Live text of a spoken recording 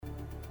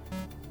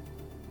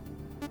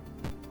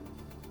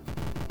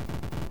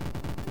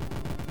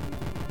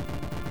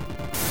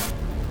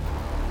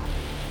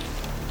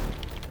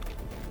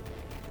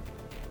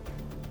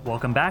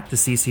Welcome back to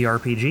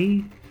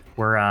CCRPG.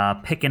 We're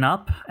picking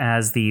up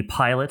as the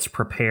pilots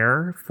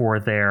prepare for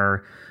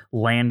their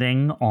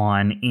landing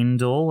on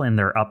Indul in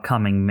their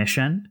upcoming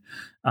mission.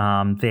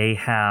 They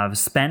have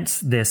spent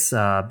this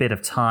bit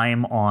of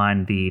time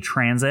on the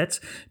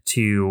transit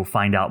to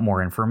find out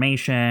more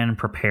information,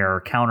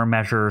 prepare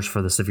countermeasures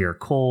for the severe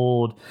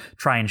cold,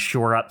 try and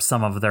shore up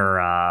some of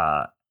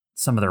their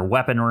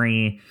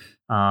weaponry,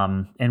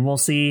 and we'll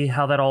see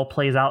how that all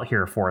plays out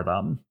here for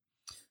them.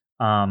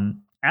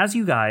 As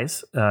you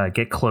guys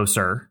get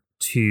closer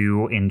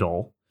to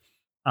Indul,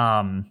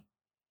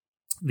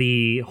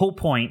 the whole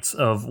point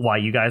of why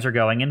you guys are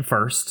going in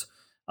first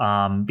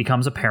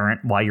becomes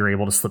apparent why you're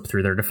able to slip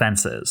through their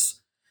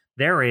defenses.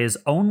 There is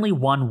only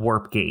one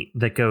warp gate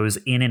that goes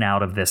in and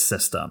out of this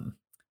system,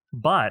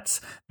 but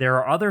there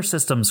are other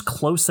systems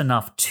close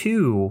enough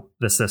to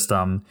the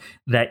system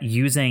that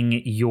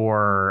using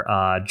your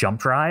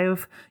jump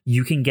drive,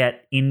 you can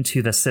get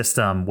into the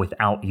system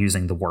without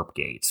using the warp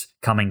gate,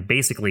 coming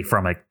basically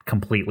from a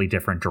completely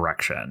different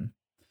direction.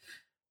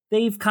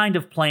 They've kind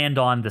of planned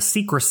on the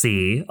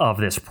secrecy of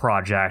this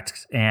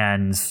project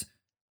and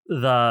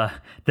the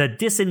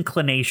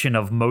disinclination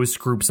of most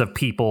groups of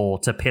people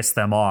to piss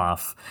them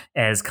off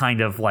as kind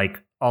of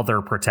like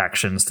other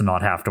protections to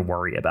not have to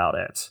worry about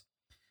it.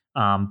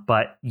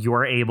 But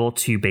you're able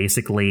to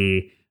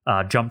basically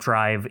jump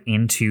drive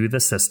into the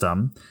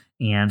system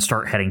and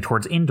start heading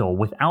towards Indul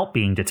without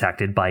being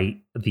detected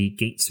by the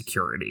gate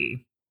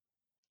security.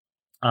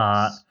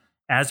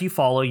 As you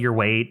follow your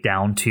way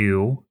down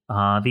to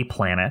the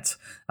planet,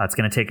 it's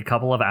going to take a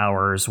couple of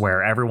hours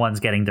where everyone's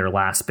getting their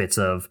last bits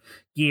of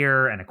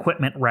gear and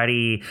equipment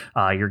ready.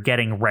 You're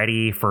getting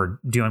ready for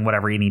doing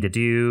whatever you need to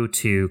do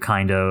to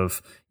kind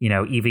of,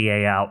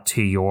 EVA out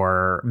to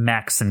your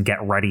mechs and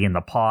get ready in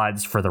the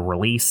pods for the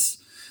release.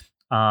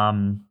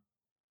 Curry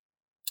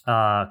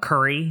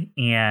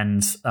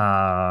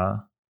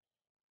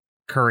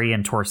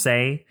and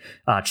Torsay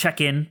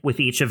check in with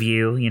each of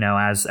you,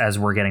 as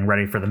we're getting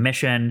ready for the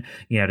mission,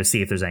 to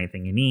see if there's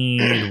anything you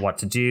need, what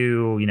to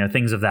do,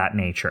 things of that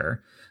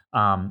nature.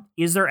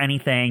 Is there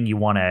anything you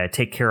want to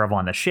take care of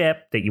on the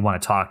ship that you want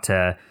to talk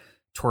to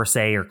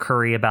Torsay or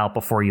Curry about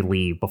before you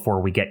leave,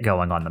 before we get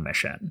going on the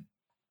mission?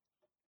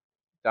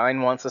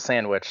 Dine wants a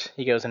sandwich.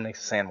 He goes and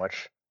makes a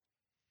sandwich.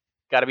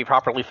 Got to be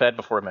properly fed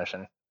before a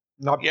mission.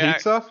 Not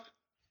pizza?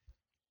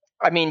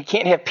 I mean, you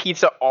can't have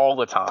pizza all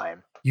the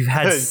time. You've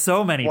had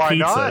so many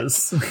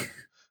pizzas.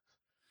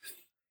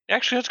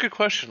 Actually, that's a good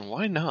question.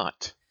 Why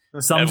not?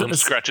 Evelyn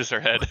scratches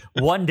her head.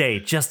 One day,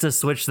 just to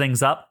switch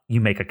things up,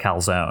 you make a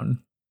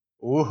calzone.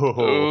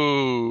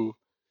 Ooh.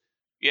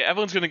 Yeah,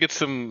 Evelyn's going to get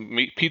some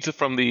pizza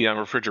from the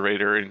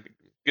refrigerator and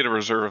get a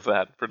reserve of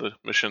that for the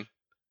mission.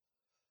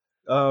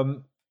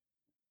 I'll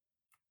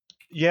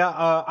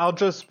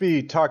just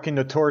be talking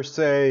to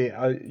Torsay.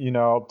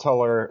 I'll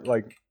tell her,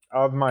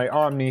 I have my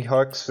Omni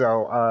hook,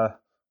 so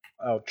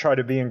I'll try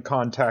to be in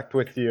contact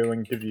with you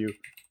and give you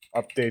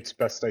updates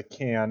best I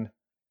can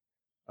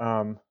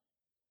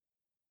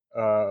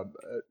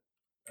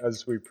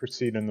as we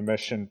proceed in the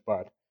mission.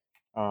 But,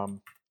 the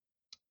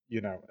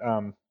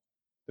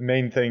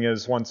main thing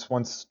is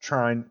once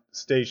Trine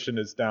Station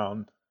is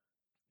down,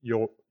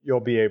 you'll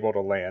be able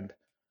to land.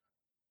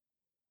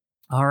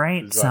 All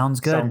right, sounds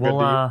good.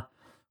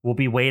 We'll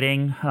be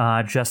waiting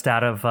just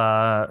out of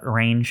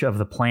range of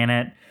the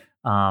planet.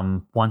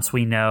 Once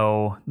we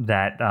know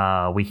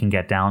that we can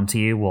get down to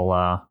you,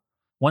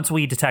 once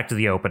we detect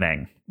the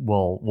opening,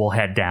 we'll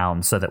head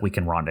down so that we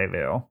can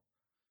rendezvous.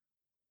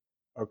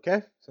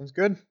 Okay, sounds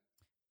good.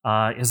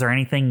 Is there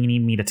anything you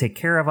need me to take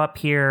care of up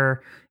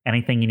here?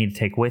 Anything you need to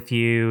take with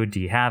you? Do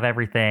you have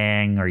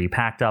everything? Are you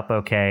packed up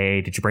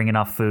okay? Did you bring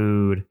enough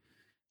food?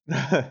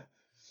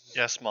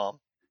 Yes, Mom.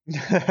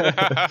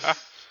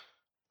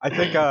 I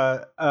think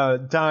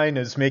Dine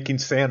is making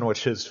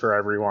sandwiches for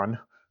everyone.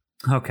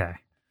 Okay.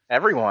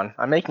 Everyone?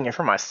 I'm making it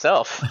for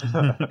myself.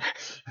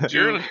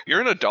 You're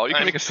an adult. You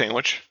can make a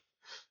sandwich.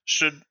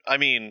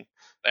 I'm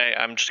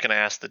just going to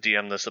ask the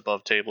DM this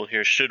above table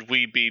here. Should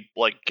we be,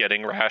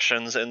 getting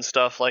rations and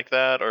stuff like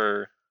that,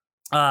 or...?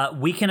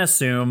 We can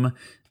assume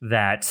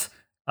that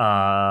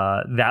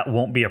that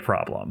won't be a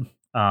problem.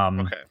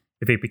 Okay.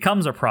 If it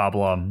becomes a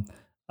problem...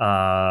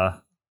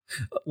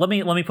 Let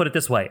me put it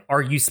this way.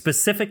 Are you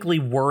specifically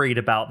worried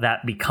about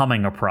that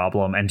becoming a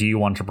problem, and do you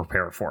want to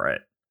prepare for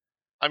it?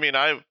 I mean,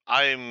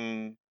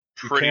 I'm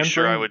pretty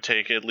sure I would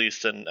take at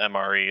least an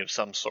MRE of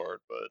some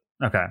sort, but...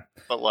 Okay.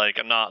 But,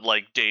 I'm not,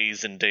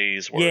 days and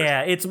days worth.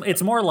 Yeah,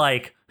 it's more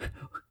like...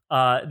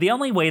 the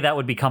only way that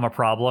would become a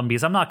problem,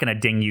 because I'm not going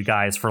to ding you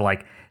guys for,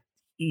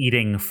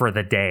 eating for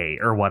the day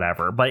or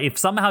whatever, but if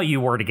somehow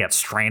you were to get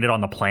stranded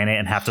on the planet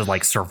and have to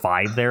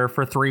survive there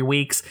for 3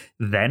 weeks,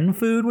 then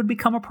food would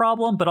become a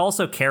problem. But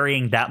also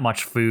carrying that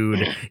much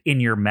food in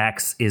your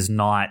mechs is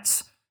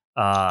not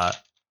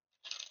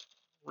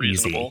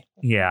reasonable. Easy.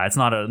 Yeah, it's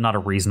not a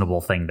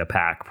reasonable thing to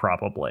pack,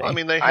 probably. I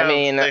mean, they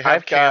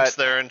have camps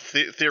there, and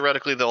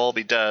theoretically they'll all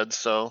be dead.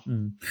 So,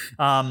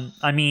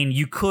 I mean,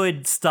 you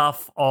could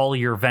stuff all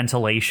your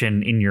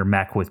ventilation in your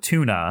mech with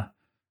tuna.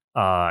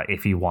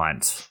 if you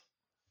want.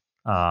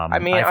 I've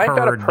I've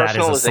got a heard that is a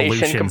personalization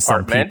solution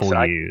some compartment.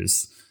 people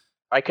use.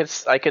 I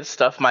could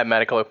stuff my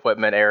medical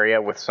equipment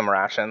area with some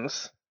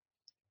rations.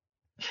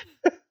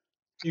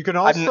 You can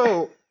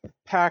also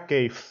pack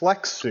a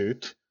flex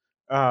suit,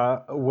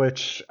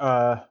 which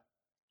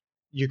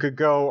you could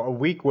go a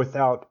week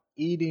without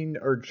eating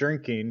or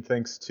drinking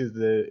thanks to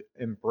the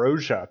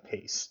ambrosia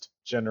paste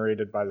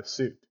generated by the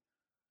suit,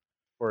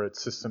 or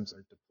its systems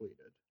are depleted.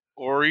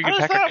 Or you can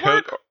pack a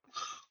Coke.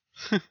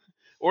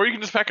 Or you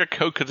can just pack a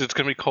Coke because it's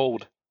going to be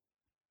cold.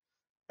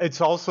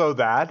 It's also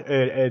that.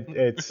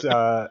 It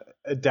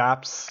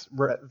adapts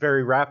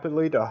very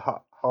rapidly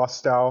to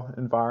hostile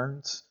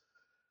environments.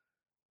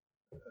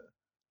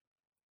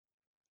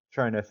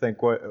 Trying to think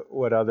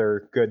what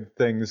other good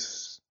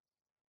things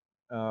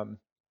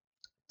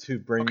to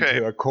bring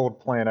to a cold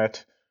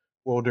planet.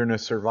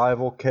 Wilderness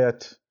survival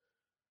kit.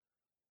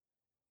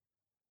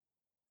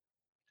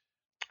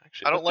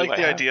 Actually, I don't like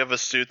the idea of a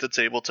suit that's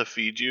able to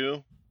feed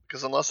you,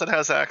 because unless it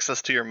has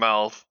access to your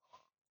mouth.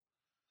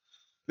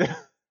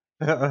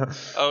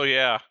 Oh,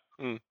 yeah.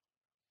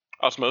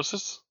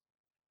 Osmosis?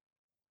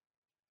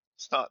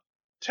 It's not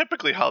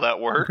typically how that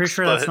works. I'm pretty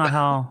sure that's not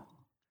how.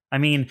 I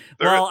mean,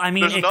 there's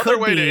it another could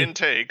way be. to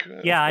intake.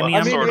 Yeah, I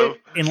mean, sort of.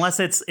 unless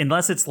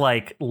it's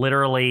like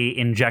literally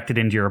injected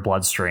into your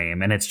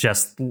bloodstream, and it's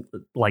just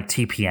like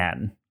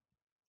TPN.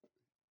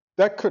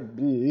 That could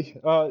be.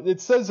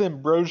 It says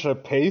ambrosia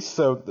paste,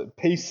 so the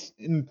paste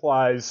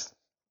implies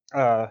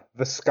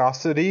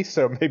viscosity,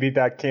 so maybe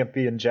that can't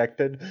be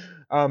injected.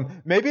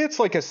 Maybe it's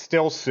like a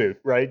still suit,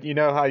 right? You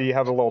know how you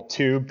have a little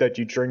tube that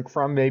you drink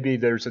from? Maybe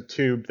there's a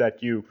tube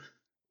that you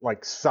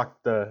like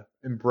suck the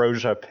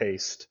ambrosia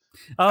paste.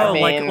 Oh,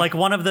 like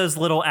one of those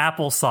little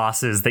apple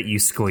sauces that you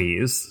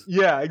squeeze.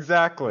 Yeah,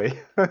 exactly.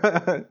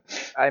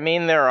 I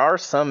mean, there are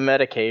some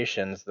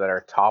medications that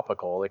are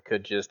topical. It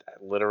could just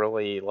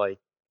literally, like,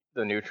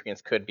 the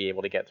nutrients could be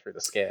able to get through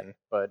the skin,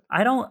 but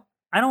I don't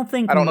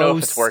think know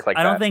if it's worked like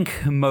I don't that.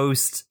 think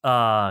most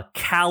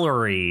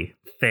calorie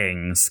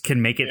things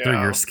can make it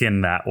through your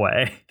skin that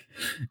way.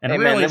 And Hey,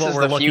 really, man, this what is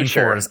we're the looking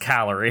future. for is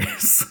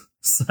calories.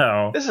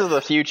 So this is the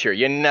future.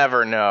 You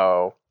never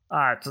know.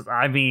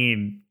 I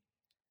mean,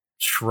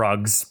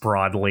 shrugs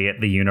broadly at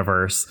the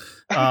universe.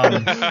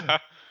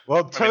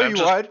 Well, tell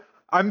you what,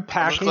 I'm I'm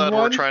packing just glad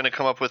one. we're trying to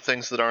come up with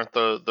things that aren't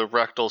the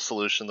rectal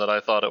solution that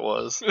I thought it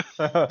was.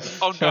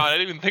 Oh, God, I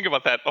didn't even think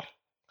about that.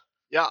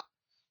 Yeah.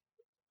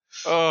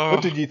 Oh.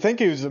 What did you think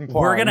he was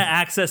implying? We're gonna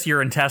access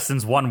your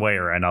intestines one way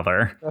or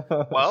another.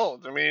 Well,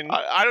 I mean,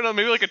 I don't know,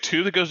 maybe like a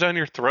tube that goes down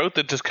your throat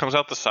that just comes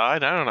out the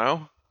side? I don't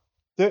know.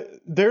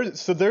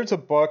 There's a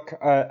book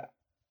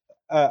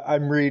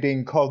I'm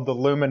reading called The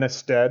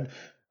Luminous Dead,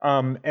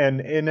 and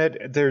in it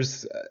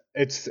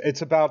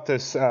it's about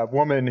this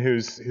woman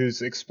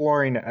who's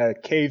exploring a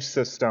cave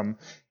system,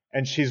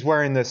 and she's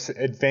wearing this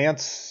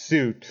advanced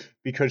suit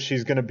because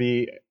she's going to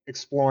be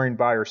exploring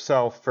by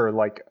herself for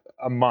like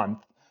a month,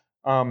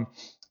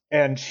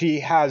 and she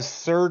has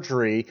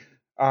surgery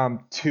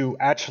to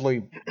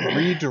actually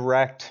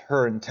redirect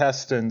her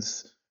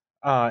intestines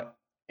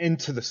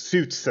into the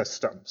suit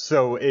system,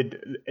 so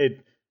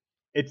it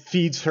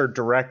feeds her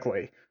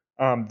directly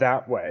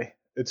that way.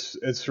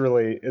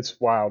 It's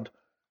wild.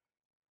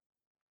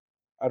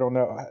 I don't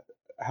know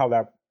how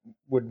that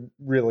would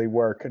really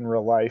work in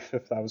real life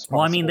if that was possible.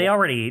 Well, I mean, they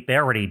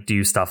already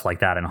do stuff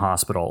like that in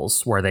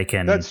hospitals where they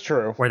can. That's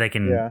true. Where they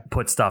can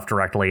put stuff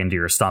directly into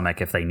your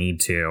stomach if they need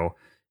to.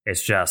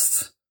 It's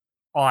just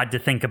odd to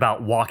think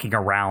about walking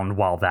around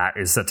while that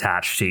is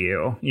attached to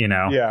you. You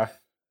know? Yeah.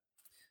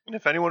 And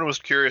if anyone was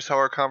curious how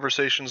our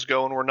conversations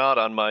go and we're not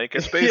on mic,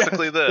 it's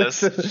basically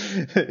this.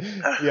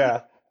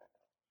 Yeah.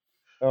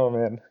 Oh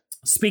man.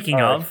 Speaking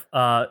of,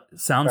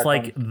 sounds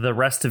like the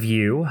rest of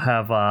you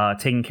have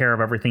taken care of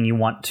everything you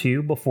want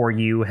to before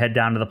you head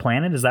down to the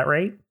planet. Is that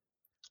right?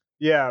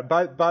 Yeah.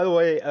 By the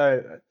way,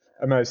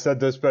 I might have said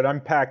this, but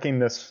I'm packing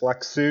this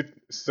flex suit,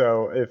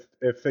 so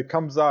if it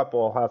comes up,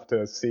 we'll have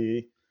to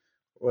see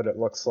what it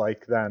looks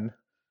like then.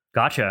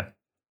 Gotcha.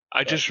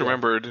 I just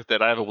remembered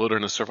that I have a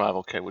wilderness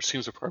survival kit, which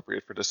seems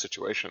appropriate for this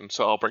situation,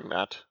 so I'll bring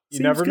that. You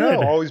Seems never good.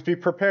 know. Always be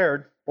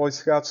prepared. Boy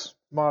Scouts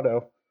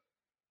motto.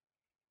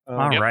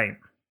 All right.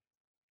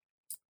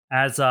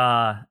 As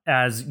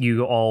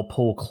you all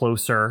pull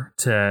closer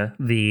to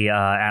the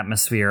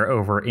atmosphere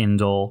over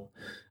Indel,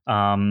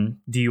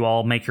 do you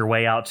all make your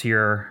way out to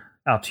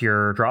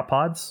your drop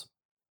pods?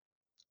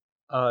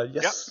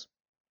 Yes.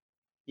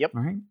 Yep.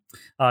 All right.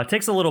 It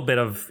takes a little bit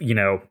of,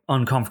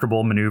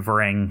 uncomfortable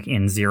maneuvering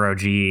in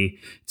 0G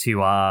to,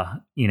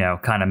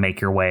 kind of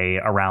make your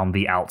way around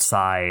the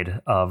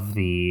outside of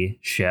the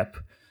ship.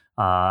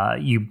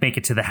 You make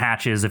it to the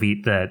hatches of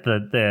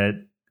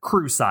the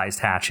crew-sized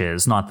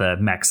hatches, not the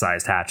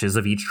mech-sized hatches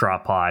of each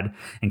drop pod,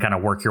 and kind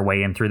of work your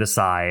way in through the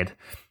side.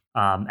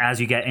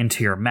 As you get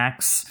into your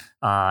mechs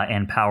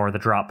and power the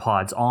drop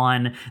pods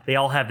on, they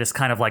all have this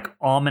kind of like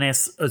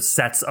ominous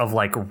sets of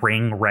like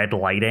ring red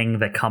lighting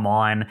that come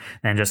on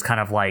and just kind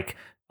of like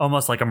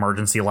almost like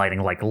emergency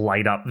lighting, like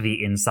light up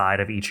the inside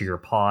of each of your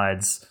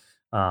pods.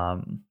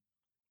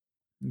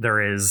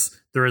 There is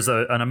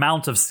an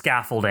amount of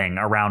scaffolding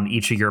around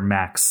each of your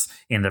mechs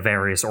in the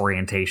various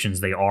orientations.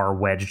 They are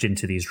wedged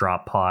into these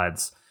drop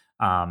pods.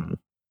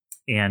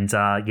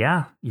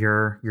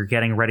 You're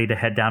getting ready to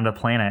head down to the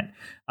planet.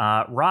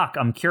 Rock,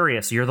 I'm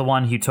curious. You're the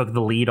one who took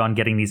the lead on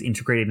getting these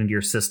integrated into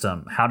your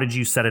system. How did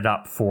you set it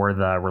up for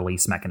the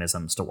release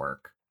mechanisms to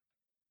work?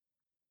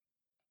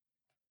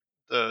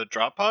 The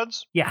drop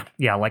pods? Yeah.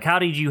 Like, how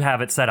did you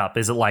have it set up?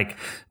 Is it like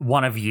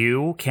one of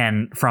you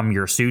can, from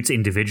your suits,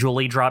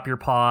 individually drop your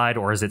pod?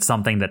 Or is it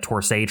something that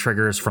Torsay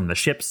triggers from the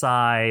ship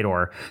side?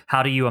 Or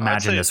how do you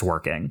imagine this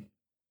working?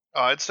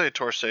 I'd say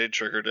Torsay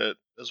triggered it,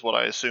 is what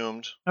I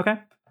assumed. Okay.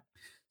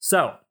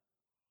 So,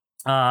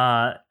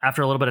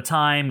 after a little bit of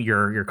time,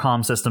 your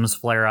comm systems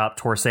flare up.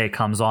 Torsay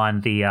comes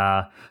on the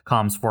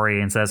comms for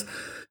you and says,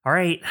 all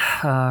right,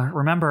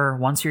 remember,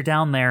 once you're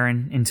down there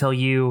and until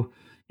you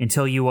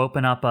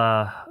open up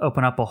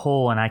a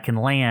hole and I can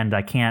land,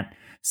 I can't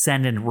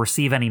send and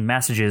receive any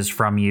messages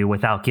from you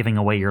without giving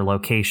away your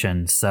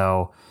location.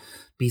 So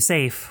be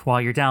safe while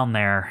you're down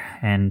there,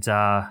 and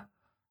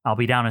I'll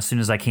be down as soon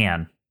as I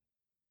can.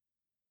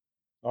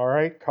 All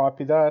right,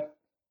 copy that.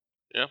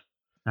 Yeah.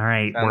 All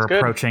right, Sounds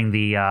good.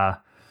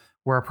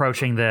 We're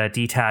approaching the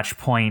detach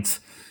point.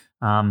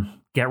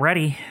 Get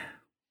ready.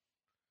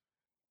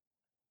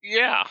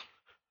 Yeah.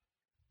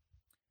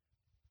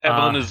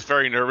 Evelyn is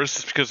very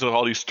nervous because of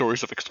all these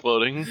stories of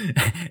exploding.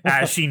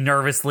 As she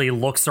nervously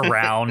looks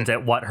around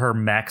at what her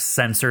mech's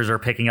sensors are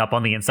picking up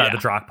on the inside of the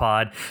drop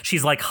pod,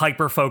 she's like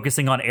hyper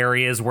focusing on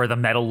areas where the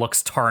metal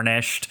looks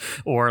tarnished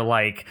or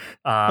like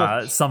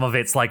some of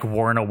it's like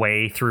worn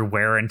away through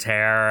wear and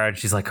tear. And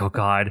she's like, oh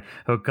God.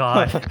 Where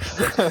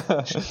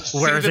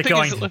is it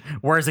going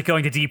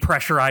to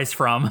depressurize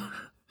from?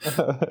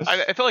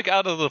 I feel like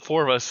out of the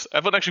four of us,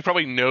 Evelyn actually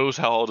probably knows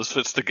how all this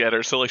fits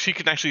together. So like she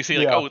can actually see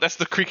like, oh, that's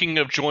the creaking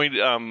of joint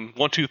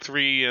 1, 2,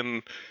 3,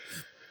 and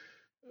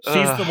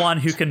she's the one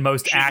who can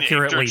most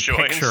accurately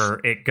picture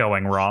it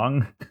going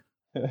wrong.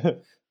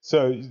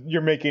 So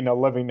you're making a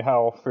living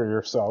hell for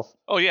yourself.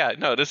 Oh yeah,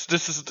 no, this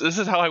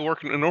is how I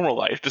work in a normal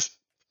life. Just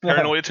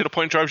paranoia to the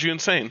point drives you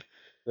insane.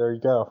 There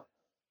you go.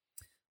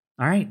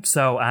 All right,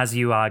 so as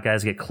you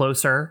guys get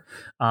closer,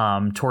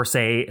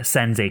 Torsay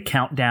sends a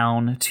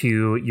countdown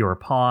to your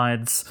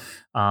pods,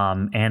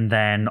 and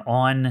then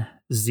on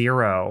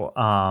 0,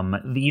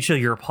 each of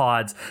your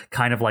pods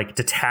kind of like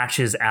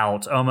detaches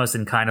out, almost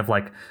in kind of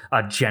like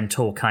a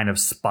gentle kind of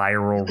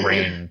spiral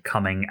ring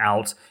coming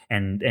out,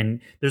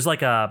 and there's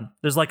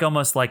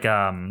almost like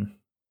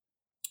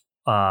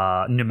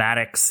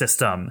pneumatic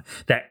system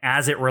that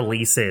as it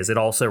releases, it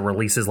also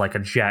releases like a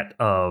jet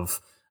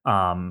of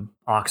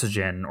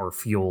oxygen or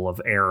fuel of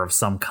air of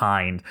some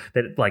kind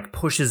that like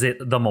pushes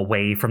them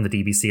away from the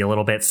DBC a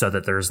little bit so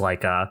that there's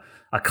like a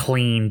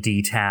clean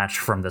detach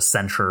from the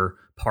center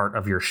part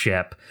of your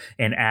ship.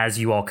 And as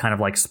you all kind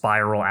of like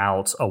spiral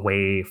out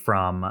away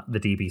from the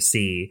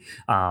DBC,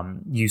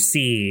 you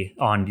see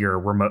on your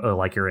remote,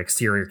 like your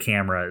exterior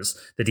cameras,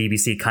 the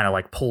DBC kind of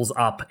like pulls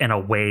up and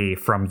away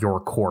from your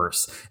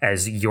course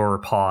as your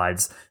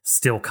pods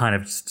still kind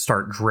of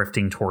start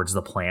drifting towards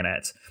the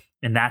planet.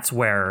 And that's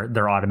where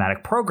their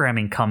automatic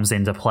programming comes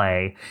into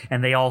play,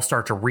 and they all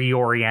start to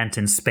reorient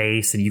in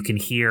space, and you can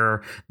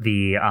hear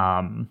the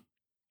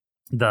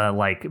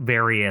like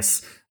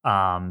various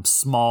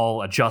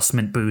small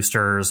adjustment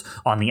boosters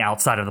on the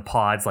outside of the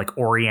pods, like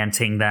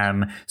orienting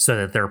them so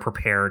that they're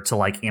prepared to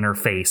like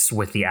interface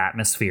with the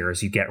atmosphere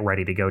as you get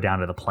ready to go down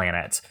to the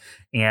planet.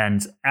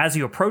 And as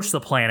you approach the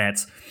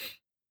planet,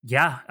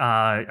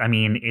 I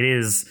mean,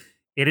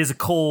 it is a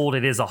cold,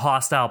 it is a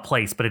hostile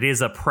place, but it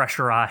is a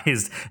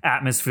pressurized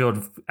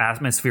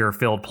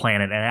atmosphere-filled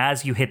planet. And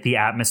as you hit the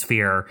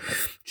atmosphere,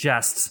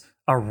 just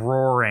a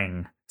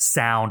roaring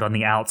sound on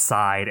the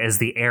outside as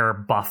the air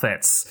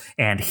buffets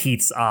and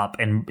heats up,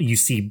 and you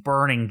see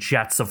burning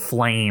jets of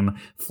flame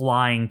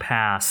flying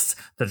past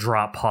the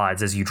drop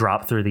pods as you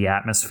drop through the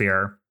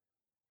atmosphere.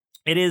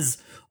 It is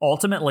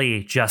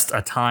ultimately just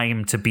a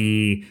time to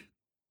be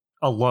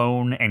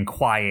alone and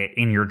quiet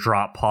in your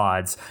drop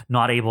pods,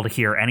 not able to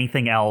hear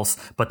anything else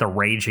but the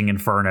raging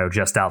inferno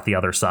just out the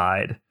other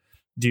side.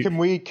 Can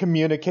we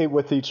communicate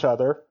with each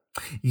other?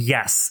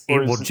 Yes,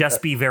 it will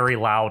just be very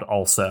loud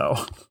also.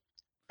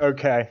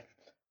 Okay.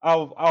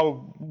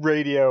 I'll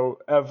radio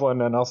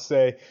Evelyn and I'll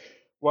say,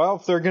 well,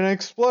 if they're going to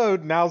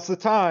explode, now's the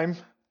time.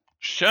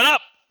 Shut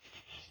up!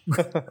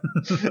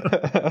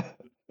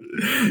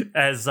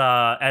 As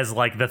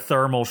like the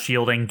thermal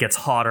shielding gets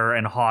hotter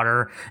and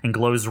hotter and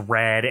glows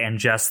red, and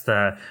just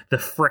the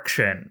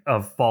friction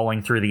of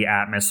falling through the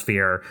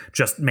atmosphere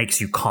just makes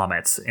you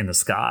comets in the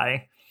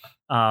sky.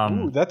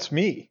 Ooh, that's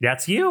me.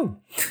 That's you.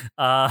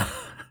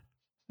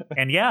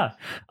 And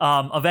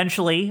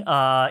eventually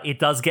it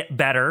does get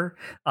better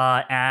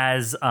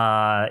as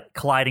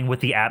colliding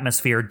with the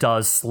atmosphere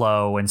does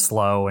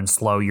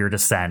slow your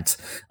descent.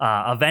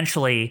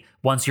 Eventually,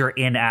 once you're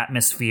in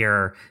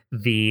atmosphere,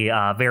 the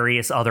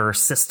various other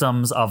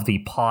systems of the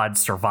pod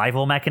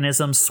survival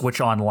mechanisms switch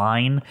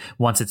online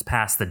once it's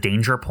past the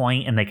danger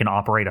point and they can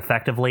operate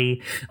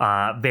effectively.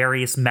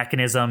 Various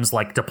mechanisms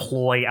like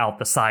deploy out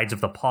the sides of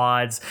the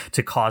pods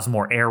to cause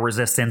more air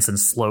resistance and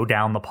slow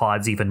down the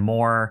pods even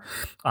more.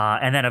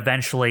 And then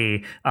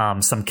eventually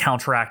some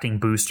counteracting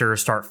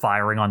boosters start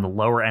firing on the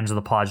lower ends of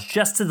the pods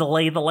just to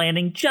delay the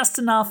landing just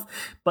enough,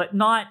 but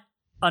not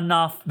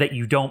enough that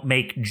you don't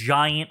make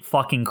giant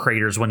fucking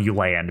craters when you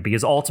land,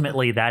 because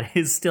ultimately that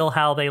is still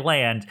how they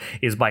land,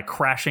 is by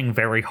crashing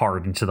very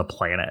hard into the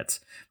planet,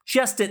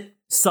 just at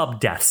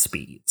sub-death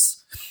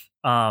speeds.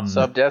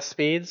 Sub-death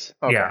speeds?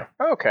 Okay. Yeah.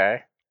 Okay.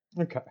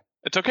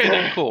 It's okay,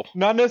 they're cool.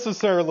 Not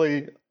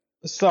necessarily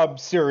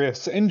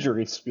sub-serious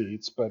injury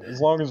speeds, but as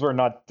long as we're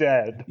not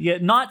dead. Yeah,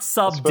 not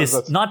sub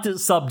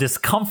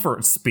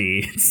discomfort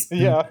speeds.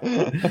 Yeah.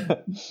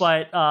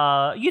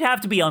 But you'd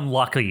have to be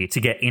unlucky to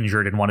get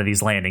injured in one of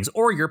these landings,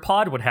 or your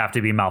pod would have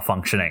to be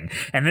malfunctioning.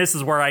 And this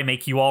is where I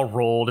make you all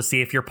roll to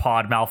see if your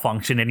pod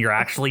malfunctioned and you're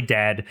actually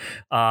dead.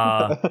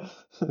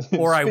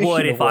 Or I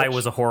would if I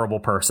was a horrible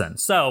person.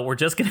 So we're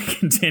just going to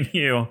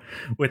continue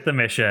with the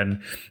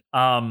mission.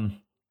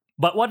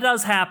 But what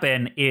does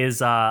happen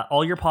is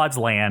all your pods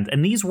land,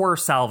 and these were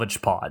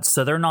salvaged pods,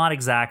 so they're not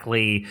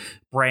exactly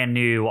brand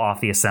new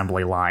off the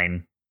assembly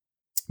line.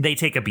 They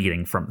take a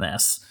beating from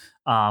this.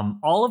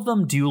 All of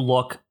them do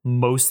look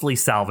mostly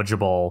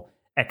salvageable,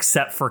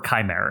 except for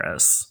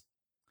chimeras.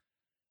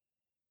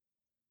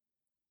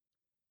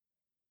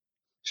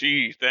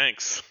 Gee,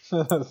 thanks.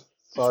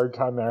 Sorry,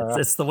 Chimera.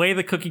 It's the way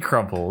the cookie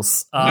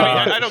crumbles.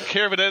 I don't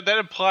care, but that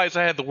implies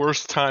I had the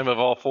worst time of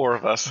all four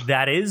of us.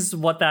 That is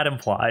what that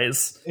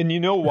implies. And you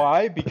know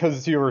why?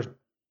 Because you were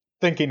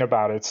thinking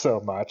about it so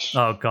much.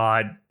 Oh,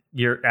 God.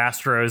 Your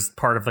Astro's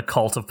part of the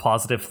cult of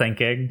positive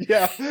thinking.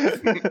 Yeah.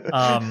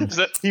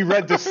 He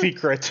read The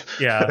Secret.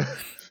 Yeah.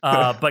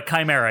 But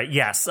Chimera,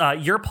 yes.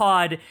 Your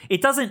pod,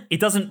 it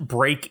doesn't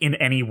break in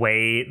any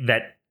way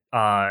that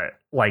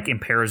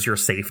impairs your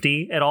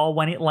safety at all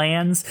when it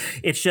lands.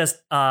 It's just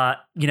as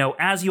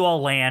you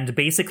all land,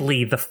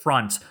 basically the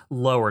front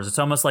lowers. It's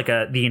almost like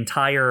the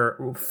entire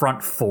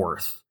front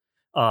fourth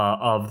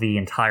of the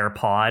entire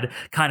pod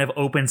kind of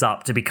opens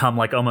up to become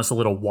like almost a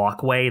little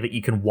walkway that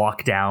you can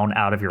walk down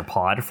out of your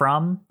pod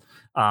from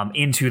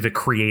into the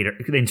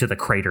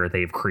crater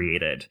they've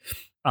created.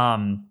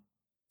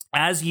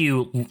 As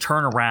you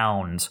turn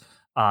around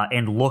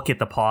and look at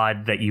the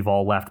pod that you've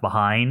all left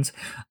behind,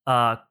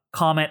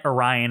 Comet,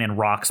 Orion, and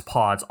Rock's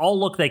pods all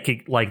look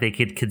like they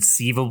could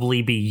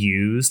conceivably be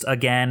used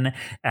again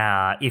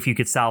if you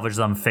could salvage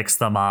them, fix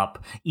them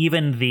up.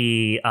 Even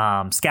the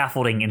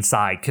scaffolding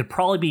inside could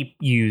probably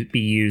be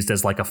used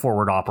as like a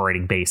forward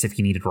operating base if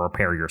you needed to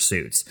repair your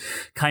suits.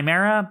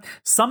 Chimera,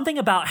 something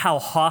about how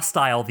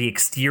hostile the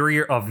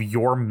exterior of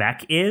your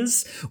mech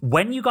is.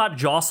 When you got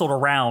jostled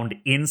around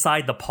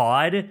inside the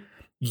pod,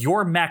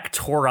 your mech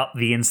tore up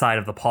the inside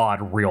of the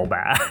pod real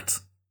bad.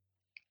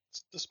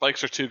 The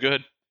spikes are too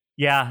good.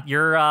 Yeah,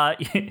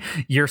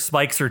 your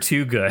spikes are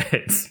too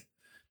good.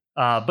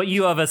 But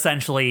you have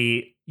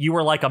you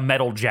were like a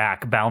metal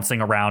jack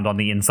bouncing around on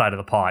the inside of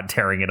the pod,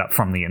 tearing it up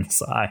from the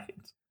inside.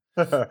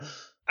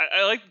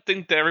 I like to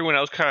think that everyone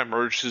else kind of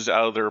emerges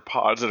out of their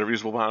pods at a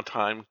reasonable amount of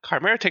time.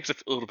 Chimera takes a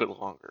little bit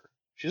longer.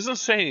 She doesn't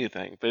say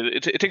anything, but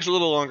it takes a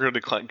little longer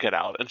to get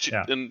out.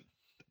 And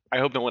I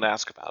hope no one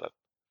asks about it.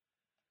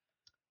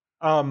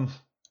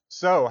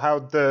 So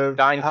how'd the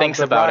Dine thinks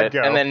about it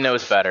and then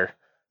knows better.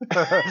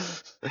 I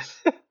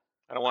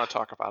don't want to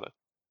talk about it.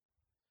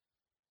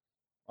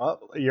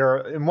 Well, you're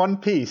in one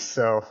piece,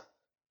 so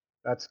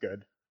that's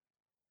good.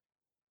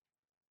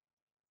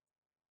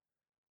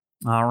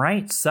 All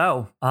right,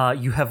 so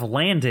you have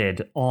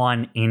landed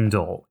on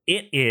Indel.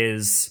 It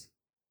is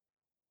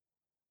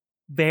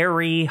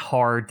very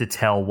hard to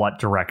tell what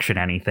direction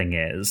anything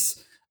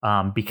is,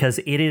 because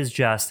it is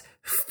just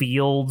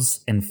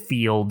fields and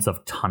fields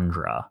of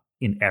tundra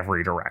in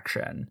every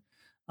direction.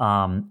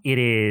 It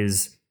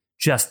is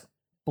just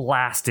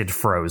blasted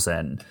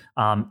frozen.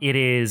 It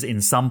is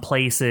in some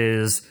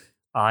places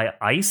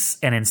ice,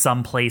 and in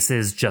some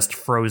places just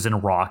frozen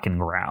rock and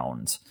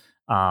ground.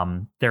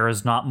 There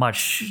is not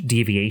much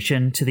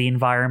deviation to the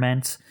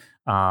environment.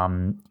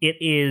 It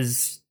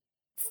is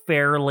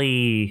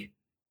fairly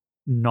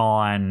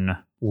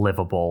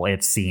non-livable,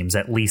 it seems,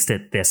 at least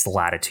at this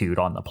latitude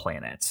on the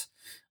planet.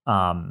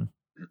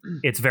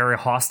 It's very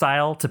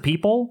hostile to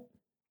people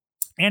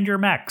and your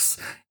mechs.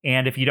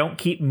 And if you don't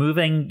keep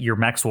moving, your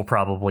mechs will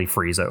probably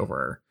freeze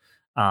over.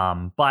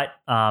 But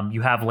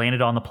you have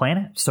landed on the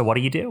planet, so what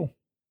do you do?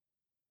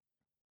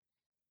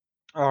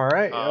 All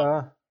right.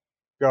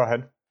 Go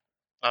ahead.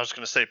 I was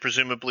going to say,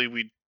 presumably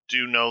we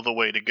do know the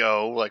way to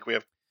go. Like we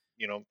have,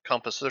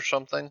 compass or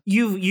something.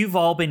 You've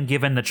all been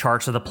given the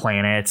charts of the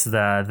planets,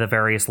 the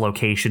various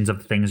locations of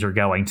the things you're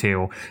going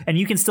to, and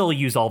you can still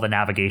use all the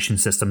navigation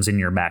systems in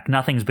your mech.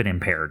 Nothing's been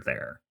impaired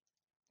there.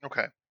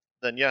 Okay.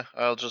 Then yeah,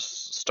 I'll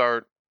just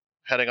start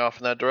heading off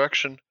in that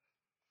direction.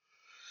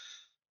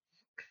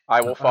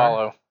 I will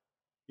follow.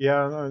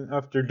 Yeah,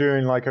 after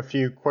doing like a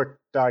few quick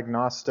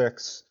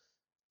diagnostics,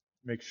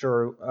 make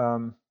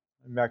sure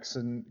mech's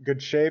in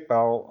good shape,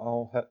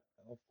 I'll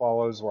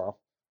follow as well.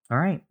 All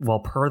right.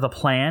 Well, per the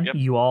plan,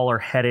 you all are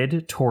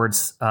headed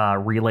towards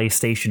Relay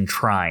Station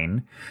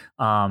Trine.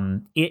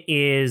 It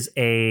is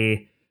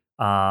a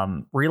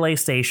relay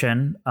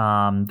station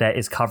that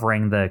is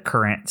covering the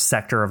current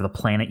sector of the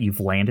planet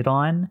you've landed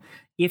on.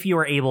 If you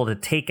are able to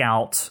take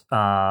out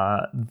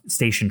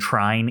Station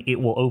Trine, it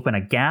will open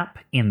a gap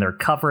in their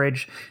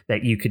coverage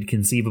that you could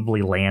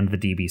conceivably land the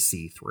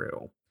DBC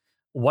through.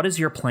 What is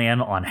your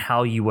plan on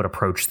how you would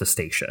approach the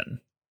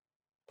station?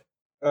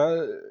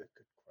 Good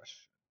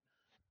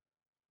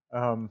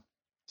question.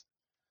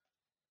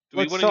 Do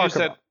we want to use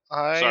that?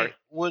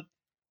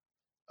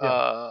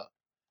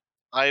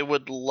 I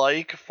would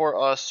like for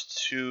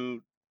us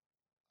to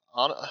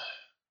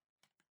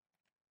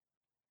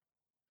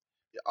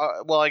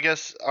well, I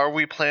guess, are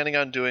we planning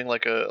on doing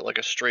like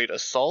a straight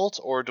assault,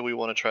 or do we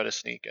want to try to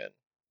sneak in?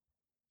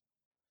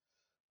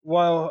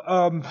 Well,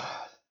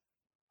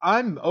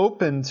 I'm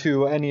open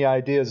to any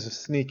ideas of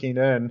sneaking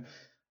in,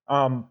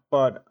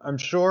 but I'm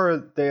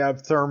sure they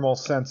have thermal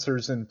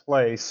sensors in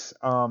place,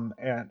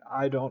 and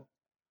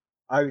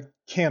I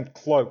can't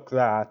cloak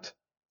that.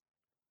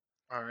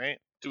 All right.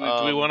 Do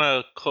we want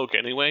to cloak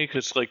anyway?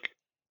 Because, like,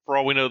 for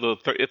all we know,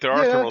 if there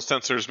are thermal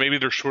sensors, maybe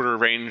they're shorter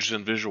range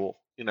than visual.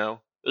 You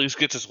know, at least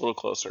gets us a little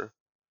closer.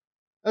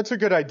 That's a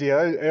good idea.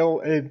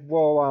 It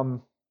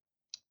will.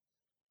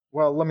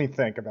 Well, let me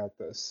think about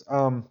this.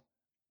 I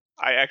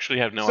actually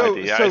have no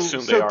idea. I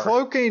assume they are. So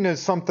cloaking is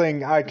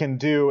something I can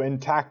do in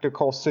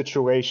tactical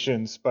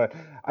situations, but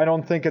I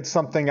don't think it's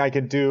something I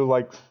could do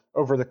like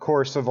over the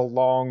course of a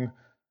long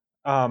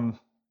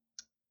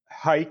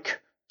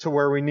hike to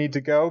where we need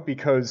to go,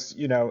 because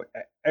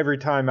every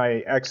time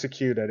I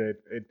execute it,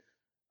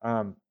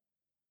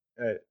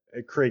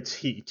 it creates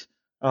heat.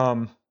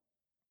 In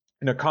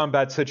a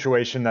combat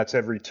situation, that's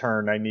every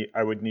turn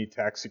I would need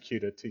to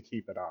execute it to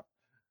keep it up.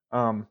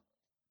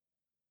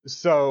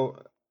 So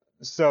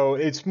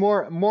it's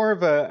more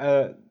of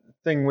a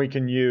thing we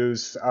can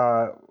use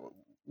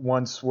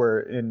once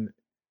we're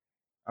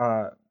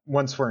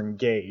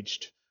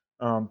engaged.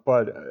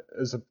 But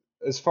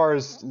as far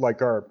as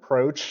like our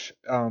approach,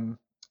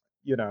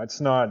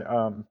 it's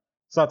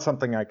not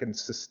something I can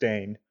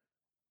sustain.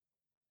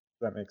 If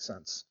that makes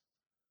sense.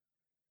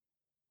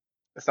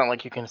 It's not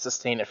like you can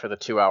sustain it for the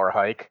 2-hour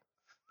hike.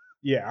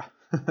 Yeah.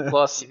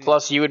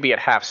 plus you would be at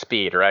half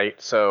speed, right?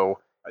 So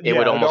it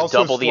would almost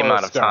double the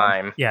amount of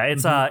time. Yeah,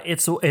 it's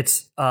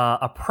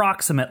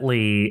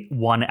approximately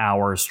 1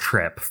 hour's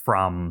trip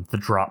from the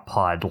drop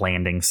pod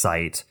landing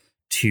site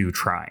to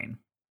Trine.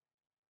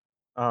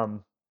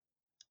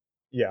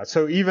 Yeah.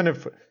 So even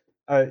if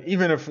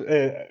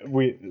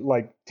we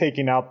like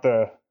taking out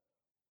the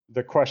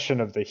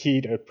question of the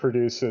heat it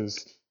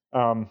produces,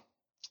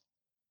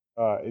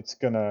 it's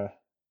gonna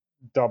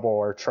double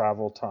our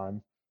travel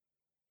time.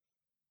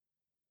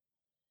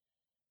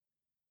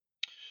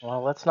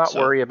 Well, let's not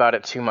worry about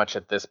it too much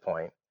at this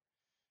point.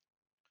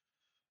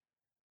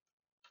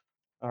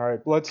 All right,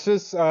 let's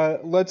just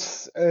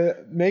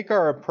make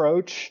our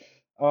approach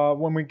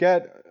when we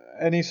get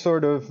any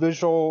sort of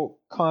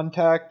visual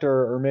contact,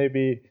 or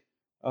maybe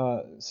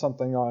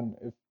something on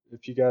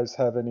if you guys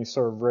have any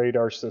sort of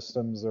radar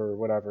systems or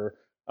whatever.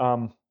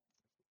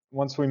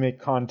 Once we make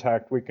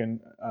contact, we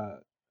can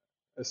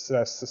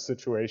assess the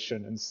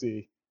situation and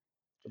see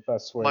the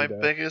best way. My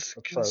biggest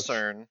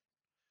concern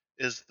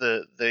is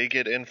that they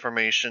get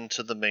information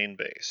to the main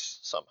base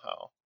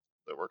somehow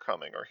that we're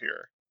coming or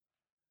here.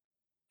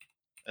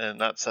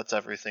 And that sets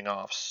everything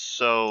off.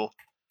 So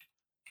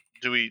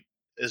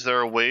is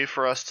there a way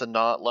for us to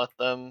not let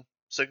them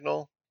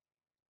signal?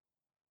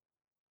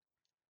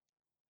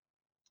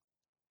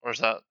 Or is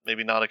that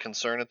maybe not a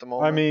concern at the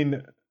moment?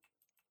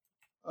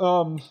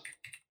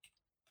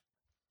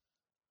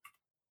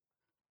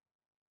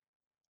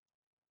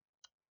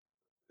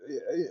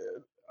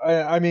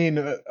 I mean,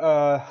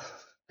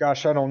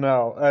 gosh, I don't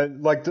know.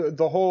 Like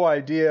the whole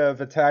idea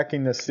of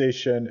attacking the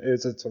station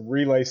is it's a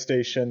relay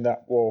station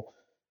that will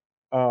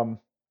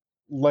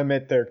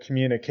limit their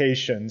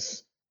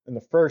communications in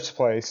the first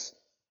place.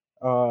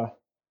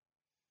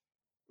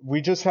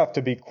 We just have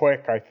to be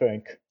quick, I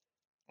think.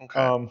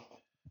 Okay.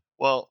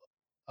 Well,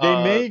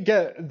 they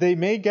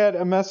may get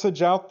a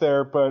message out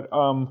there, but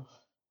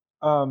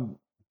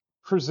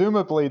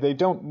presumably they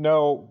don't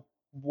know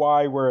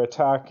why we're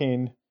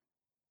attacking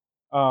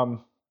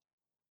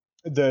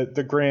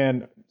the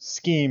grand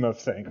scheme of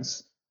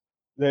things.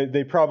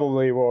 They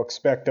probably will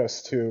expect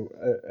us to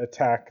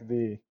attack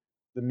the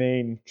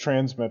main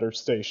transmitter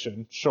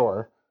station,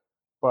 sure,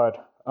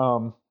 but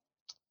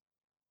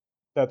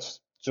that's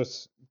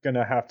just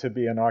gonna have to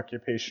be an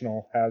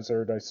occupational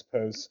hazard, I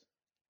suppose.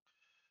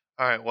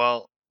 All right.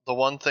 Well, the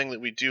one thing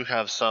that we do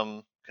have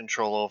some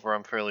control over,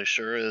 I'm fairly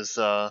sure, is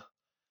I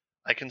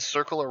can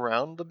circle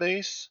around the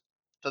base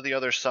to the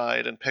other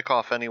side and pick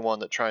off anyone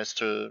that tries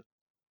to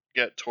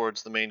get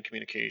towards the main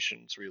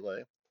communications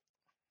relay.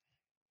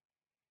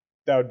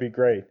 That would be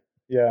great.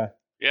 Yeah.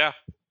 Yeah.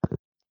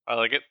 I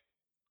like it.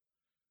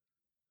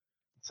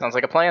 Sounds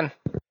like a plan.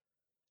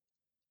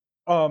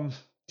 Do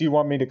you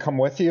want me to come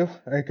with you?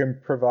 I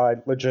can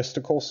provide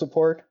logistical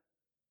support.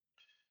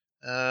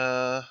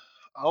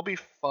 I'll be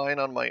fine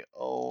on my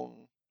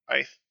own.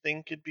 I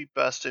think it'd be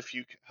best if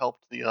you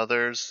helped the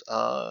others.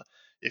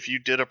 If you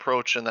did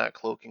approach in that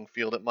cloaking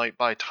field, it might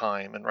buy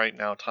time, and right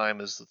now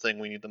time is the thing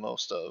we need the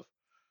most of.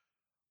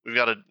 We've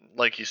got to,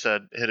 like you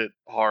said, hit it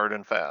hard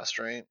and fast,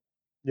 right?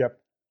 Yep.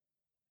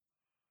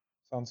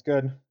 Sounds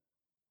good.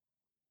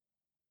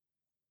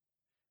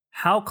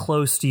 How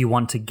close do you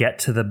want to get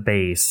to the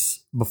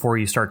base before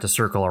you start to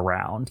circle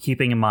around?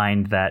 Keeping in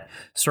mind that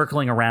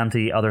circling around to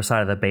the other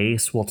side of the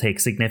base will take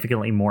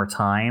significantly more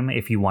time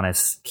if you want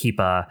to keep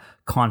a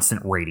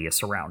constant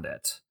radius around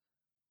it.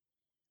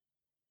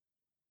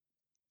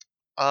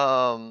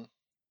 Can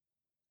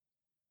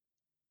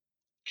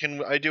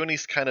I do any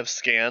kind of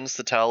scans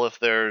to tell if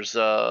there's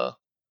I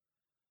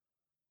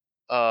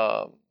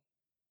don't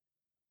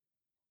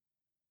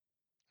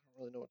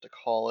really know what to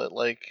call it,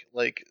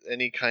 like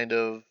any kind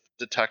of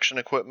detection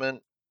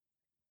equipment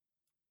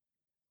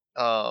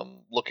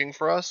looking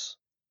for us?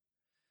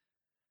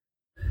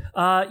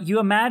 You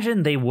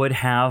imagine they would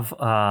have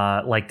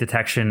like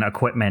detection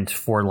equipment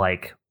for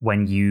like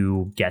when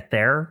you get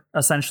there,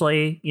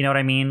 essentially. You know what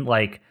I mean?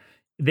 Like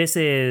this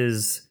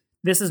is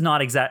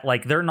not exact,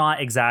 like they're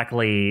not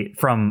exactly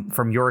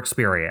from your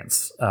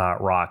experience,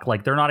 Rock,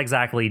 like they're not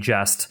exactly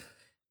just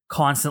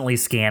constantly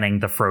scanning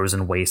the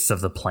frozen wastes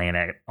of the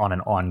planet on an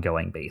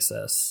ongoing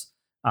basis.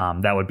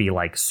 That would be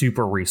like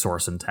super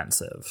resource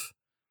intensive.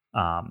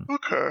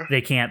 Okay.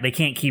 They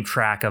can't keep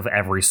track of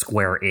every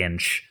square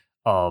inch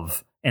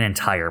of an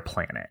entire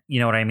planet.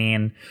 You know what I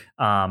mean?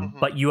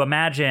 But you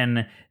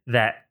imagine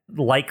that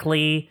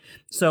likely.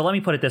 So let me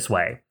put it this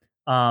way.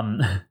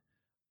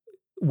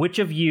 Which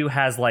of you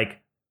has like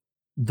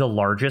the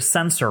largest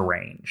sensor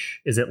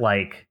range? Is it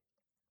like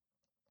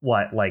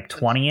what, like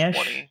 20-ish?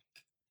 20.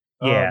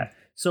 Yeah.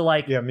 So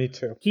like, yeah, me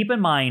too. Keep in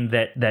mind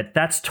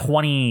that's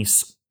 20.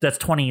 That's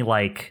 20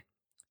 like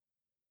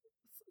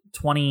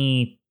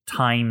 20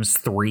 times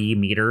 3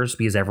 meters,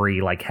 because every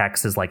like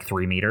hex is like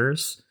 3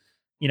 meters.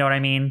 You know what I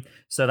mean?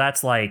 So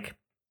that's like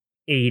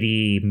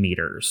 80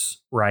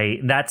 meters, right?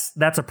 That's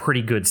a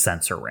pretty good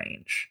sensor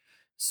range.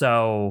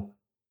 So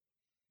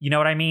you know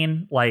what I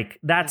mean? Like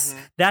that's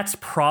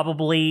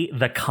probably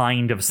the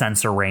kind of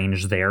sensor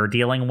range they're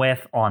dealing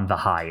with on the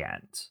high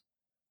end.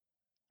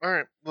 All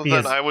right. Well,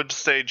 Because, then I would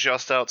stay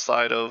just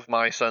outside of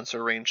my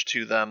sensor range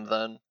to them.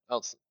 Then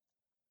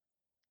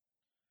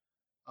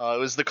it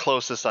was the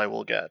closest I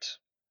will get.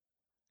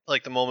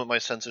 Like the moment my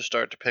sensors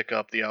start to pick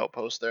up the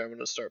outpost there, I'm going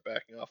to start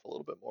backing off a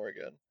little bit more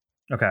again.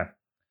 Okay.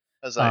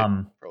 As I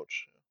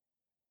approach.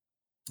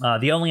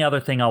 The only other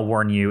thing I'll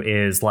warn you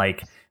is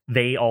like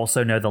they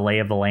also know the lay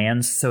of the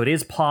lands, so it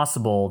is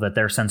possible that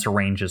their sensor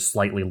range is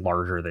slightly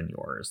larger than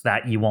yours.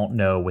 That you won't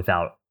know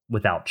without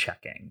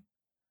checking.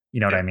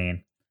 You know what I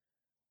mean?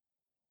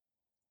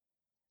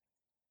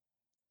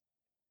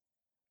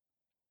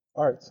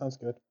 All right, sounds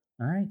good.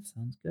 All right,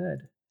 sounds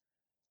good.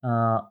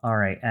 All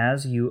right,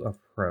 as you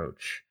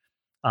approach,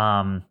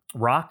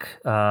 Rock,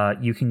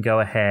 you can go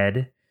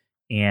ahead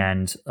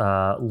and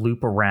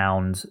loop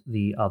around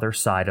the other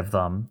side of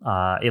them.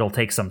 It'll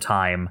take some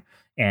time,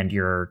 and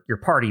your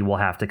party will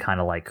have to kind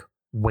of like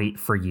wait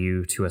for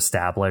you to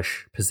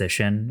establish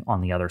position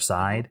on the other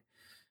side.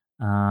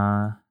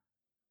 All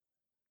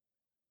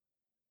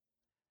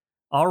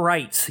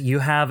right, you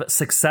have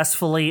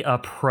successfully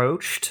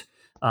approached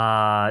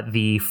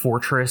the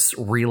Fortress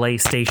Relay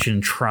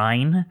Station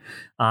Shrine.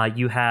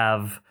 You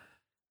have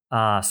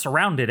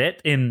surrounded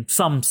it in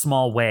some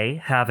small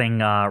way, having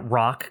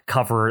Rock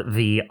cover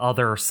the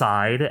other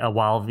side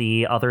while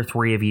the other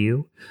three of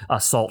you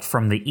assault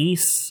from the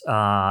east.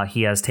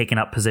 He has taken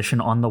up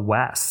position on the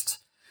west.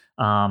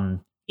 It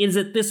is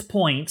at this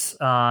point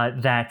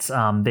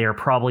that they are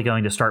probably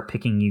going to start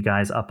picking you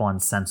guys up on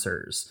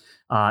sensors.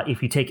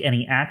 If you take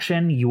any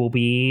action, you will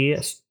be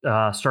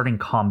starting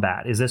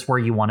combat. Is this where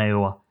you want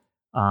to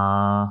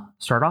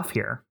start off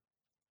here?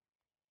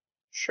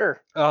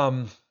 Sure.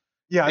 Yeah,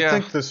 I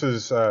think this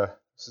is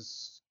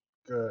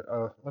good.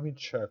 Let me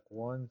check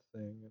one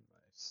thing in my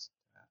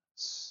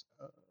stats.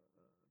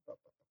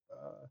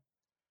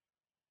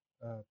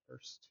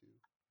 First two.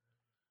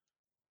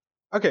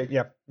 Okay,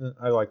 yeah,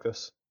 I like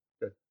this.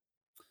 Good.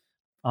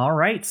 All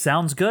right,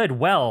 sounds good.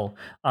 Well,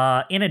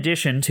 in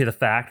addition to the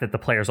fact that the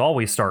players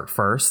always start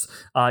first,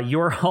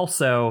 you're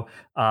also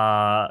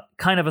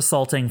kind of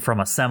assaulting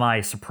from a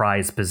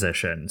semi-surprise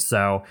position.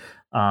 So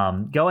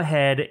go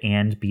ahead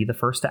and be the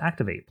first to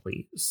activate,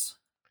 please.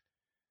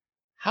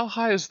 How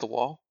high is the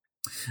wall?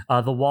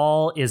 The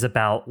wall is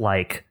about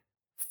like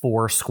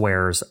 4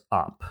 squares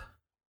up.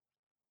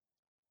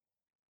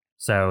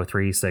 So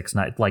 3, 6,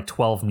 9, like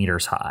 12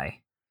 meters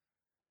high.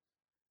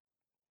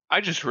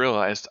 I just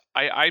realized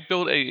I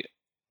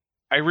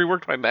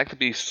reworked my mech to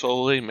be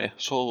solely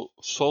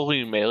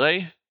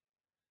melee.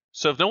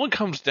 So if no one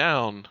comes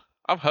down,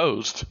 I'm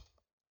hosed.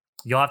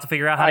 You'll have to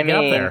figure out how to get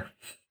up there.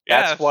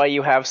 That's why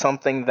you have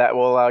something that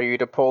will allow you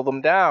to pull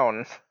them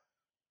down.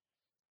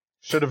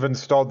 Should have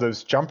installed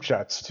those jump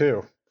jets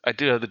too. I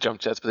do have the jump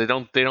jets, but they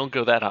don't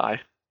go that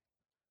high.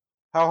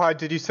 How high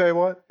did you say?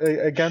 What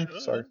again?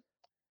 Sorry.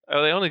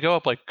 Oh, they only go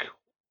up like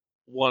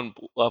one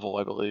level,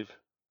 I believe.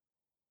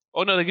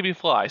 Oh no, they give you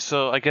fly.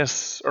 So I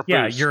guess or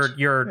yeah, boost.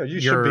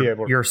 you should be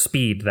able. Your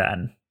speed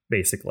then,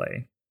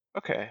 basically.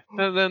 Okay,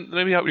 then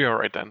maybe you're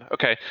right then.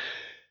 Okay.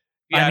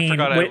 Yeah, I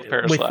forgot I have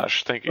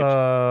Paraslash. Thank you.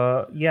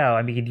 Yeah,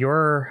 I mean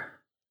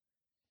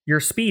your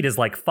speed is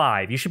like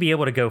 5. You should be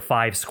able to go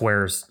 5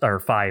 squares or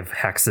 5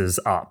 hexes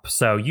up.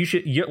 So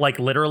like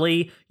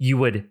literally you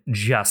would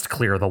just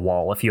clear the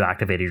wall if you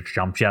activated your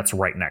jump jets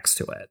right next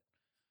to it.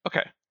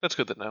 Okay, that's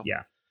good to know.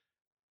 Yeah.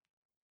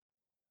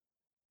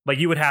 But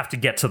you would have to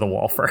get to the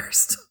wall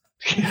first.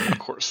 Yeah, of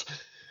course.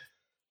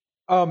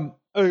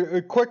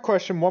 A quick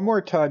question one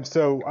more time.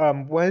 So,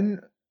 when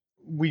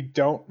we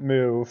don't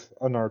move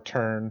on our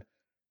turn,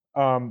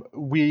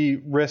 we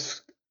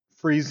risk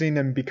freezing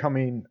and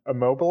becoming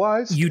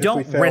immobilized? You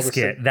don't risk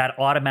it. That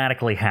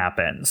automatically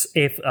happens.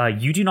 If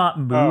you do not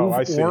move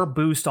or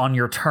boost on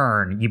your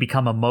turn, you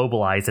become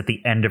immobilized at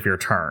the end of your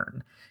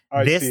turn.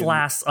 This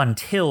lasts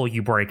until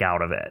you break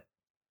out of it.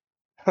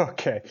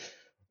 Okay.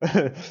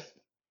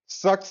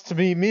 Sucks to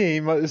be me.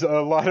 A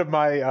lot of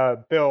my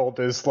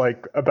build is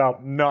like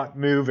about not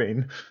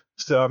moving,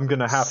 so I'm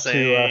gonna have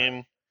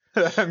to.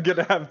 I'm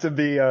gonna have to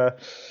be. Yeah,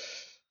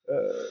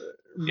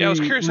 I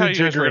was curious how you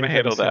guys were gonna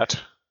handle that.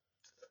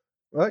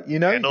 Well, you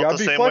know, handle you it gotta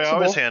the be same flexible.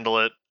 way I always handle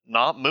it.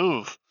 Not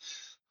move.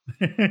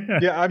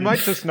 Yeah, I might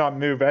just not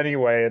move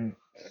anyway. And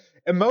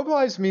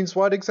immobilize means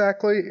what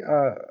exactly?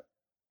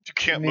 You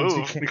can't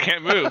move. You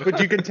can't move.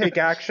 But you can take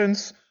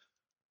actions.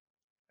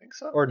 Think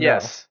so? Or no?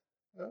 Yes.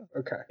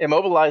 Okay.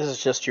 Immobilize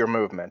is just your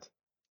movement.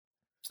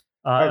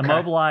 Okay.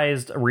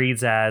 Immobilized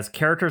reads as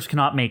characters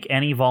cannot make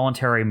any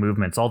voluntary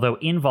movements, although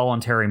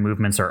involuntary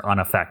movements are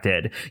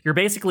unaffected. You're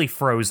basically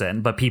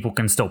frozen, but people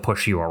can still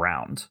push you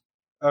around.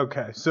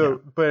 Okay,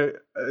 so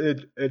but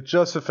it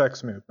just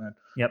affects movement.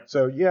 Yep.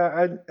 So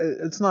yeah,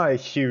 it's not a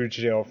huge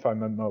deal if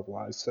I'm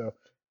immobilized. So,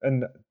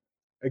 and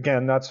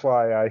again, that's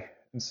why I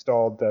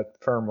installed that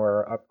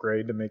firmware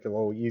upgrade to make it a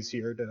little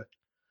easier to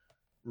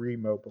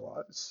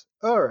remobilize.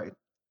 All right,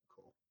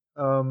 cool.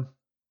 Let me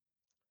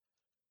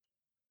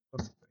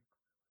think.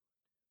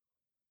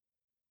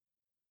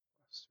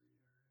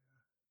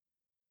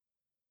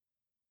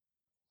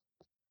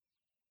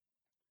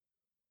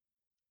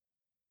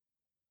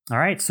 All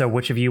right, so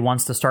which of you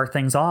wants to start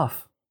things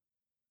off?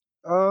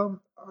 I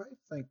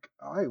think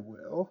I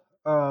will.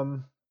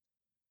 I'm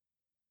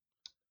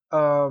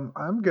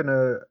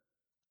gonna.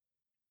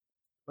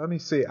 Let me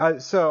see. I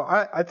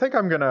think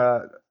I'm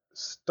gonna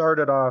start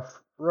it off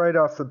right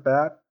off the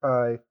bat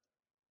by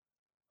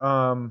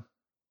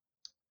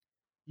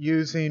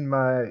using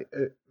my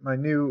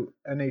new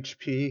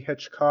NHP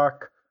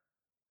Hitchcock.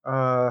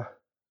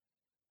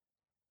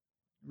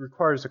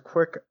 Requires a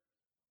quick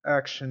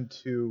action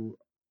to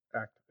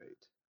activate.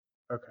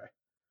 Okay.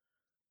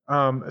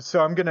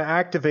 So I'm going to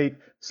activate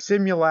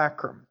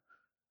Simulacrum.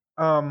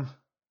 And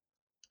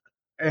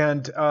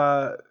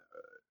do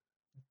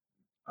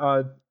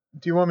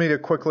you want me to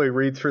quickly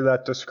read through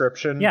that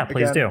description? Yeah,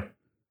 please do.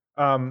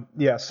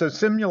 Yeah, so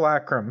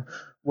Simulacrum,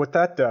 what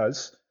that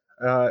does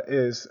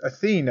is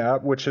Athena,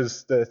 which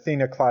is the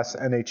Athena class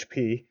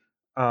NHP,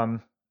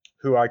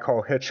 who I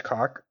call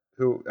Hitchcock,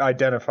 who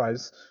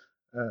identifies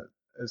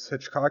as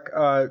Hitchcock,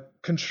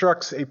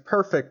 constructs a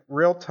perfect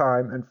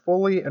real-time and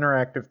fully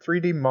interactive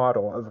 3D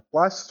model of a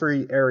Blast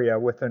 3 area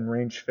within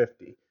range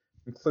 50,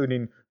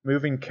 including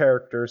moving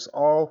characters,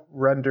 all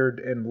rendered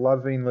in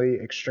lovingly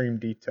extreme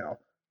detail.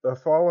 The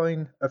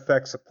following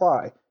effects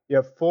apply. You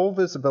have full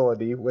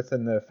visibility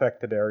within the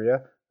affected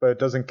area, but it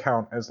doesn't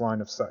count as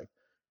line of sight.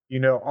 You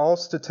know all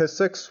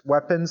statistics,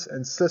 weapons,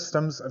 and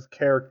systems of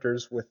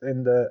characters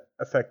within the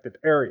affected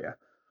area.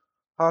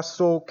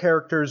 Hostile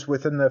characters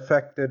within the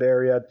affected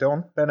area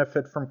don't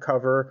benefit from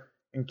cover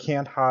and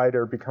can't hide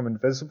or become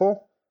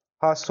invisible.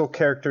 Hostile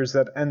characters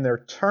that end their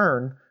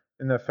turn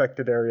in the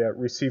affected area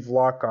receive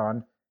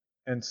lock-on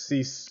and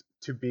cease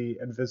to be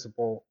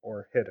invisible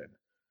or hidden.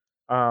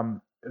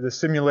 The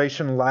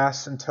simulation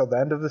lasts until the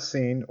end of the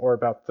scene or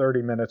about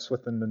 30 minutes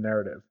within the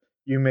narrative.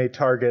 You may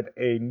target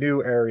a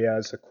new area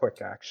as a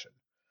quick action.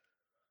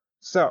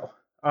 So,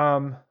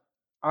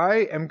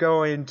 I am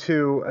going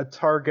to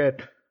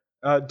target...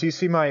 do you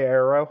see my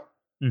arrow?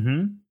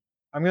 Mm-hmm.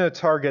 I'm going to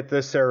target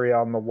this area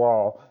on the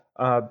wall.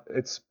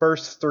 It's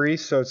burst 3,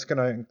 so it's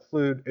going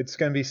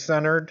to be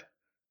centered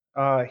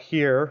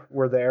here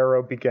where the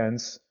arrow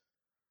begins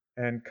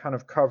and kind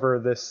of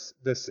cover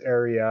this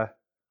area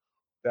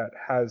that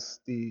has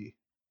the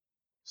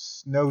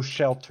snow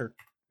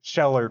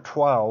sheller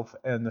 12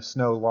 and the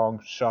snow long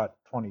shot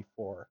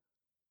 24.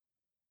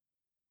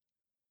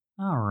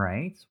 All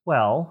right.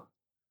 Well,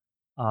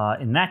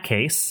 in that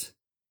case,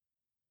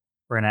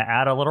 we're going to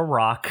add a little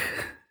rock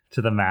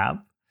to the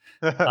map.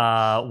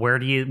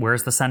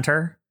 Where's the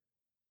center?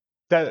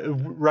 That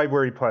right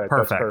where you put it.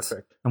 Perfect. That's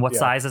perfect. And what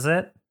size is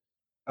it?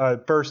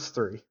 Burst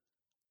 3.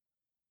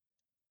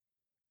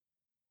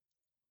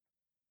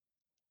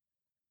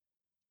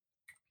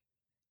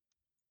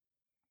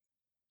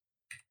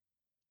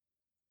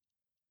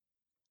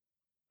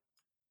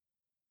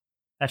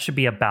 That should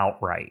be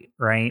about right?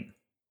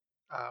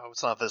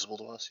 It's not visible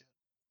to us yet.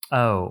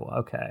 Oh,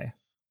 okay.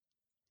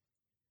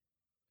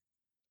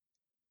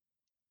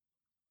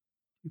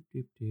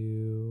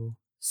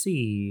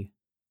 C.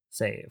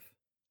 Save.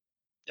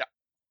 Yeah.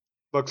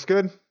 Looks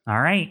good.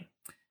 All right.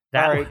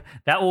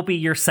 That will be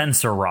your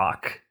sensor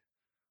rock.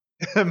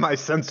 My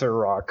sensor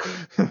rock.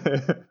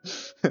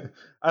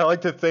 I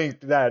like to think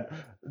that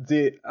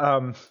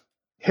the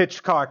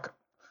Hitchcock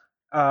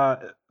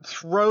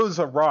throws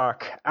a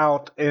rock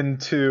out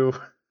onto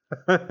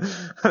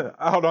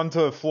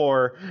the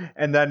floor,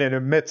 and then it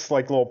emits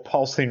like little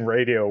pulsing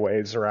radio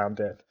waves around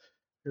it.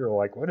 You're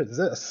like, what is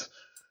this?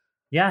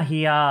 Yeah,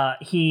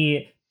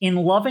 he in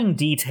loving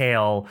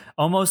detail,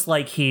 almost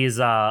like he's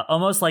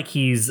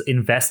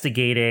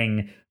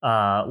investigating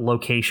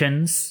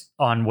locations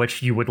on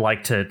which you would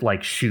like to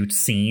like shoot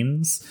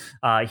scenes.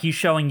 He's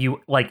showing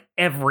you like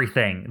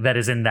everything that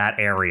is in that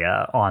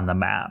area on the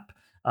map.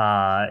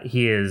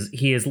 He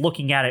is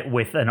looking at it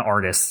with an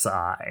artist's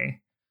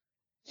eye.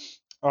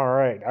 All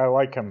right, I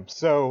like him.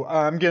 So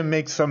I'm gonna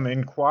make some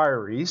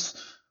inquiries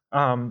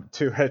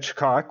to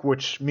Hitchcock,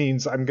 which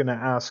means I'm gonna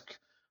ask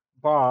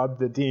Bob,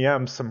 the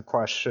DM, some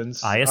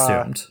questions. I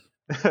assumed.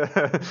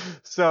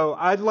 So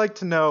I'd like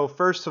to know,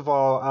 first of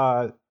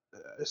all,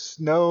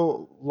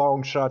 Snow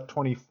Longshot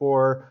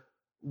 24,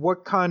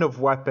 what kind of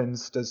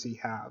weapons does he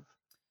have?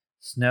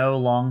 Snow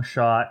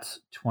Longshot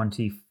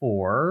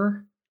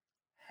 24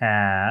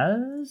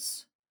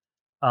 has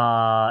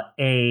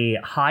a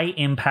high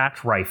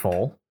impact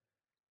rifle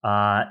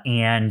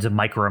and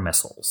micro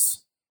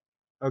missiles.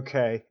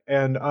 Okay,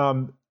 and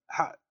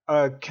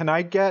can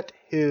I get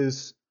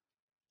his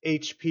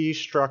HP,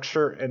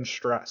 structure, and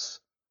stress?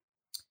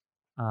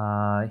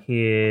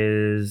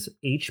 His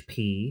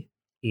HP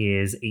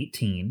is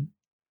 18,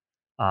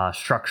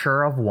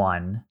 structure of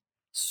 1,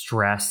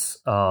 stress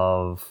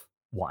of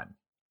 1.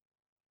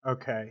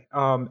 Okay,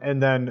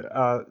 and then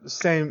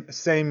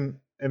same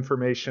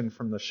information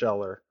from the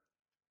Sheller.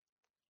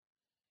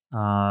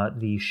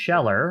 The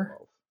Sheller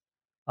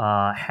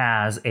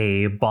has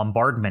a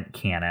bombardment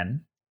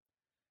cannon,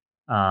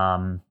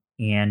 and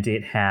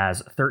it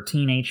has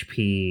 13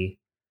 HP,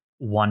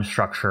 1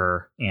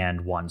 structure,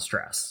 and 1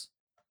 stress.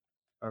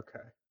 Okay,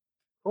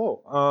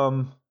 cool.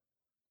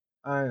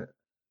 I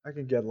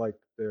can get like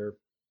their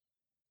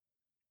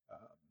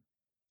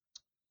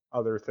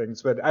other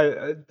things, but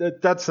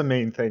that's the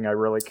main thing I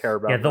really care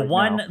about. Yeah, the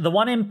now.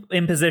 one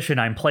imposition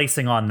I'm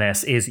placing on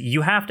this is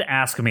you have to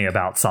ask me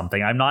about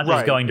something. I'm not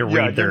just going to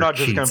read their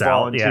sheets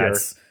out. Yeah,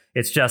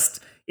 it's just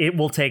it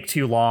will take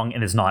too long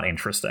and is not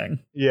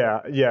interesting.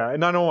 Yeah,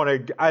 and I don't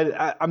want to.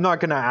 I'm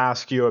not going to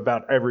ask you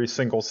about every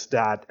single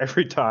stat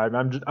every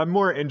time. I'm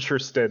more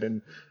interested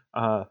in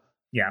some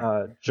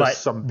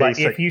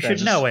basic. But if you things.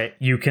 should know it,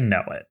 you can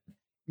know it.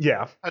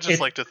 Yeah. I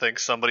just like to think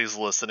somebody's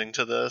listening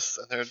to this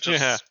and they're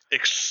just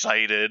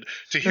excited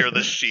to hear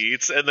the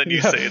sheets, and then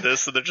you say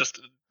this and they're just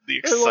the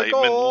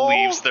excitement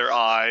leaves their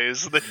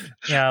eyes.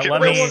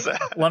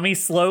 Let me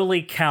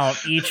slowly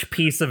count each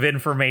piece of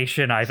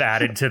information I've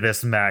added to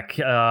this mech.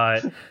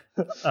 It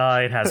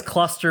has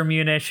cluster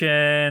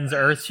munitions,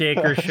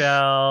 Earthshaker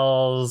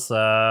shells,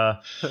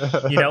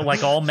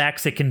 like all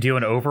mechs, it can do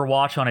an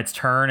Overwatch on its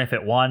turn if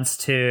it wants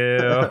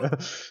to.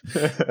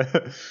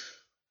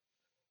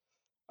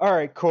 All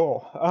right,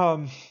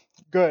 cool.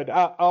 Good.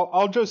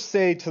 I'll just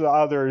say to the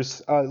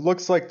others,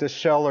 looks like the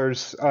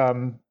Shellers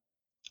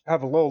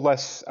have a little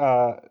less,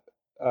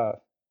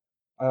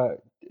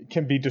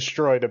 can be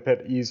destroyed a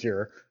bit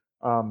easier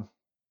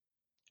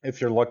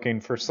if you're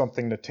looking for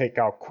something to take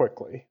out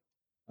quickly.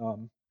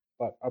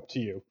 But up to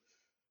you.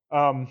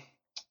 All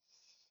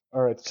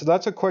right, so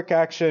that's a quick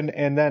action.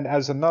 And then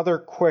as another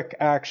quick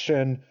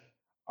action,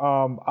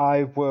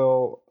 I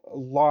will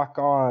lock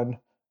on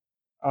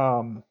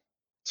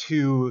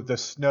to the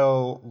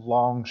Snow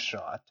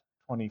Longshot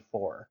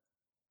 24.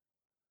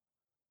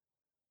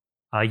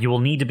 You will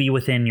need to be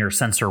within your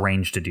sensor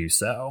range to do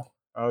so.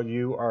 Oh,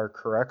 you are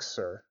correct,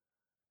 sir.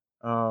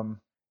 That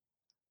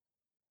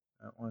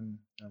one.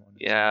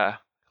 Yeah.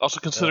 Also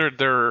consider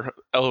they're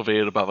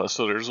elevated above us,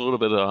 so there's a little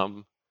bit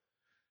of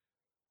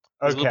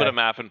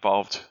map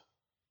involved.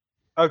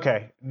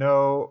 Okay,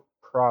 no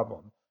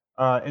problem.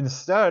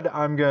 Instead,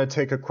 I'm going to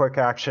take a quick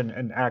action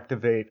and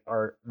activate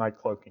my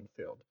cloaking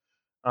field.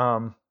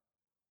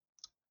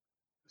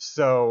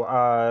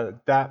 So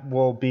that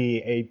will be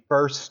a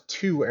burst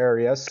 2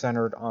 area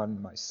centered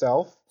on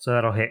myself. So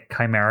that'll hit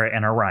Chimera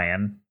and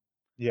Orion.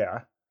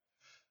 Yeah.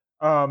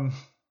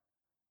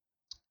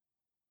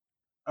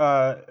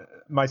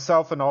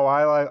 Myself and all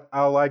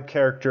allied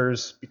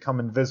characters become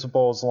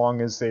invisible as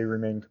long as they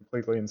remain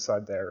completely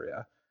inside the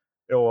area.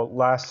 It will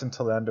last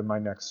until the end of my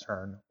next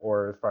turn,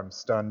 or if I'm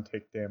stunned,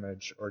 take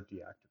damage or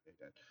deactivate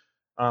it.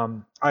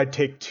 I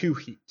take 2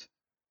 heat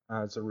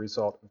as a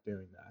result of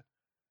doing that.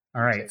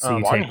 All right, so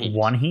you take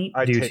 1 heat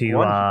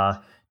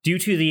due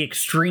to the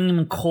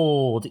extreme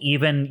cold.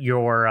 Even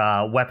your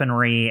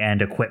weaponry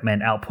and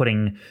equipment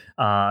outputting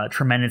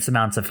tremendous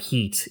amounts of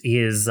heat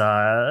is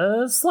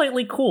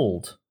slightly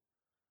cooled.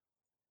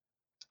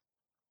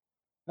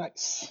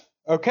 Nice.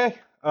 Okay.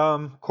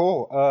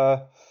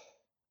 Cool.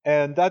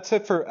 And that's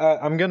it for.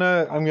 I'm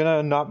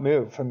gonna not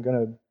move. I'm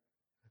gonna.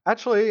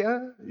 Actually,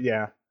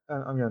 yeah.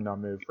 I'm gonna not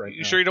move right now.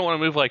 You sure you don't want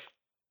to move like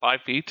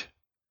 5 feet?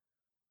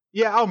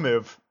 Yeah, I'll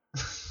move.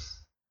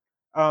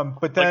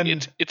 But then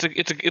it's a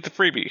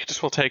freebie.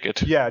 Just we'll take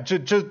it. Yeah,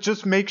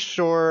 just make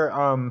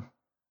sure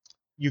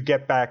you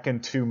get back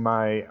into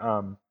my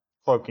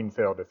cloaking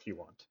field if you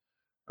want,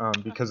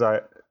 because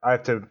I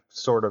have to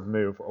sort of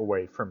move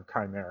away from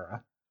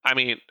Chimera. I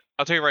mean,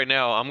 I'll tell you right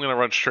now, I'm gonna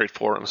run straight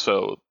for him.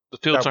 So the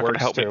field's not gonna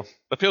help me.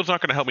 The field's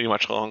not gonna help me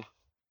much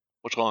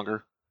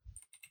longer.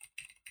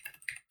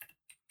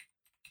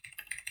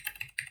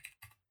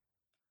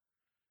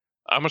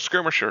 I'm a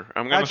skirmisher.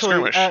 I'm going to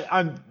skirmish.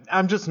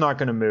 I'm just not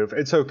going to move.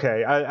 It's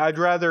okay. I'd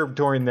rather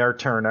during their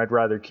turn. I'd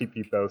rather keep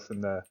you both in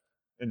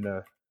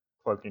the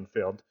cloaking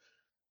field.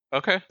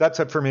 Okay. That's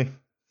it for me.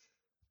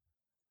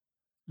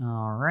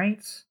 All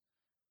right.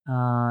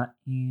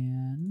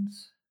 And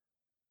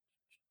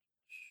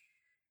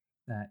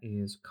that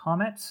is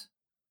Comet.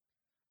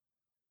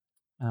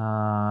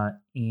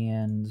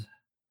 And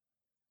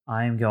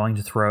I'm going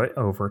to throw it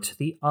over to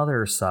the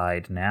other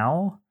side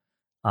now.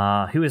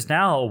 Who is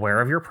now aware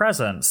of your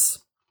presence.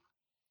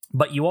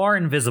 But you are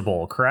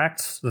invisible,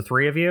 correct? The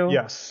three of you?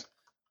 Yes.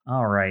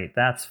 All right,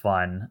 that's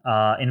fun.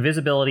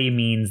 Invisibility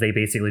means they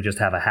basically just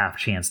have a half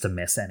chance to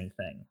miss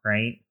anything,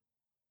 right?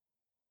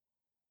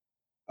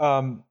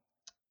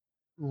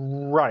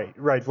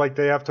 Right. Like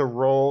they have to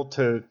roll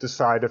to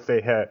decide if they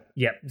hit.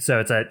 Yep.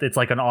 So it's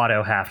like an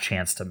auto half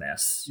chance to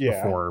miss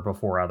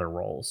before other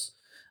rolls.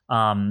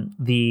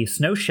 The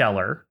Snow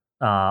Sheller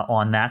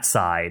on that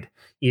side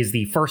is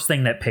the first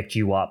thing that picked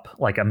you up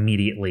like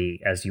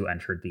immediately as you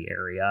entered the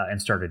area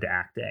and started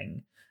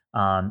acting.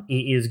 It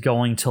is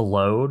going to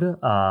load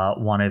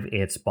one of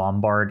its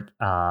bombard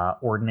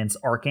ordnance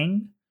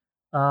arcing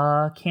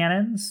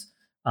cannons,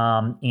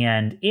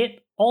 and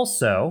it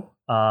also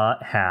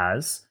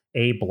has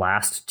a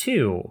blast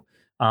 2.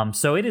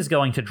 So it is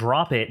going to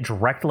drop it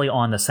directly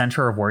on the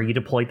center of where you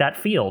deployed that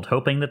field,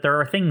 hoping that there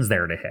are things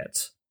there to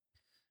hit.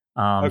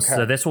 Okay.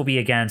 So this will be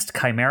against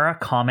Chimera,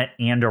 Comet,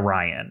 and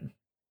Orion.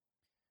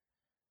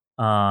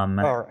 All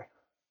right.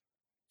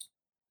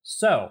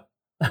 So,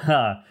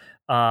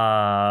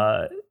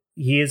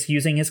 he is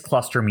using his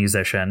cluster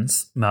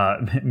munitions. So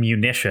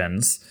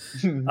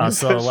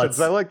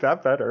I like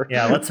that better.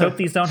 Yeah, let's hope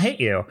these don't hit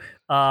you.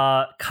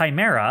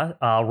 Chimera,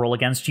 roll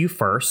against you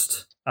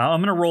first.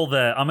 I'm gonna roll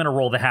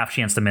the half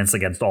chance to miss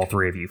against all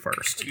three of you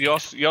first. You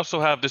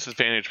also have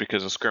disadvantage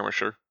because of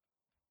skirmisher.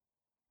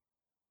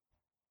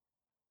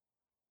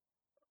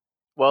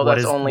 Well,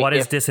 what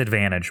does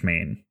disadvantage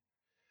mean?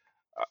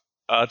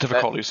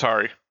 Difficulty.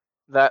 Sorry.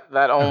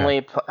 That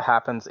only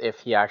happens if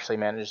he actually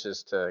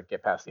manages to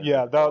get past the.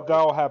 Yeah,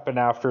 that'll happen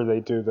after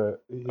they do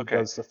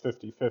does the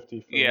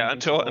 50-50. Yeah,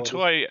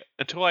 until I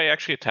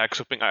actually attack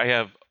something, I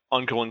have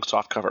ongoing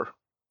soft cover.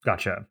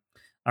 Gotcha.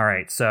 All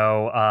right,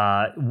 so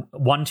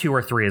 1, 2,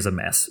 or 3 is a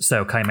miss.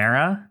 So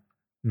Chimera,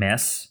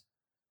 miss.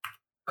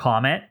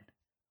 Comet,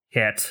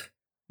 hit,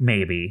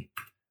 maybe.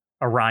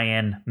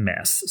 Orion,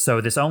 miss.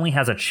 So this only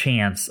has a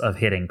chance of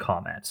hitting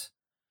Comet.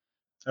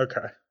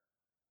 Okay.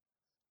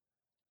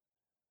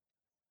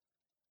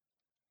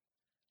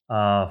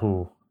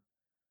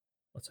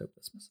 Let's hope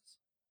this misses.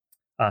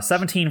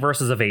 17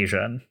 versus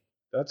evasion.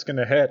 That's going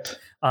to hit.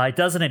 It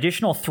does an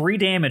additional 3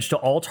 damage to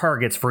all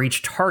targets for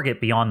each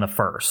target beyond the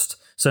first.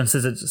 So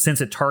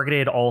since it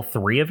targeted all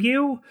 3 of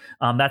you,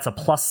 that's a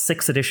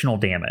 +6 additional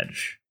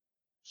damage.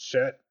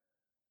 Shit.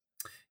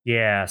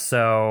 Yeah,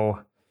 so...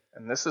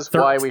 And this is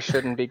why we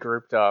shouldn't be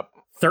grouped up.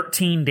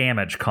 13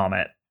 damage,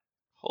 Comet.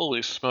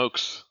 Holy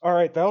smokes. All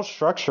right, that'll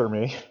structure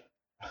me.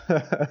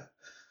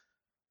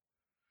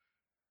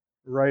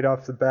 Right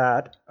off the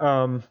bat.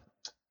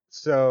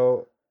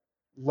 So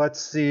let's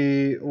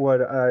see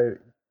what I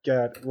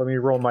get. Let me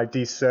roll my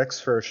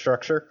d6 for a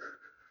structure.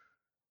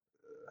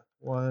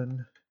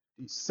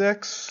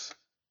 1d6.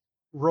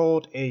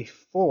 Rolled a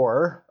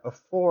 4. A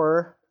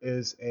 4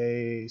 is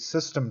a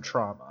system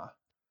trauma.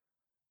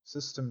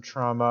 System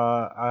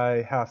trauma,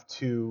 I have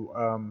to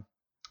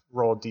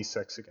roll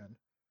d6 again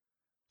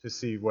to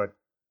see what.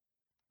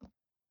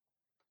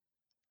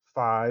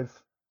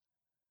 5.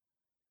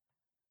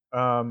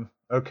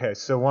 Okay,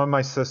 so one of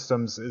my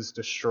systems is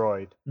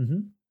destroyed. Mm-hmm.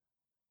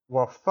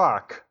 Well,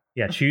 fuck.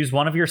 Yeah, choose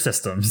one of your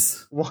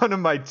systems. One of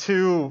my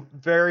 2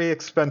 very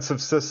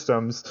expensive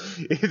systems,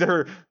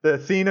 either the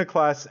Athena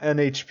class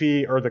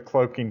NHP or the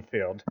cloaking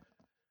field.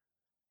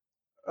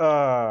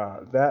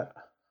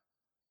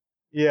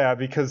 Yeah,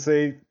 because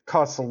they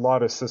cost a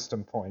lot of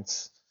system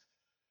points.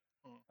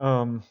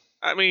 I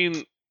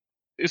mean,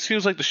 it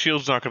seems like the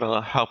shield's not going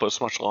to help us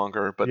much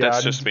longer, but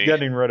that's just me.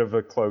 Getting rid of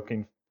a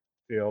cloaking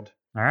field.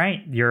 All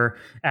right,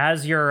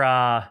 as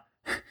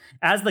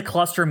the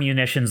cluster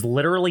munitions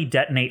literally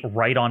detonate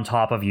right on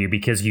top of you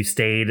because you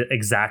stayed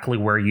exactly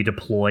where you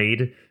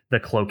deployed the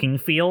cloaking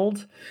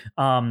field.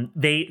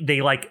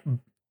 They like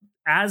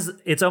as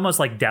it's almost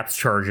like depth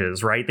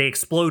charges, right? They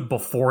explode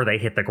before they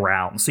hit the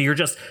ground. So you're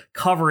just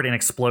covered in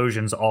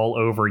explosions all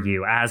over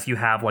you as you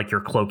have like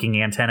your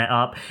cloaking antenna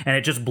up, and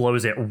it just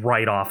blows it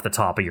right off the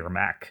top of your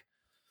mech.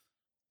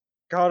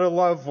 Gotta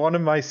love one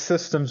of my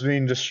systems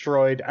being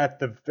destroyed at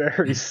the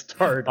very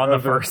start on the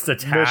of first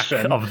attack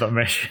of the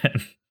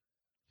mission.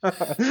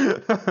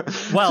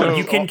 Well, So,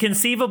 you can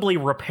conceivably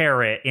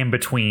repair it in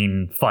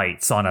between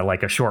fights on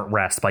a short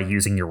rest by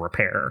using your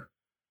repair.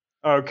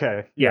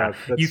 Okay. Yeah,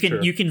 that's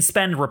you can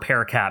spend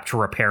repair cap to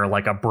repair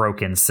like a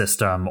broken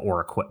system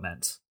or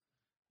equipment.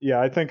 Yeah,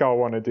 I think I'll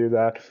want to do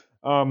that.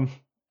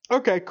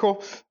 Okay,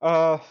 cool.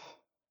 It's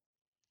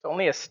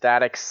only a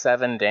static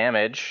 7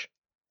 damage.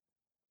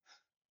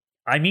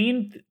 I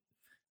mean,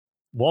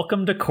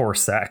 welcome to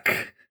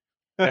Corsac.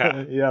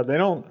 Yeah. Yeah, they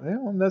don't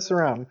mess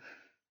around.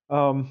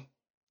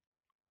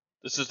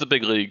 This is the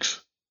big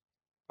leagues.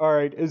 All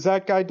right, is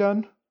that guy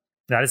done?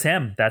 That is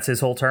him. That's his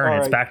whole turn. All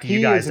It's right, back to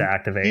you guys to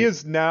activate.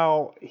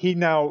 He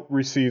now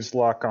receives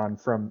lock on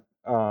from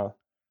my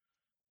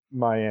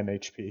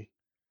NHP.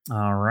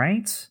 All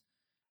right.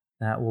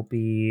 That will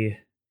be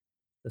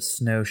the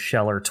Snow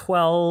Sheller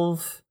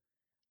 12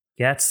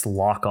 gets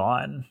lock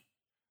on.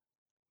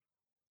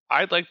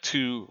 I'd like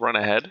to run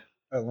ahead.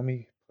 Let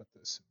me put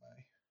this in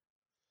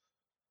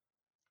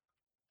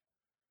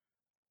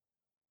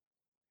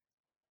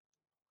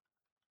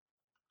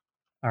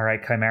my... All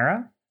right,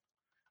 Chimera.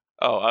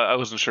 Oh, I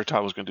wasn't sure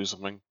Todd was going to do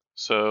something.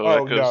 So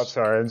Oh, that goes, no,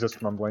 sorry. I'm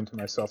just mumbling to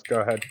myself. Go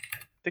ahead. I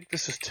think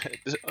this is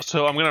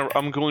so I'm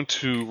going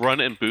to run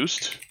and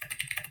boost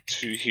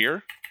to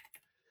here,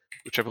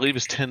 which I believe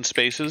is 10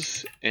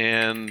 spaces,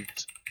 and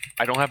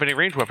I don't have any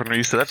ranged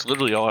weaponry, so that's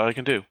literally all I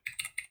can do.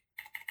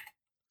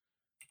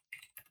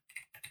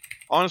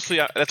 Honestly,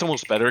 that's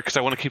almost better because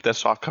I want to keep that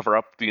soft cover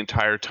up the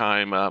entire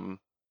time.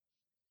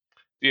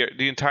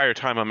 The entire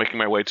time I'm making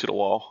my way to the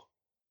wall.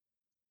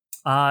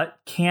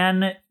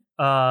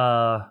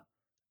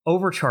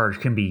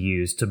 Overcharge can be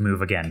used to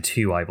move again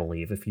too, I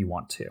believe, if you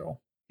want to.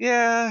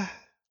 Yeah,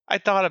 I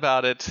thought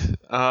about it.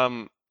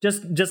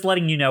 Just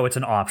letting you know it's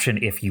an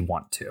option if you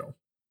want to.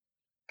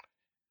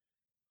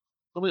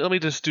 Let me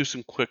just do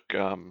some quick.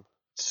 Let's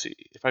see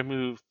if I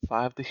move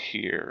 5 to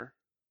here.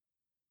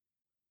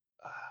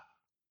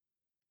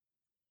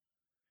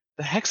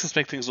 The hexes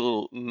make things a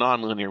little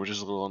non-linear, which is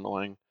a little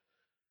annoying.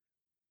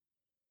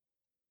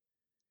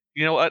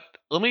 You know what?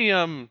 Let me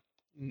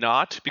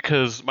not,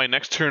 because my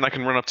next turn I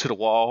can run up to the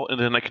wall and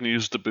then I can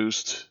use the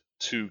boost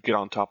to get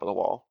on top of the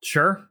wall.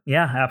 Sure.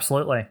 Yeah,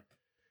 absolutely.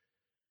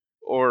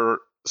 Or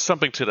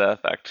something to that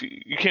effect.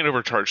 You can't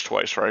overcharge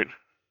twice, right?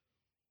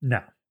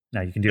 No,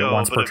 you can do it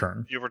once per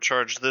turn. You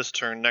overcharge this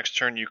turn. Next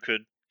turn you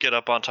could get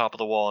up on top of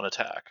the wall and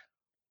attack.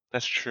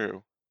 That's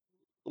true.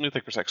 Let me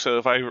think for a sec. So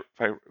if I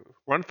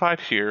run 5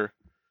 here,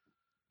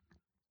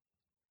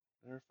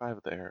 there 5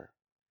 there.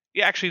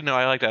 Yeah, actually no,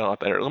 I like that a lot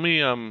better. Let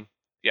me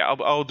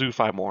I'll do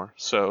 5 more.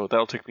 So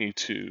that'll take me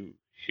to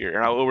here,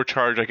 and I'll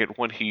overcharge. I get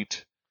 1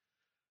 heat.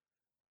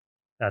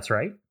 That's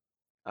right.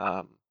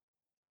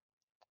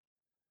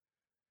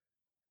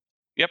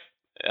 Yep.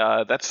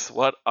 That's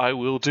what I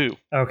will do.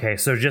 Okay,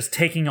 so just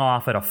taking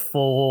off at a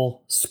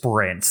full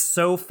sprint,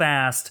 so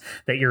fast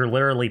that you're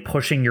literally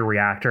pushing your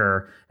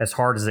reactor as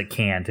hard as it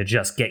can to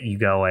just get you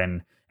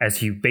going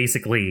as you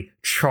basically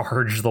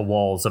charge the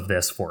walls of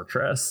this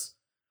fortress.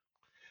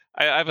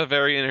 I have a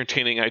very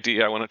entertaining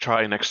idea I want to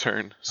try next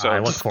turn. So I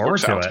look forward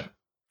to it.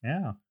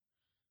 Yeah.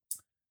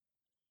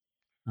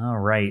 All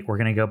right, we're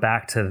going to go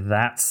back to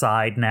that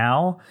side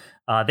now.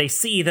 They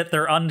see that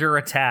they're under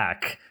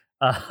attack.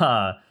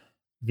 The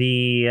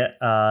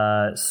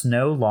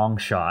Snow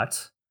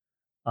Longshot,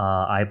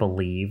 I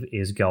believe,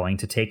 is going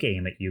to take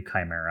aim at you,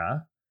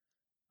 Chimera.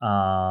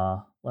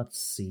 Let's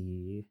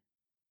see.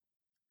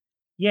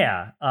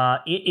 Yeah,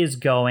 it is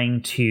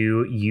going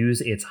to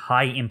use its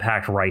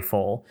high-impact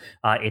rifle.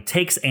 It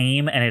takes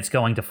aim, and it's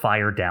going to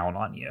fire down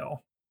on you.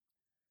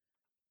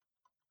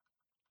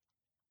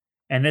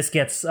 And this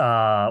gets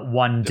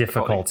 1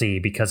 difficulty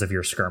because of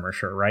your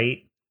skirmisher, right?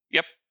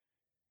 Yep.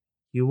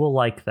 You will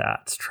like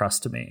that,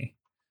 trust me.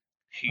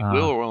 He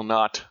will or will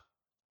not.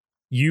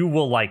 You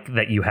will like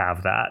that you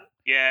have that.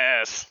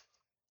 Yes.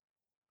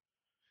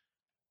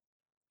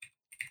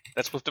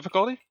 That's with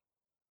difficulty?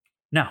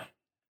 No.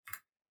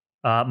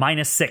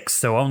 -6,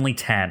 so only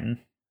 10.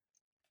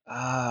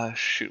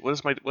 Shoot.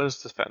 What is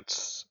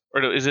defense?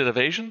 Or no, is it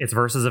evasion? It's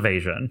versus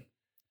evasion.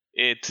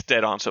 It's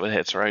dead on, so it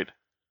hits, right?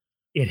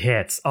 It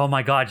hits. Oh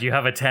my god, you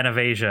have a 10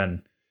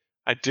 evasion.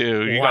 I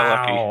do. You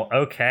got lucky.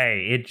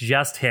 Okay, it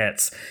just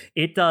hits.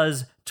 It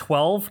does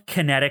 12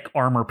 kinetic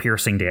armor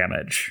piercing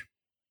damage.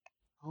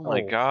 Oh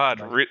my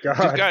god.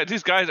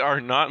 These guys are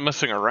not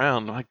messing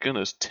around. My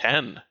goodness,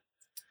 10.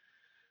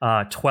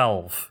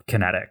 12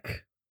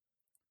 kinetic.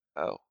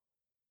 Oh.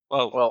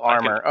 Well,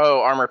 armor.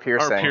 Armor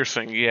piercing. Armor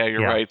piercing. Yeah,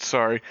 you're right.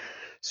 Sorry.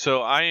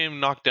 So I am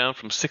knocked down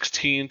from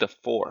 16 to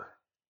 4.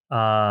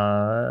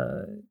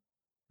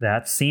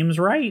 That seems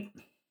right.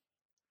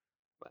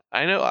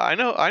 I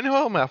know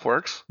how math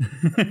works.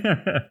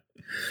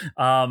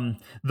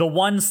 The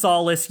one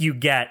solace you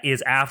get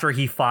is after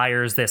he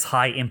fires this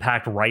high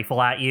impact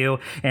rifle at you,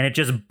 and it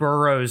just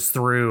burrows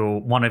through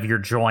one of your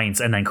joints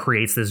and then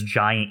creates this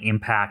giant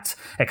impact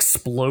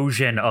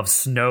explosion of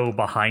snow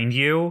behind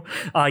you.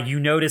 You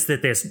notice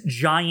that this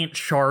giant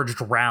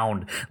charged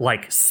round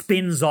like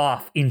spins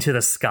off into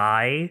the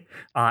sky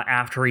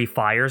after he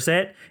fires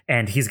it,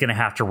 and he's going to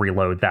have to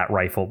reload that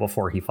rifle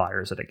before he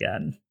fires it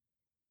again.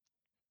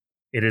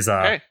 It is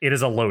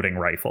a loading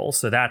rifle,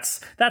 so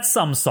that's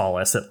some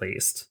solace at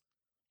least.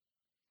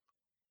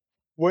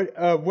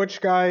 Which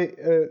guy?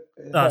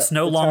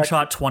 Snow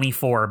Longshot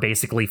 24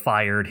 basically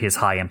fired his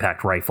high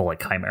impact rifle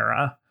at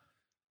Chimera.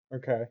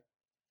 Okay.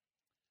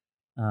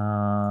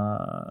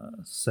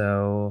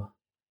 So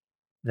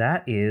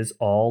that is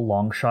all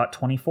Longshot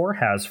 24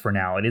 has for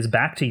now. It is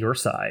back to your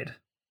side.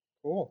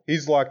 Cool.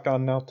 He's locked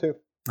on now too.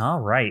 All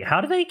right.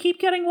 How do they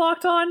keep getting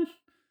locked on?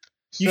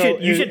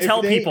 You should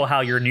tell people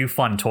how your new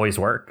fun toys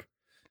work.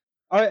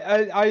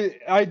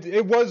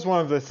 It was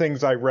one of the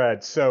things I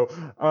read. So,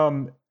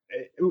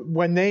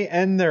 when they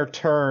end their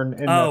turn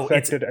in the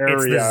affected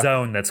area, it's the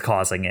zone that's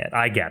causing it.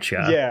 I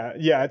getcha.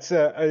 Yeah.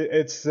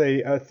 It's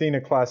a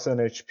Athena class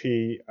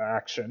NHP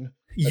action.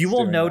 You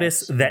will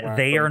notice that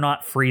they are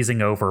not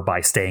freezing over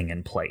by staying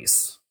in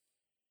place.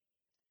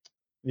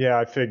 Yeah,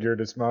 I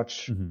figured as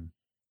much. Mm-hmm.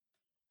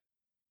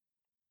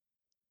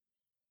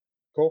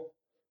 Cool.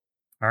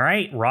 All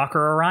right, Rock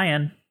or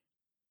Orion?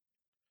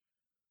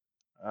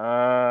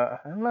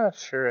 I'm not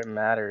sure it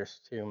matters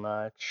too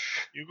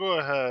much. You go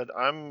ahead.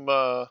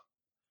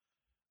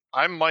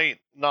 I might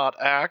not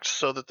act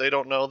so that they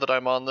don't know that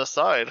I'm on this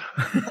side.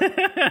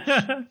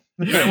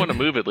 You might want to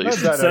move at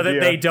least. So that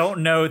they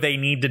don't know they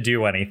need to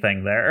do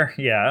anything there.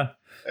 Yeah.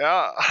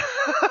 Yeah.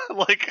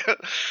 Like,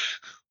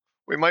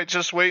 we might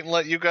just wait and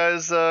let you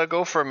guys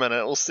go for a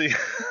minute. We'll see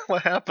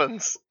what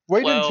happens.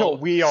 Wait until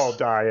we all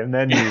die and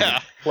then you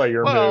play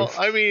your move. Well,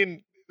 I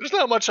mean, there's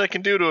not much I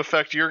can do to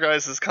affect your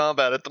guys'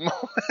 combat at the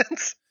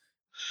moment.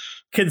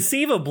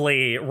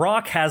 Conceivably,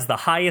 Rock has the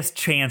highest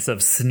chance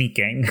of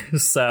sneaking,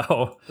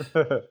 so...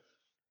 10...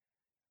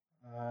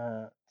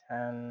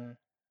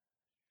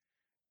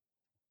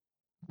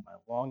 My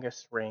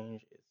longest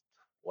range is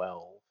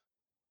 12.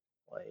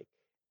 Like...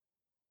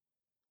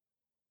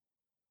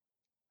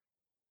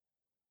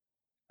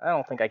 I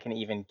don't think I can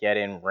even get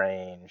in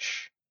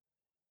range.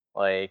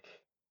 Like...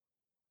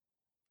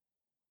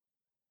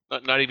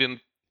 Not even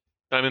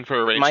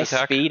for a ranged my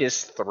attack? My speed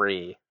is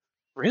 3.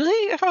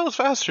 Really? I thought it was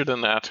faster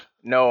than that.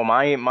 No,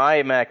 my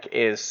mech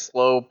is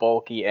slow,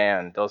 bulky,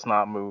 and does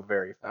not move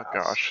very fast. Oh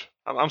gosh,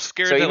 I'm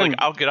scared that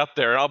I'll get up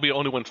there and I'll be the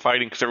only one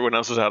fighting because everyone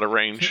else is out of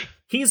range.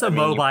 He's a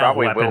mobile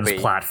weapons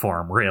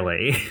platform,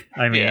 really.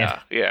 I mean,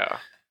 yeah.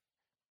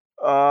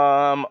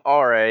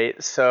 All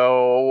right.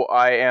 So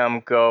I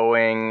am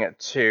going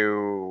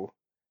to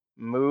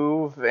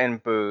move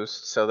and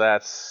boost. So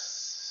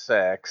that's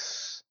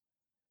 6.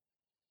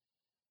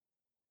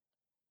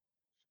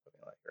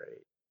 Like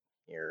right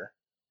here.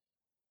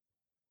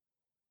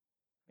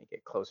 Let me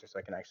get closer so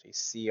I can actually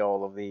see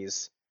all of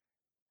these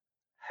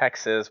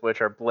hexes,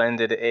 which are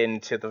blended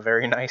into the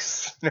very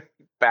nice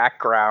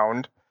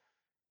background.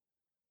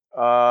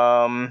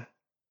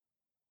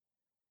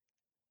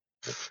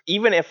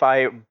 Even if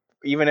I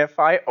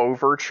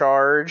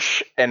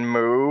overcharge and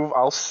move,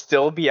 I'll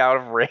still be out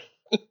of range.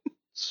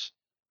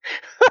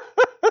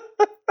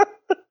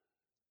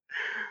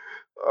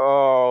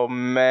 Oh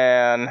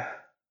man.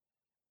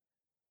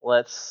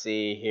 Let's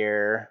see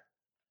here.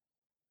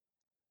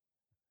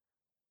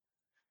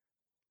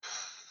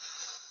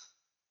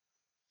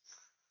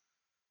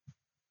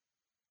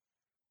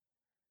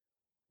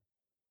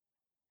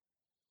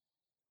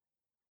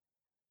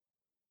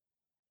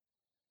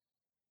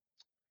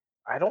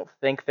 I don't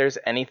think there's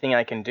anything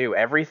I can do.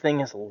 Everything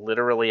is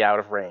literally out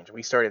of range.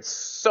 We started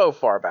so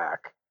far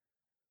back.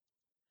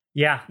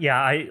 Yeah.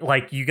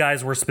 You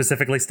guys were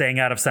specifically staying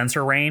out of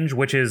sensor range,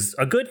 which is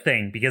a good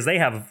thing because they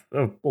have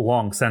a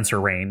long sensor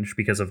range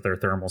because of their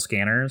thermal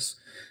scanners.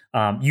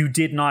 You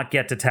did not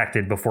get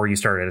detected before you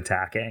started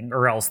attacking,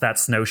 or else that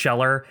snow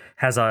sheller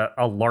has a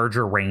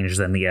larger range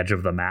than the edge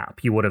of the map.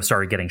 You would have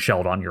started getting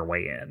shelled on your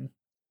way in.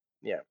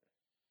 Yeah.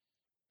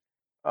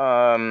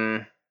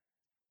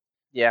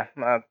 Yeah,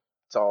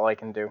 that's all I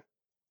can do.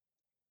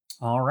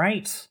 All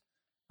right.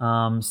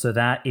 So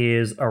that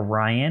is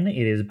Orion.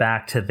 It is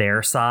back to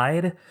their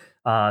side.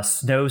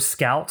 Snow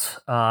Scout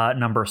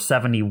number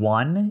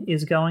 71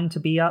 is going to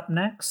be up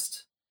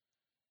next.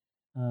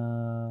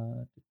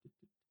 And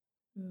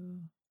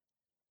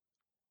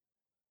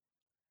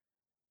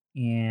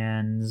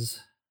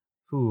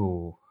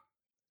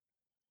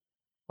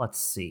let's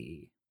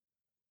see.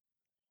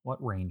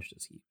 What range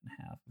does he even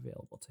have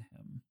available to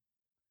him?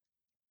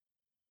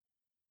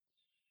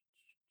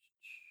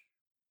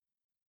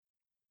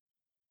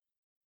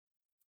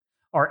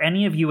 Are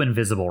any of you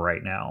invisible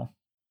right now?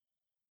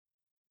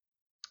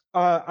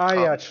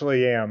 I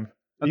actually am.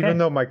 Okay. Even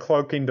though my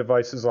cloaking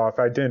device is off,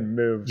 I didn't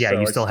move. Yeah, so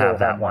you I still have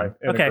that my one.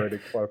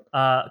 integrated cloak.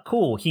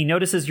 Cool. He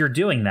notices you're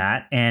doing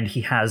that, and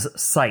he has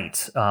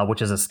sight,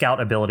 which is a scout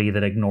ability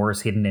that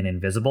ignores hidden and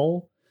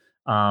invisible.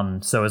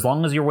 So as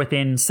long as you're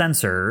within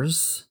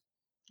sensors...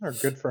 Oh,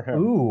 good for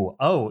him. Ooh.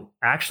 Oh,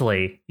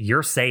 actually,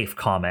 you're safe,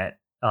 Comet.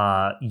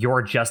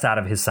 You're just out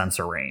of his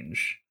sensor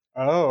range.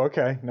 Oh,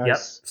 okay. Nice. Yep.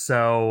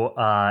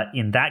 So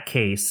in that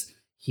case,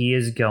 he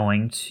is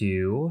going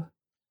to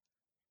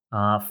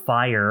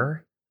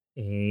fire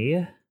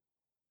a...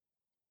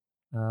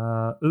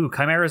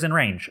 Chimera's in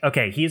range.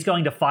 Okay, he's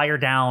going to fire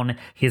down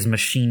his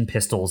machine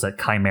pistols at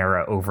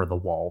Chimera over the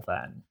wall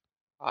then.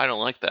 I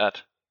don't like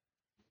that.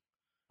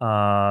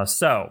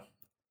 So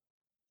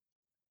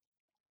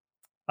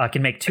I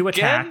can make 2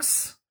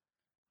 attacks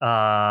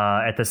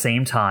at the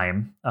same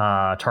time,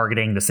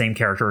 targeting the same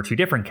character or 2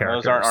 different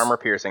characters. Those aren't armor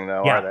piercing,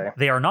 though, Yeah, are they?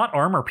 They are not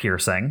armor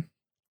piercing.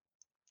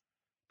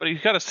 But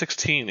he's got a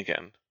 16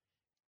 again.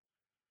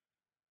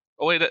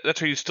 Oh wait, that's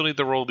where you still need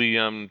to roll the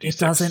d6. It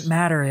doesn't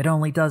matter. It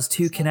only does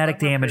 2 kinetic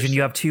damage, and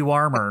you have 2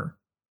 armor.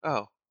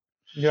 Oh.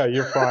 Yeah,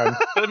 you're fine.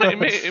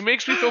 It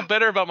makes me feel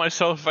better about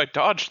myself if I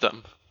dodge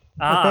them.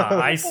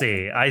 I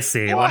see.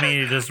 Let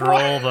me just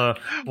roll the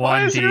 1d6.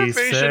 Why is your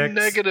evasion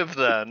negative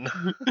then?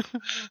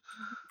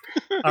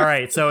 All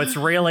right, so it's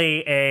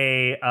really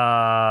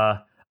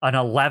an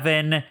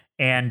 11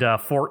 and a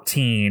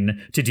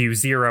 14 to do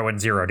 0 and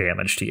 0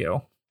 damage to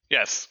you.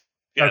 Yes.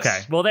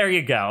 Okay, well, there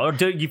you go.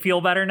 Do you feel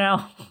better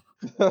now?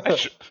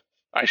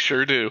 I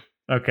sure do.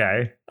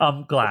 Okay,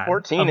 I'm glad.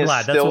 14 is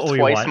still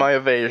twice my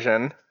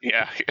evasion.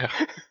 Yeah.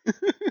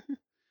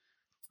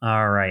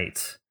 All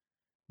right.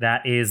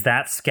 That is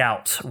that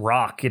scout.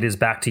 Rock, it is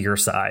back to your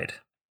side.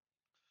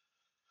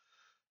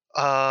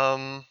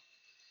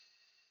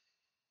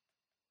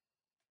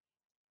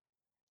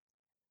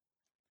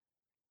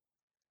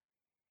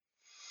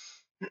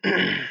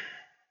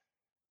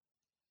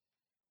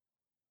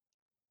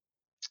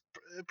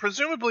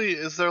 Presumably,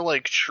 is there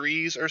like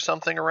trees or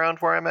something around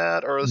where I'm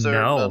at, or is there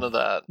none of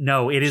that?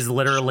 No, it is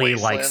literally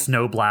like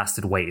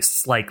snow-blasted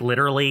wastes. Like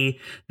literally,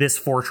 this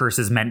fortress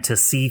is meant to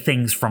see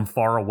things from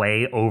far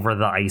away over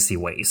the icy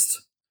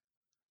waste.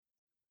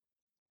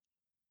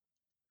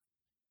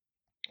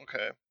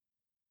 Okay.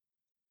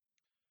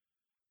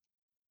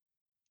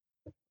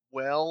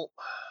 Well,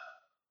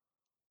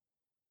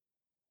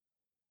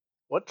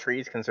 what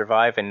trees can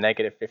survive in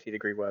negative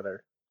 50-degree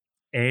weather?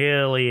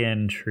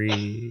 Alien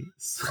trees.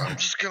 I'm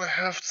just gonna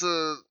have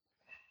to.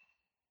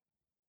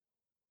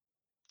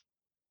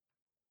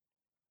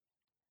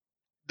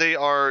 They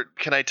are.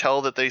 Can I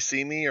tell that they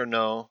see me or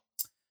no?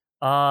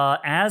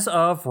 As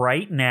of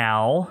right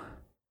now,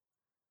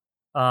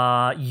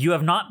 you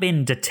have not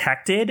been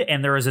detected,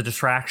 and there is a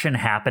distraction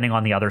happening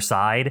on the other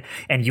side,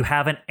 and you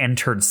haven't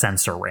entered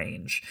sensor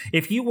range.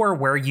 If you were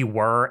where you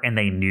were and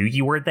they knew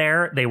you were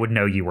there, they would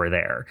know you were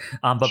there.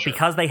 But sure.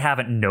 Because they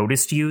haven't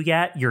noticed you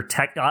yet,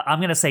 I'm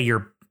going to say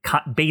you're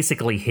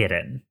basically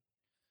hidden.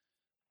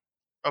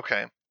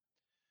 Okay.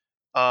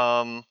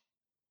 Then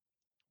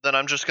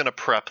I'm just going to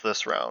prep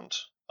this round.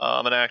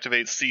 I'm going to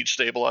activate siege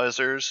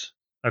stabilizers.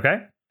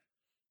 Okay.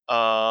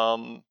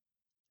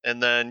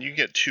 And then you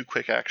get 2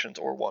 quick actions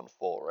or 1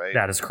 full, right?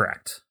 That is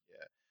correct.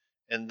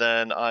 Yeah. And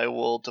then I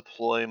will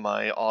deploy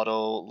my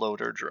auto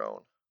loader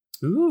drone.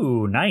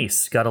 Ooh,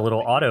 nice. Got a little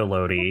auto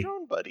loady.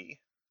 Drone buddy.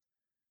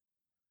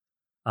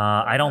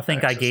 I don't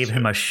think I gave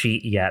him a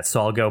sheet yet,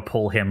 so I'll go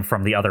pull him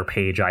from the other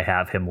page I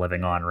have him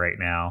living on right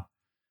now.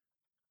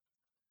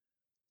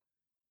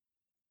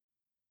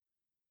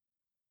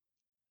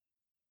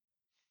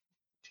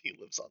 He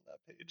lives on that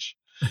page.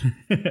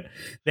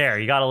 There,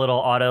 you got a little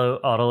auto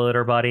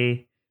loader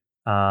buddy.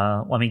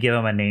 Let me give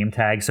him a name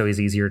tag so he's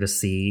easier to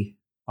see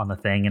on the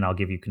thing, and I'll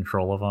give you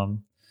control of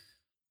him.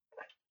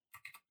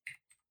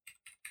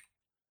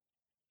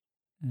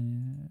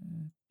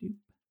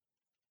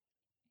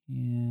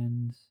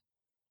 And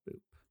boop.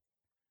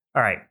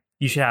 All right,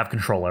 you should have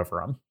control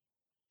over him.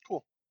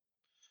 Cool.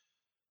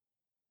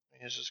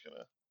 He's just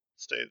gonna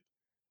stay.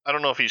 I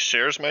don't know if he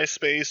shares my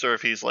space or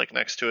if he's like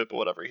next to it, but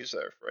whatever, he's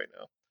there right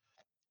now.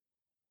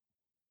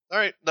 All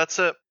right, that's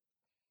it.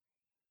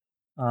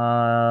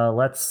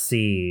 Let's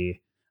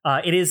see.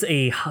 It is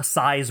a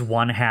size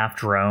 1/2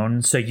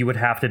 drone, so you would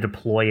have to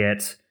deploy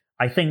it,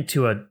 I think,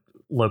 to a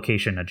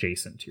location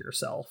adjacent to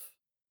yourself.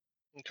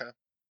 Okay.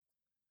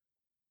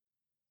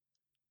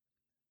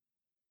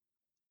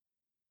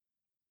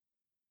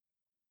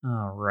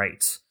 All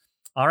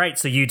right,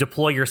 so you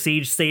deploy your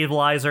siege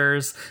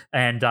stabilizers,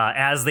 and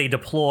as they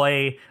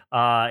deploy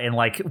and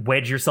like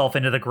wedge yourself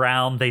into the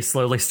ground, they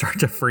slowly start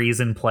to freeze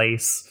in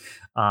place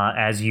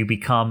as you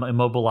become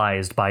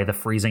immobilized by the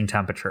freezing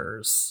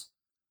temperatures.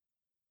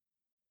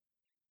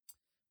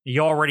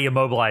 You already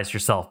immobilized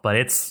yourself, but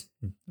it's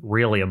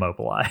really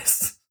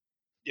immobilized.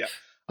 Yeah,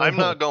 I'm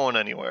not going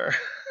anywhere.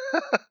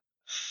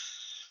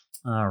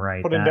 All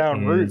right, putting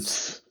down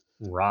roots.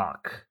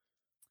 Rock.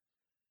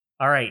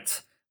 All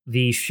right.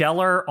 The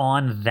sheller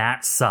on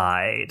that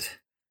side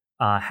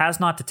has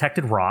not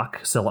detected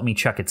Rock, so let me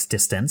check its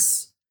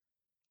distance.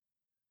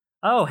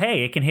 Oh,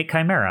 hey, it can hit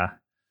Chimera.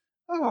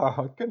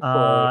 Oh, good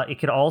for it. It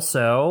could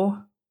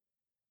also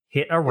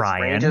hit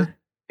Orion.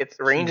 Its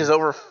range is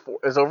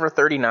over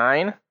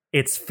 39.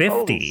 It's 50.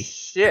 Holy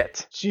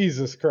shit!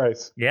 Jesus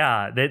Christ.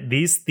 Yeah,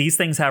 these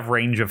things have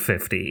range of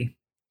 50.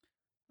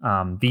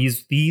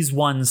 These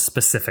ones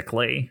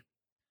specifically.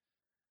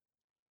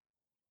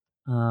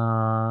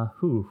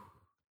 Who?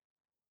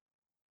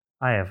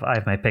 I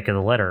have my pick of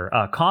the litter.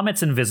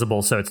 Comet's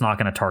invisible, so it's not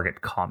going to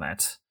target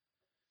Comet.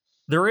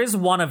 There is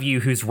one of you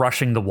who's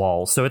rushing the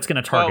wall, so it's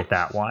going to target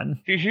that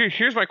one.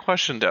 Here's my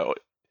question, though.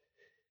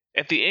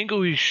 At the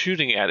angle he's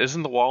shooting at,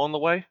 isn't the wall in the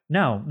way?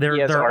 No,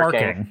 they're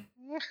arcing.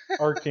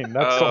 Arcing.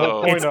 That's the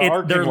whole point of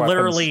arcing they're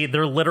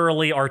weapons.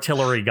 literally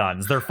artillery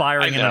guns. They're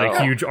firing in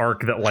a huge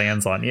arc that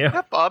lands on you.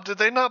 Yeah, Bob, did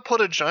they not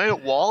put a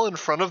giant wall in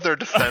front of their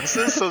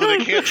defenses so that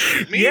they can't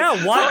shoot me?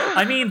 Yeah, what?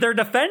 I mean, their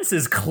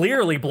defenses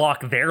clearly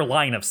block their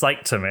line of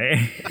sight to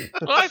me.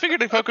 Well, I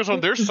figured they focus on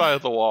their side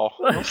of the wall.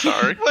 I'm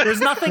sorry. There's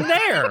nothing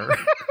there.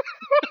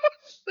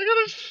 They're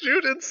gonna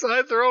shoot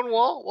inside their own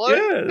wall? What?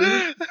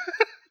 Yeah.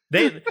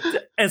 They,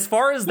 as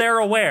far as they're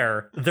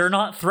aware, they're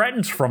not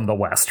threatened from the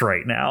west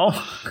right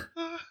now.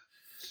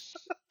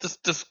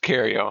 Just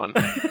carry on.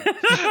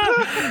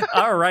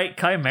 All right,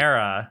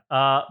 Chimera.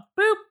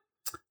 Boop.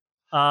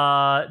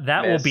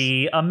 That will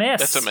be a miss.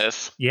 That's a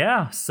miss.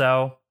 Yeah.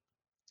 So,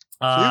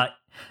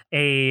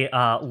 a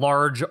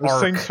large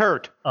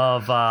arc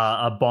of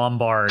a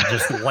bombard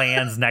just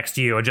lands next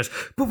to you and just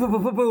boom, boom,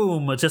 boom, boom,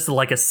 boom. Just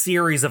like a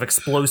series of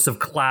explosive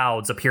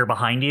clouds appear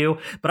behind you.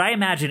 But I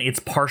imagine it's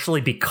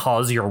partially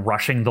because you're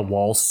rushing the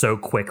wall so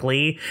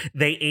quickly.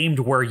 They aimed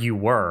where you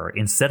were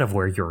instead of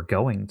where you're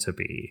going to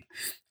be.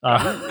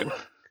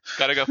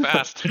 Gotta go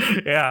fast.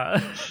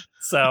 Yeah.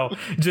 So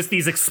just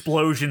these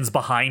explosions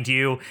behind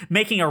you,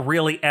 making a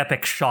really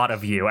epic shot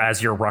of you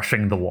as you're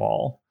rushing the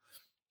wall.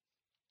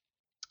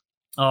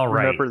 All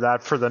right. Remember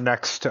that for the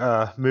next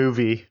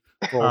movie.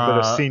 A little bit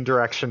of scene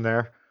direction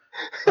there.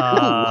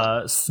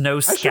 Snow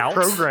Scout. I should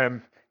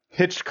program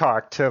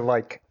Hitchcock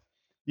to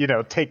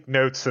take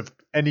notes of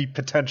any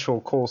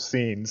potential cool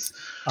scenes.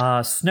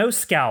 Snow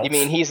Scout. You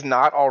mean he's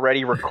not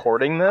already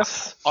recording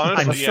this?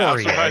 Honestly, I'm I'm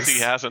surprised he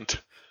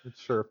hasn't.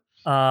 Sure.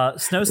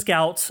 Snow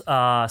Scout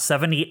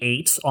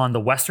 78 on the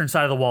western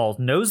side of the wall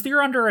knows that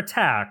you're under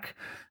attack,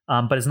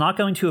 but is not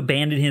going to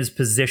abandon his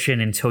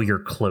position until you're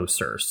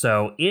closer.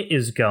 So it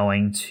is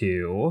going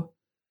to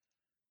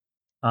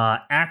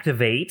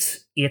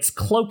activate its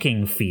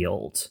cloaking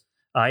field.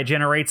 It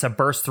generates a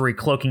burst 3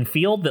 cloaking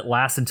field that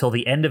lasts until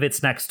the end of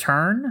its next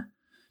turn.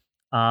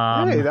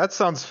 Hey, that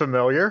sounds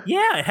familiar.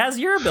 Yeah, it has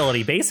your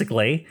ability,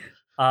 basically.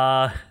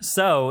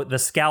 So the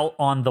scout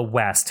on the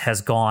west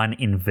has gone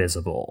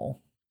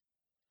invisible.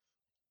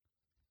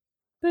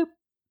 Boop.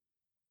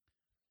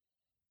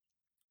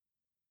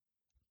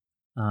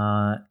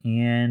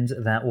 And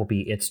that will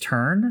be its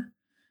turn.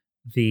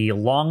 The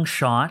long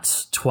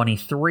shot,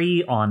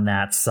 23 on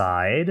that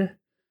side.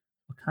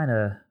 What kind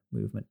of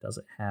movement does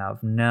it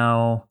have?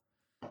 No,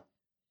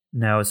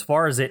 as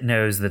far as it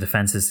knows, the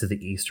defenses to the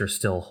east are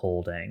still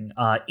holding.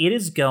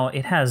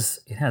 It has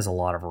a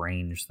lot of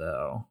range,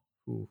 though.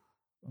 Ooh,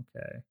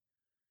 okay.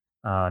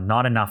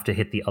 Not enough to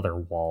hit the other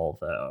wall,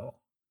 though.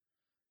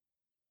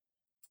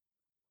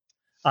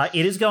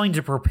 It is going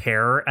to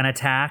prepare an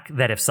attack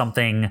that if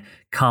something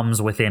comes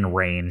within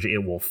range, it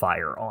will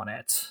fire on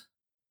it.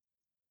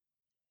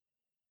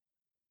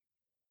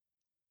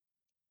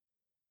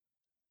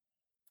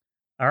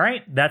 All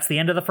right, that's the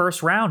end of the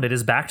first round. It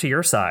is back to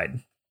your side.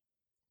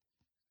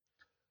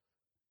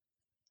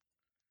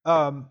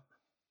 I was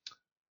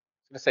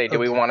gonna say, do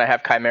we want to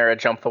have Chimera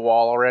jump the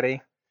wall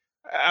already?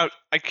 I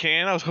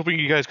can. I was hoping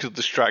you guys could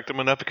distract them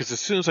enough because as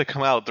soon as I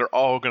come out, they're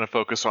all going to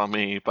focus on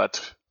me.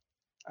 But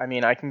I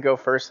mean, I can go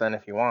first then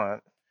if you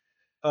want.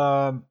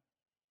 I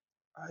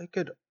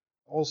could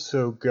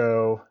also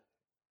go.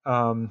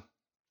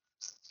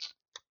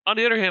 On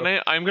the other hand,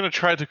 I'm going to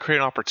try to create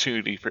an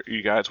opportunity for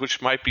you guys,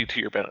 which might be to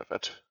your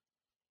benefit.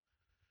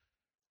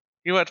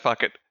 You know what?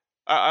 Fuck it.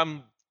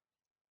 I'm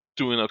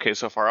doing okay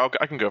so far.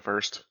 I can go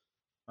first.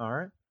 All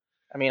right.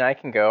 I mean, I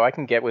can go. I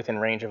can get within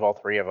range of all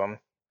three of them.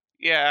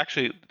 Yeah,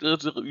 actually,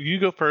 you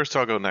go first.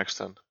 I'll go next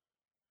then.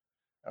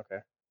 Okay.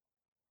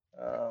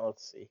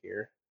 Let's see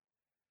here.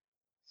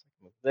 So I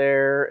can move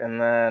there,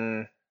 and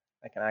then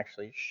I can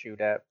actually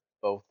shoot at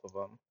both of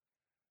them.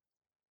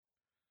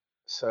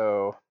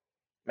 So,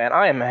 man,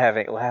 I am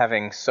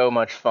having so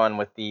much fun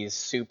with these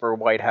super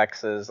white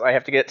hexes. I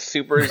have to get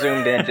super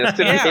zoomed in just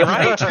to be able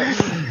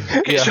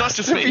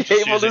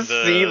to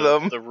see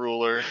them. The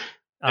ruler.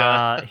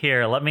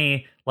 Here, let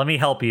me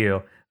help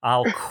you.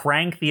 I'll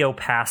crank the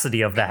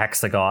opacity of the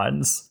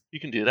hexagons. You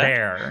can do that.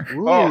 There.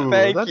 Ooh,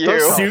 thank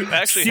you.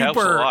 Actually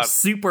helps a lot.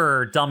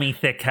 Super dummy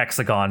thick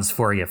hexagons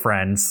for you,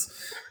 friends.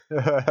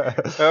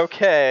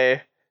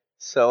 Okay.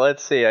 So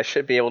let's see. I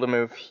should be able to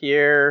move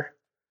here.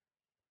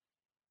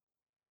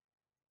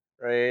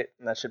 Right?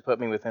 And that should put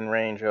me within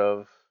range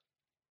of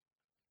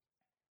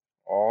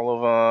all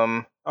of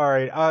them. All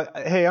right.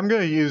 Hey, I'm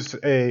going to use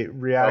a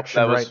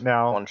reaction right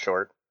now. One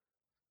short.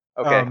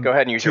 Okay, go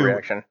ahead and use your to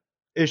reaction.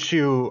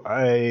 issue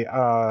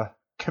a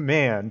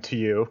command to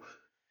you,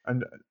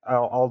 and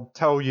I'll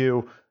tell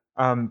you,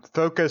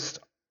 focused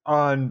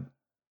on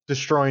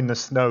destroying the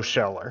snow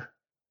sheller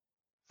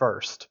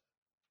first.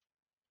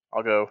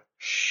 I'll go,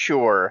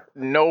 sure,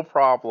 no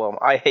problem.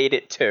 I hate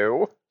it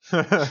too.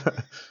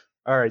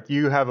 All right,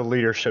 you have a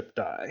leadership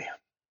die.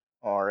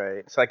 All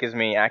right, so that gives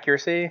me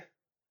accuracy?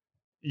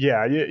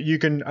 Yeah, you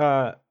can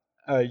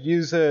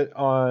use it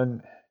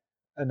on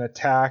an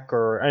attack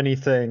or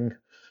anything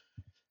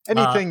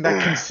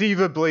that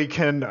conceivably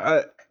can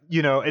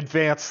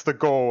advance the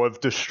goal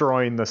of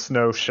destroying the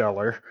snow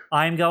sheller.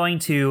 I'm going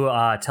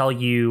to tell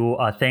you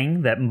a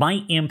thing that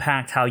might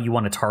impact how you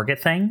want to target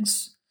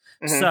things.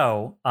 Mm-hmm.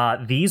 So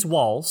these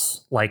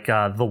walls, like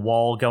the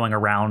wall going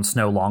around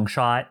Snow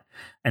Longshot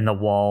and the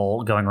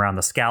wall going around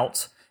the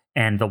Scout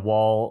and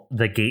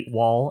the gate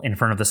wall in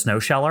front of the snow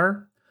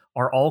sheller,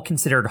 are all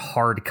considered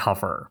hard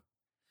cover.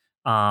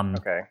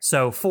 Okay.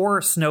 So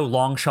for Snow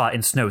Longshot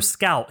and Snow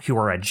Scout, who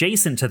are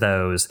adjacent to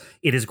those,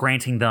 it is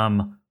granting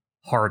them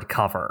hard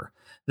cover.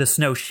 The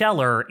Snow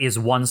Sheller is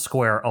 1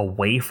 square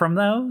away from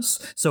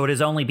those, so it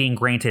is only being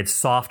granted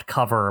soft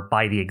cover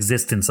by the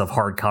existence of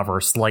hard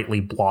cover slightly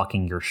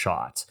blocking your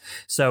shot.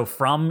 So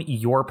from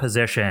your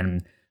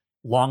position,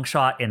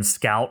 Longshot and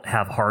Scout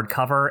have hard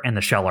cover, and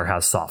the Sheller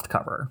has soft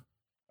cover.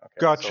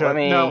 Gotcha. So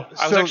now,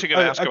 I was actually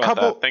going to ask about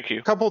that. Thank you.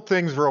 A couple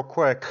things real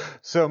quick.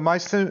 So my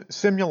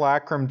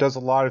simulacrum does a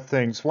lot of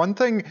things. One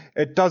thing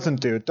it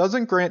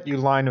doesn't grant you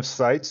line of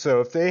sight. So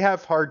if they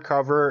have hard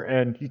cover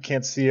and you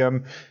can't see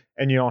them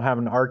and you don't have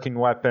an arcing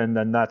weapon,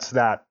 then that's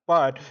that.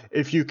 But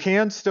if you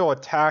can still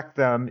attack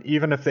them,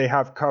 even if they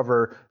have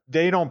cover,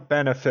 they don't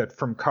benefit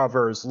from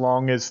cover as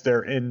long as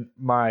they're in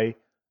my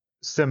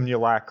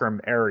simulacrum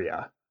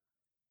area.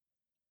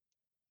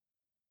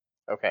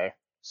 Okay.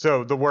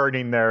 So the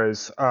wording there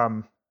is,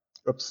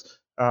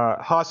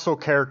 hostile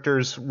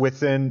characters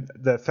within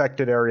the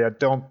affected area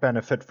don't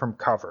benefit from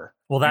cover.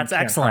 Well, that's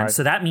excellent. Hide.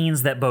 So that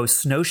means that both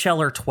Snow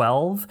Sheller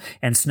 12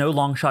 and Snow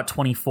Longshot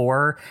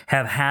 24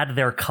 have had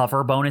their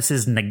cover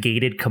bonuses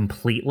negated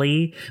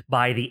completely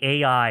by the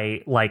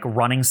AI, like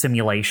running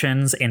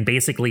simulations and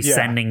basically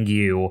sending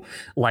you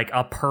like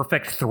a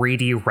perfect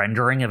 3D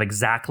rendering of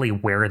exactly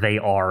where they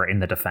are in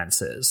the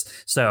defenses.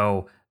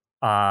 So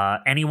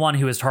anyone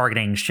who is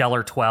targeting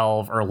Sheller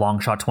 12 or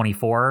Longshot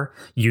 24,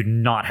 you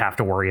not have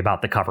to worry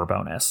about the cover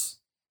bonus.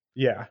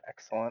 Yeah.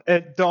 Excellent.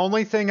 The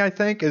only thing I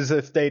think is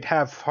if they'd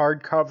have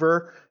hard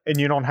cover and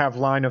you don't have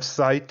line of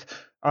sight,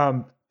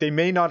 they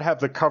may not have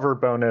the cover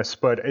bonus,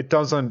 but it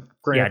doesn't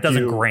grant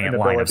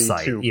line of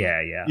sight.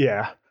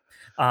 Yeah.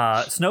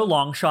 Snow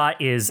Longshot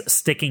is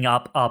sticking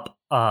up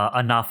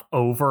enough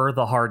over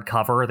the hard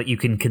cover that you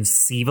can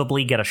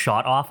conceivably get a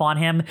shot off on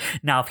him.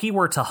 Now, if he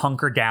were to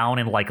hunker down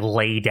and like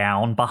lay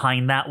down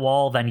behind that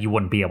wall, then you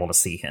wouldn't be able to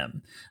see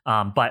him.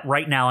 But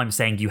right now I'm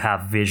saying you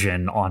have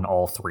vision on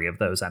all 3 of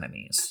those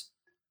enemies.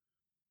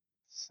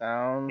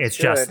 Sounds It's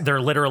good. just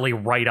they're literally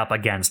right up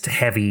against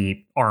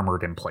heavy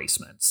armored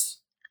emplacements.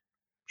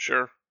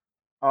 Sure.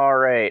 All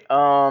right.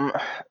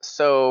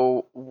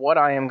 So what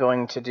I am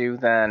going to do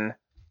then,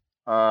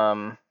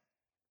 I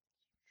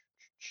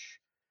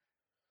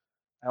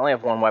only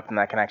have 1 weapon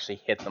that can actually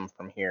hit them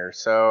from here,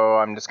 so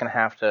I'm just going to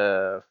have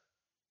to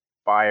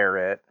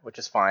fire it, which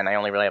is fine. I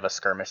only really have a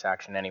skirmish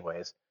action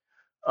anyways.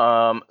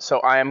 So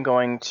I am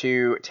going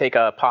to take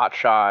a pot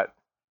shot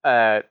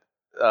at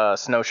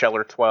Snow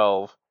Sheller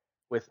 12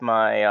 with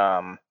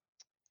my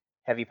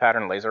heavy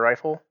pattern laser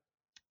rifle.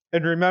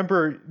 And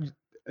remember,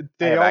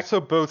 they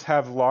also both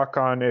have lock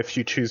on if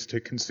you choose to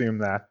consume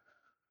that.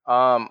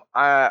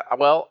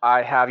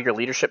 I have your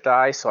leadership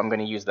die, so I'm going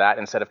to use that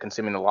instead of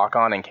consuming the lock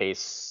on in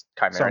case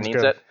Chimera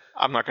needs it.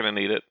 I'm not going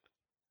to need it.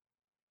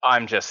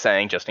 I'm just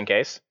saying, just in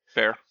case.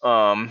 Fair.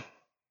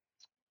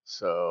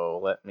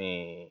 So let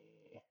me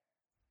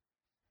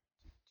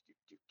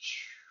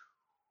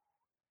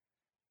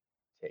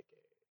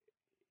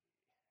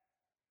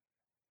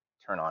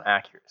turn on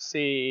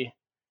accuracy,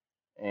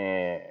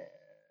 and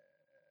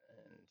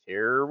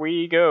here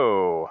we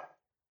go.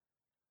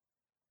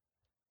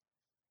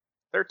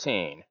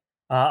 13.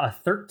 A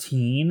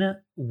 13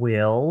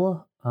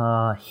 will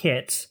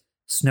hit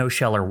Snow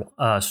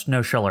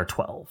Sheller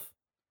 12.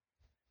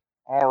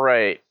 All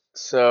right.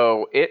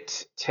 So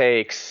it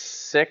takes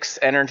 6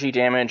 energy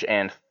damage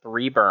and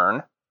 3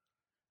 burn.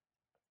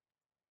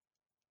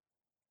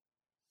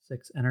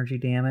 6 energy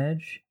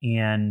damage,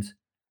 and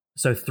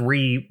so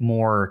 3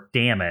 more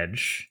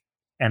damage,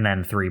 and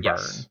then 3 burn.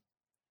 Yes.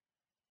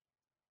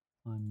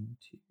 1,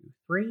 2,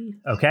 3.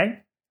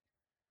 Okay.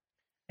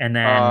 And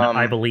then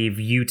I believe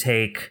you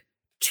take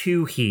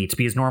 2 heat,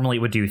 because normally it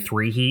would do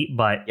 3 heat,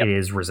 but it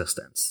is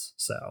resistance.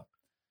 So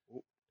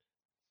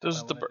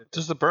does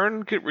the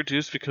burn get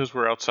reduced because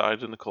we're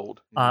outside in the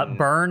cold?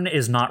 Burn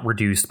is not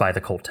reduced by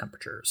the cold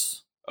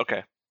temperatures.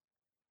 Okay.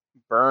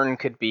 Burn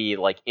could be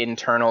like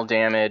internal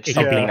damage, it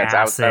could be that's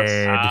acid.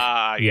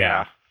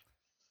 Yeah.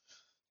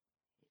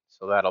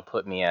 So that'll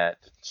put me at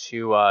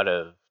 2 out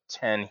of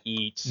 10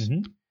 heat.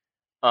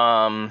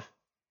 Mm-hmm.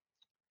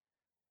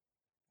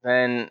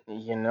 Then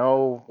you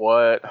know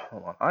what?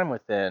 Hold on, I'm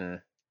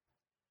within.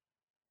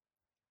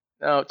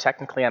 No,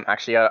 technically,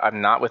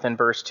 I'm not within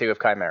burst 2 of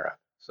Chimera,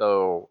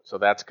 so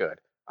that's good.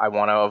 I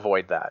want to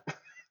avoid that.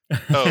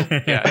 Oh,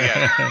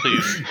 yeah,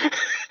 please.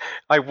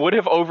 I would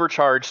have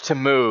overcharged to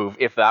move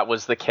if that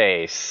was the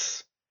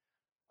case.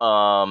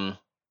 So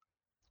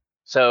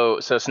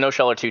Snow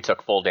Sheller 2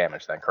 took full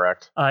damage then,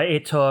 correct?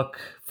 It took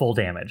full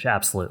damage,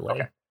 absolutely.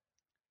 Okay.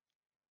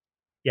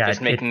 Yeah,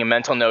 just making a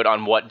mental note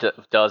on what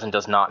does and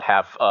does not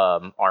have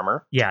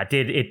armor. Yeah,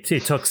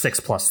 it took 6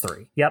 plus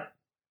 3. Yep.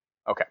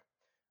 Okay.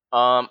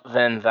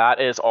 Then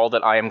that is all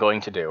that I am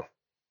going to do.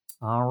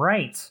 All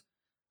right.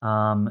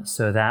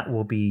 So that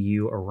will be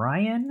you,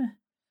 Orion.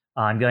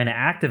 I'm going to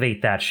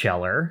activate that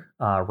Sheller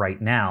right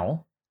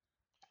now.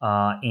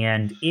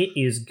 And it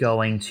is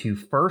going to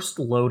first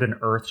load an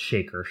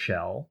Earthshaker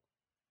shell.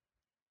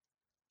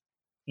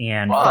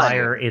 And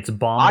fire its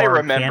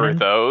bombard cannon. I remember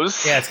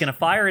those. Yeah, it's going to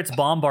fire its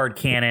bombard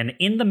cannon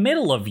in the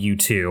middle of you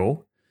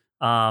two.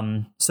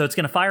 So it's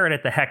going to fire it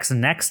at the hex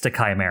next to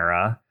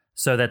Chimera,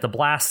 so that the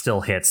blast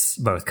still hits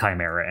both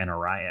Chimera and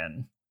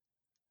Orion.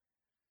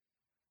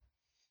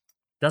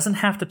 Doesn't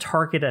have to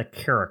target a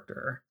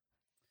character.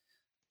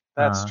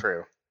 That's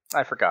true.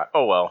 I forgot.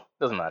 Oh well,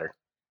 doesn't matter.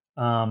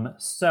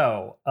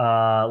 So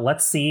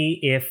let's see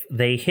if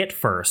they hit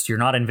first. You're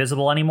not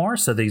invisible anymore,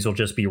 so these will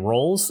just be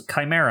rolls.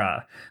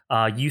 Chimera,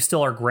 you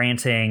still are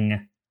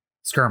granting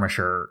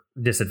Skirmisher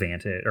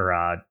disadvantage or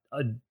a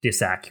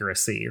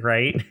disaccuracy,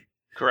 right?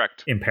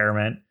 Correct.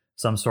 Impairment,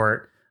 some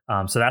sort.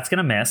 So that's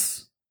gonna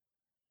miss.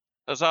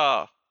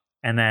 Huzzah!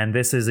 And then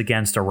this is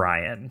against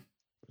Orion.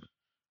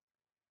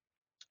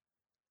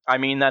 I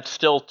mean, that's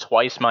still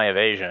twice my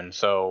evasion,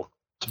 so...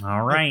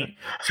 All right.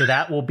 So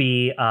that will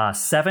be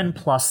 7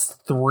 plus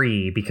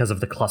 3 because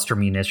of the cluster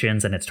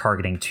munitions, and it's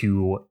targeting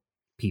 2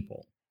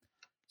 people.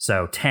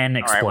 So 10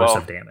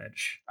 explosive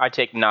damage. I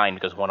take 9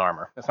 because 1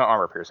 armor. That's not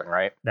armor piercing,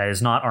 right? That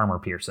is not armor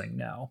piercing,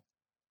 no.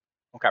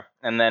 Okay.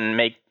 And then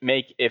make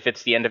if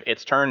it's the end of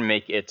its turn,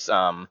 make its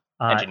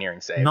engineering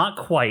save. Not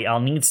quite.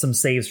 I'll need some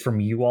saves from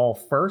you all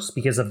first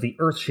because of the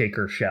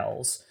Earthshaker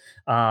shells.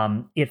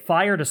 It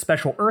fired a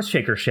special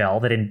Earthshaker shell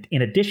that,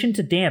 in addition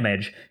to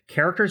damage,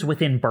 characters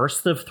within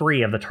bursts of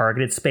 3 of the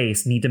targeted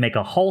space need to make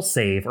a hull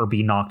save or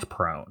be knocked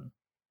prone.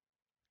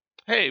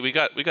 Hey, we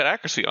got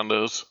accuracy on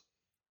those.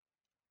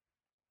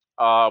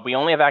 We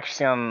only have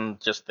accuracy on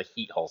just the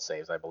heat hull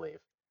saves, I believe.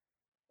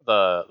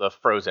 The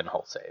frozen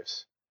hull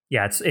saves.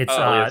 Yeah,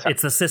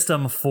 it's a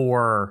system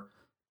for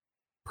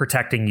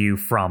protecting you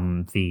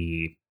from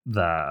the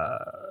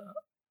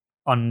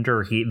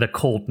underheat, the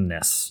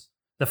coldness.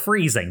 The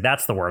freezing,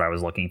 that's the word I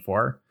was looking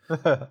for.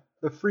 The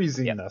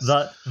freeziness.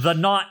 Yeah, the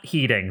not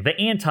heating, the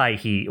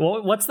anti-heat.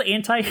 Well, what's the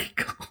anti-heat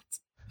called?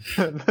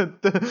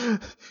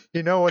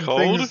 You know when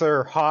Cold? things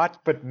are hot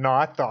but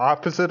not the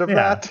opposite of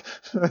that?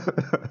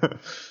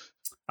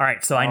 All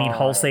right, so I need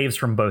hull saves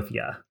from both of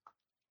you.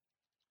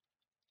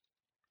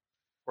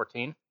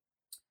 14?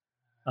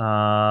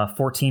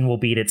 14 will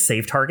beat its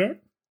save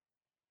target.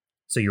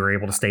 So you were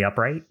able to stay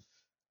upright.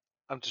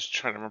 I'm just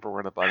trying to remember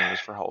where the button is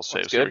for hull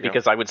saves. That's good,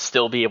 because I would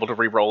still be able to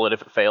re-roll it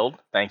if it failed.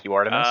 Thank you,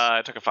 Artemis.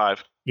 I took a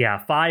 5.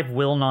 Yeah, 5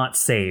 will not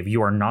save.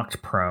 You are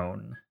knocked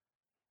prone.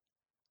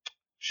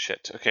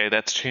 Shit. Okay,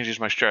 that changes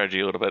my strategy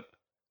a little bit.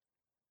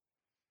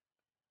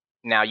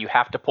 Now you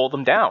have to pull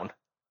them down.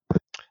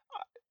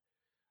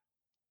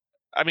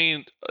 I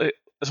mean,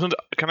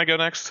 can I go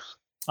next?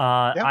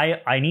 Yeah.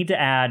 I need to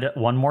add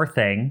one more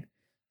thing.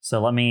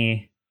 So let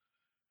me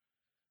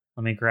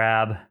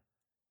grab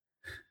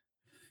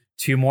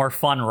 2 more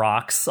fun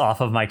rocks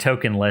off of my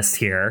token list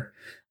here.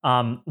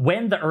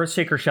 When the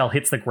Earthshaker shell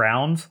hits the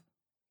ground,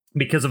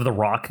 because of the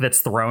rock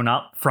that's thrown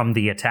up from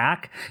the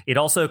attack, it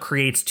also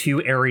creates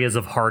 2 areas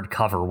of hard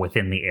cover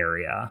within the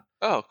area.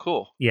 Oh,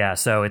 cool. Yeah,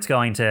 so it's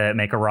going to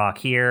make a rock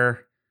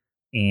here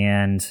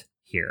and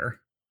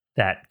here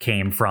that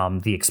came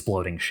from the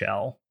exploding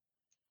shell.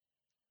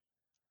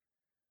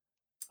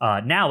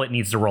 Now it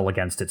needs to roll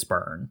against its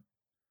burn.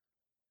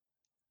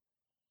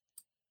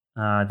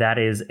 That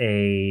is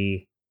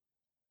a...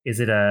 Is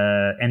it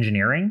a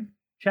engineering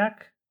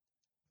check?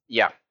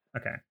 Yeah.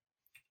 Okay.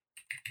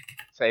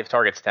 Save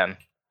target's 10.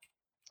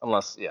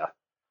 Unless, yeah.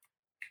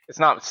 It's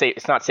not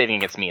saving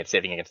against me, it's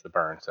saving against the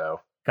burn, so.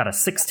 Got a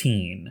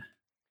 16.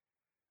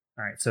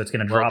 All right, so it's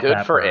going to drop good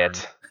that for burn.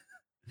 it.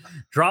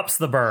 Drops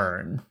the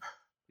burn.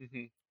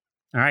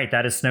 Mm-hmm. All right,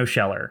 that is Snow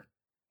Sheller.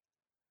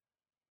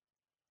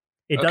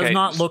 It does Okay.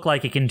 not look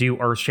like it can do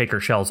Earthshaker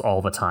shells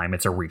all the time.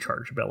 It's a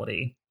recharge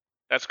ability.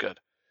 That's good.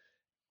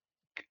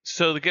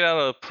 So to get out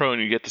of prone,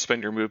 you get to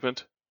spend your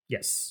movement.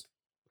 Yes.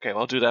 Okay,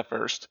 well, I'll do that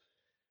first.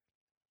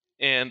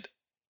 And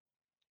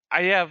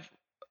I have,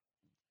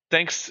 do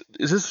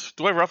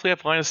I roughly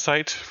have line of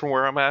sight from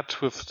where I'm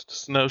at with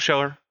Snow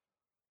Sheller?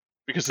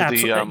 Because of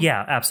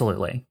yeah,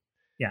 absolutely.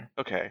 Yeah.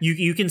 Okay.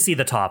 You can see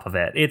the top of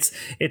it. It's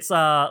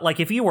like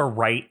if you were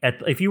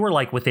if you were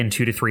like within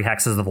 2 to 3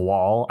 hexes of the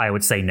wall, I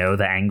would say no,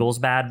 the angle's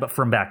bad, but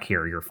from back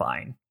here you're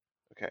fine.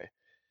 Okay.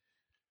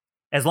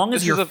 As long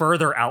as you're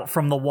further out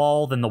from the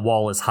wall, then the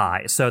wall is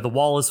high. So the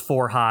wall is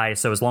 4 high,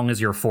 so as long as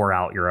you're 4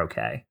 out, you're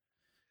okay.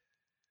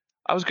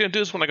 I was going to do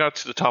this when I got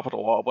to the top of the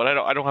wall, but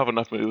I don't have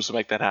enough moves to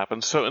make that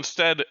happen. So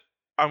instead,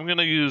 I'm going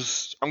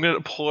to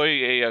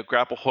deploy a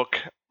grapple hook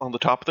on the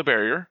top of the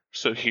barrier.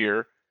 So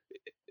here,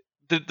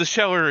 the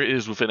sheller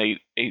is within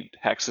 8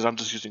 hexes. I'm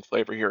just using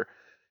flavor here.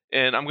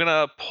 And I'm going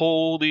to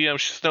pull the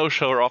snow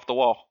sheller off the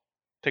wall.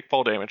 Take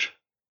fall damage.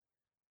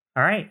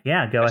 All right,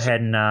 yeah, go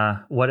ahead and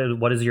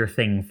what is your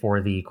thing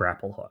for the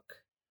grapple hook?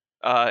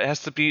 It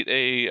has to beat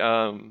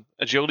a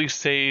agility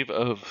save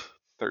of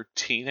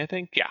 13, I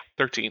think. Yeah,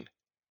 13.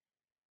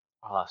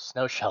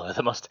 Snow Sheller,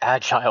 the most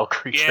agile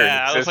creature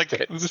Yeah, in I was like,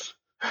 existence.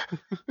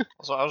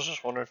 So I was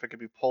just wondering if it could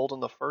be pulled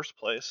in the first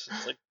place.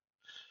 It's like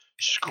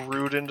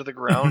screwed into the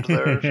ground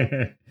there. Or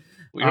something.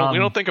 we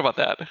don't think about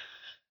that.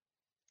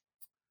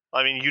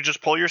 I mean, you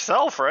just pull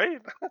yourself,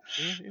 right?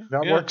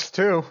 That works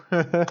too.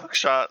 Hook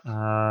shot.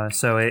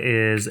 So it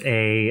is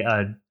a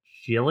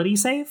agility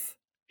save?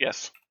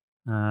 Yes.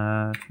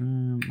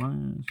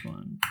 -1.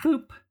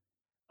 Boop.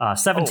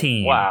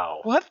 17. Oh, wow.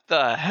 What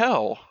the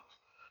hell?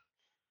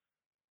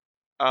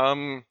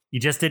 You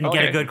just didn't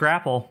get a good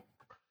grapple.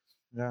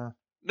 Yeah.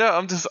 No,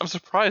 I'm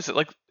surprised.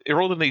 It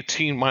rolled an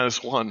 18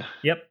 -1.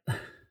 Yep.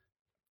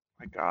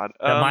 My God.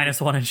 The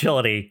 -1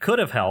 agility could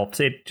have helped.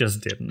 It just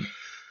didn't.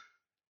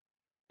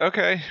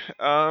 Okay.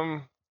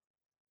 I'm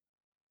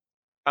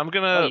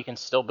gonna. Well, you can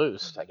still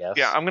boost, I guess.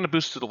 Yeah, I'm gonna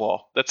boost to the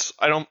wall. I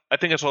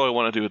think that's all I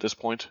want to do at this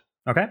point.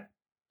 Okay.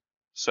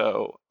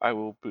 So I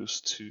will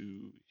boost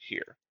to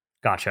here.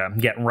 Gotcha.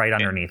 Getting right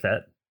underneath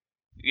it.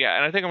 Yeah,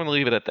 and I think I'm gonna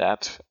leave it at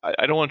that.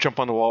 I don't want to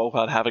jump on the wall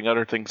without having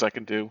other things I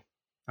can do.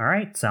 All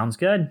right. Sounds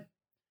good.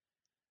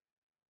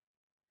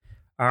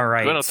 All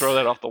right. I'm gonna throw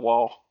that off the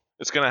wall.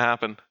 It's gonna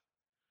happen.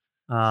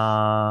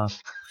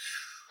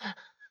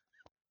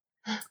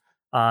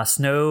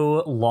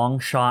 Snow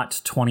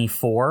Longshot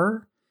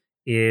 24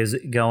 is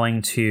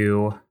going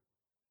to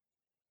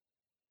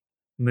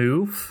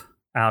move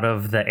out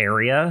of the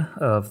area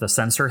of the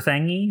sensor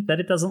thingy that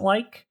it doesn't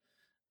like.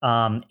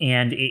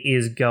 And it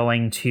is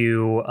going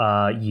to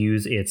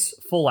use its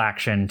full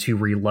action to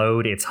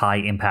reload its high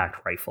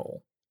impact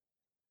rifle.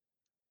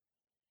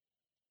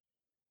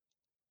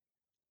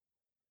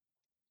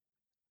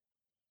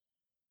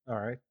 All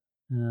right.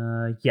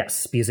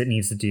 Yes, because it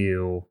needs to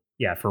do...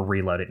 Yeah, for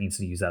reload, it needs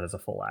to use that as a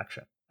full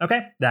action.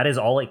 Okay, that is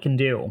all it can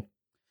do.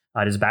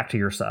 It is back to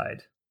your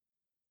side.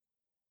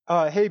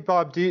 Hey,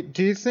 Bob, do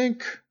you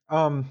think...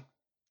 I'm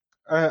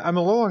a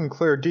little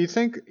unclear. Do you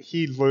think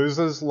he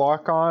loses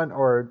lock-on,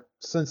 or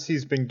since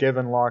he's been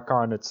given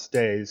lock-on, it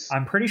stays?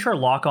 I'm pretty sure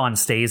lock-on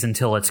stays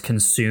until it's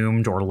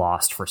consumed or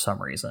lost for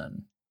some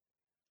reason.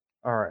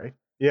 All right.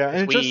 Yeah,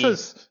 and it just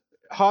says...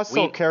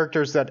 Hostile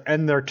characters that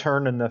end their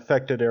turn in the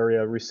affected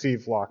area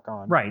receive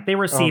lock-on. Right, they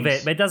receive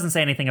it, but it doesn't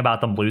say anything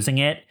about them losing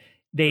it.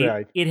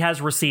 It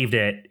has received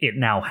it. It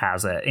now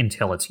has it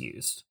until it's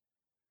used.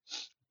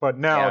 But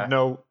now,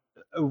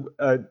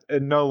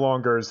 it no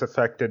longer is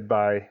affected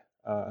by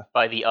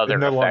the other. It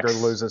no effects. longer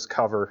loses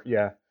cover.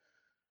 Yeah.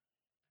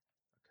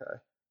 Okay.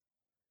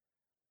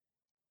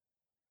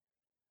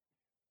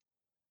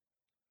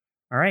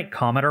 All right,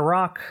 Comet or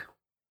Rock.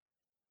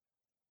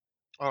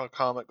 Oh,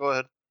 Comet, go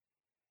ahead.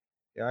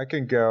 Yeah, I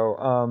can go.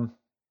 What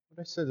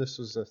did I say? This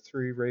was a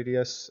 3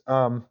 radius.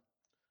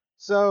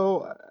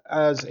 So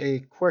as a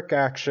quick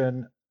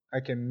action,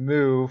 I can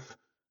move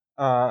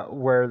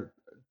where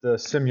the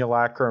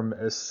simulacrum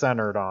is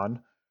centered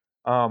on.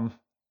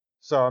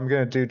 So I'm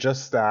going to do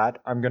just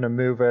that. I'm going to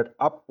move it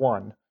up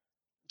 1.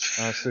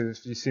 So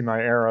if you see my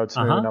arrow, it's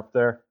moving up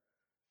there.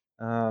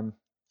 Let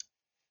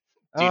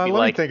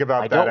me think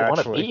about that. I don't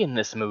want to be in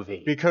this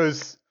movie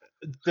because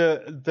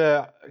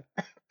the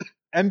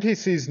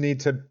NPCs need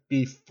to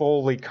be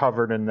fully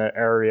covered in the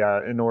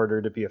area in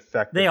order to be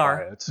affected They are.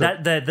 by it. So,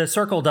 the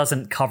circle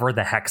doesn't cover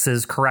the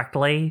hexes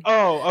correctly.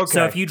 Oh, okay.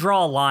 So if you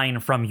draw a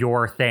line from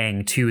your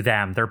thing to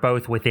them, they're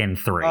both within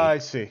 3. I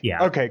see.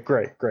 Yeah. Okay,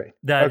 great.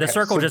 The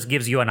circle just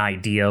gives you an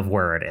idea of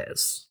where it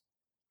is.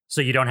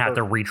 So you don't have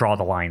to redraw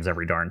the lines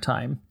every darn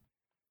time.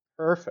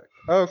 Perfect.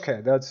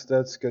 Okay, that's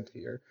good to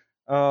hear.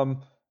 All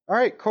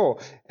right, cool.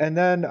 And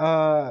then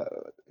I'm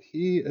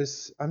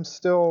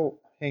still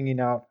hanging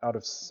out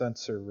of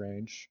sensor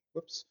range.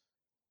 Whoops.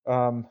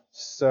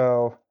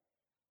 So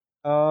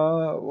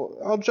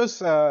I'll just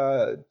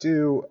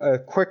do a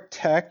quick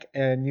tech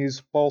and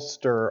use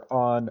bolster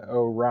on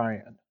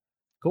Orion.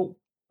 Cool.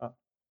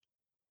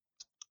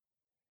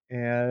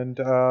 And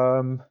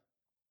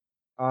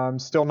I'm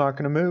still not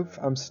going to move.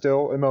 I'm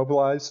still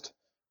immobilized.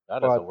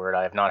 That is a word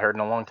I have not heard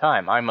in a long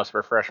time. I must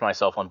refresh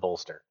myself on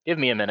bolster. Give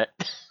me a minute.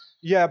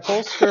 Yeah,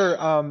 bolster,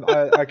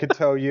 I could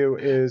tell you,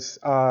 is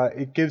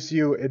it gives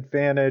you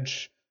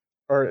advantage,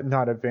 or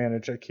not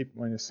advantage, I keep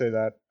wanting to say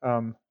that.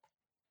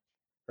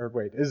 Or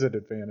wait, is it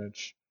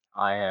advantage?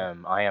 I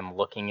am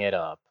looking it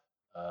up.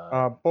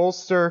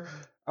 Bolster,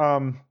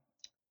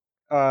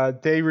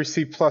 they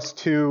receive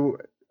 +2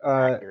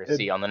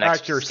 accuracy on the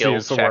next skills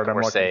is the check word I'm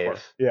or looking save.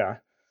 for. Yeah.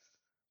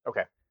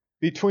 Okay.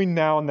 Between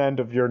now and the end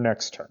of your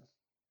next turn.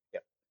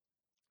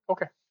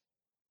 Okay.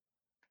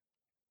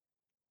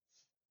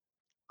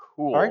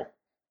 Cool. All right.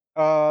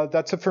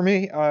 That's it for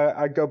me.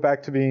 I go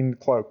back to being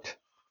cloaked.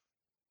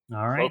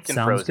 All right, Cloaked and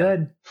sounds frozen.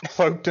 good.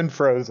 Cloaked and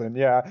frozen,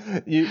 yeah.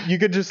 You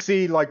could just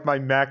see like my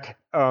mech,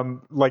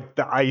 like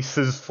the ice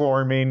is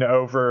forming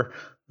over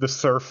the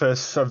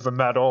surface of the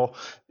metal.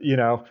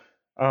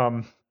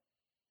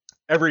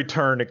 Every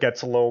turn it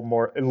gets a little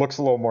more. It looks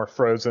a little more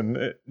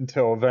frozen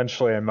until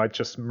eventually I might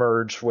just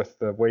merge with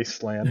the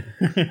wasteland.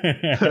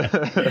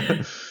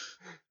 the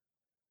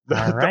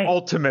All right.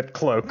 ultimate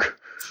cloak.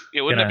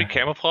 Yeah, wouldn't that be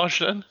camouflage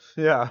then?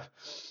 Yeah.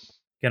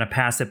 Gonna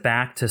pass it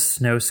back to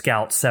Snow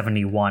Scout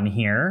 71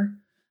 here.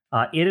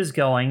 It is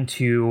going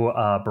to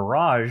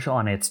barrage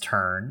on its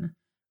turn.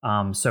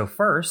 So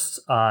first,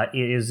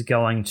 it is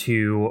going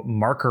to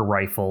marker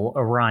rifle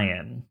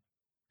Orion.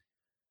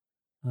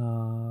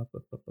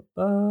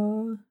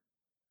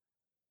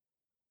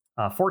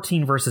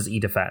 14 versus E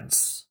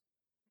defense.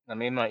 I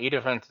mean, my E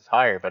defense is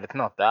higher, but it's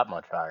not that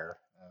much higher.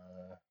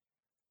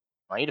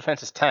 My E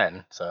defense is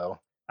 10, so.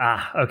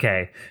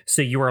 Okay.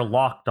 So you are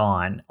locked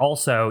on.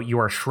 Also, you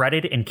are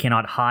shredded and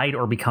cannot hide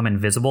or become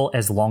invisible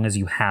as long as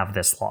you have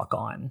this lock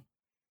on.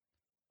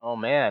 Oh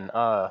man,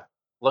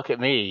 look at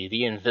me,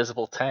 the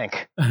invisible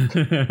tank. And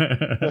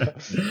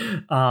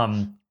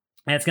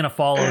it's going to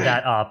follow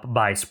that up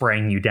by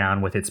spraying you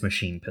down with its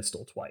machine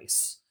pistol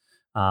twice.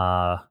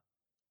 As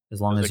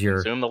long as you're...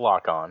 consume the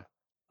lock on.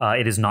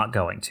 It is not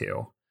going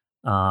to.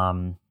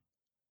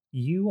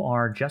 You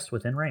are just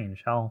within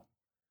range. How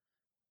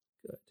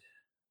good.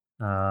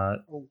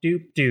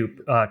 Dupe.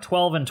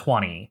 12 and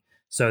 20.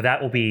 So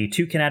that will be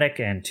 2 kinetic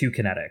and 2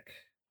 kinetic.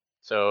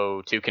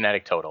 So 2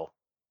 kinetic total.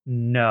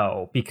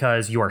 No,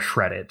 because you are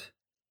shredded.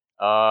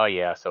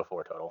 Yeah, so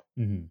 4 total.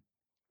 Mm-hmm.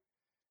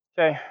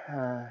 Okay.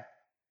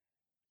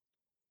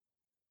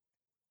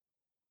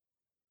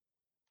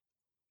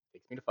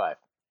 Takes me to 5.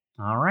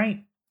 All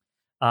right.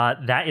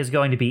 That is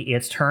going to be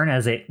its turn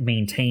as it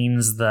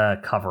maintains the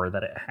cover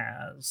that it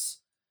has.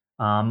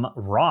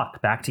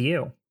 Rock, back to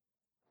you.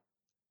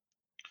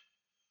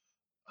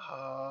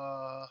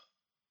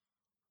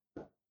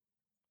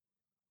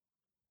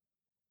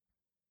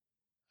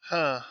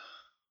 Well,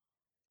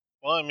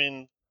 I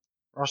mean,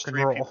 there's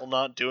 3 people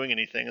not doing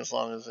anything as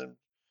long as I'm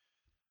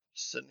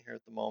sitting here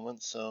at the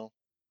moment, so.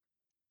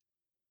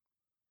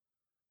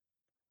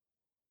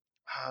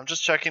 I'm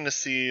just checking to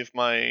see if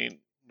my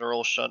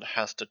neural shunt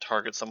has to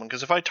target someone,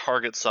 because if I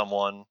target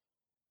someone,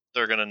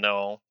 they're gonna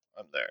know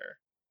I'm there.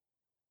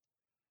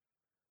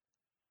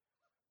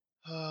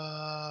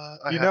 I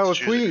have to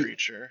choose a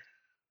creature.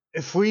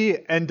 If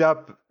we end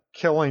up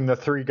killing the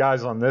 3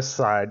 guys on this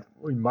side,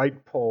 we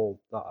might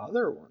pull the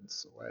other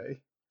ones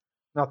away.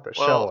 Not the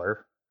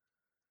sheller.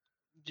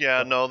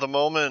 Yeah, no, the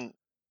moment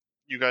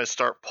you guys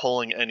start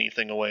pulling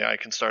anything away, I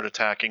can start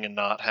attacking and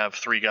not have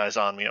 3 guys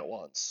on me at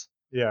once.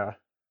 Yeah.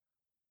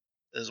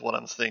 Is what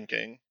I'm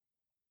thinking.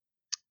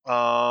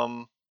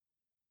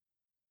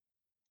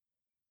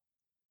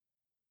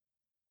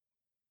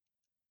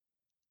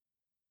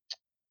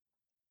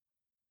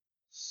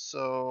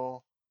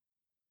 So,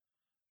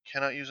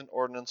 cannot use an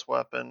ordnance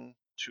weapon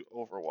to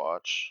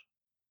Overwatch.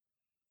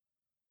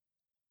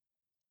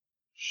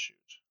 Shoot.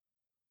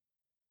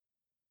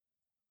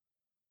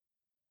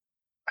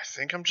 I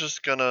think I'm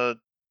just gonna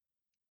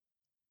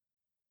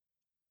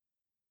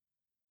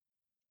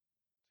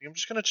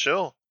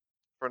chill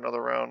for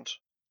another round.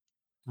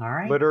 All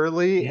right.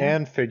 Literally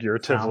and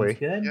figuratively. Sounds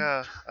good.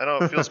 Yeah, I know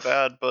it feels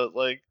bad, but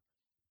like,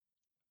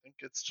 I think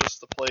it's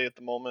just the play at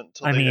the moment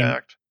until they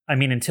act. I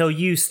mean, until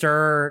you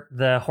stir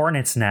the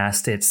hornet's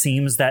nest, it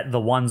seems that the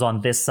ones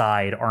on this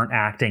side aren't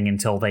acting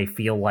until they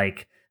feel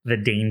like the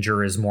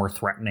danger is more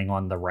threatening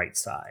on the right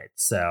side.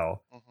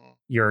 So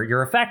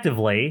you're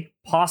effectively,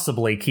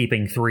 possibly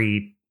keeping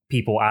 3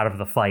 people out of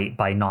the fight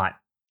by not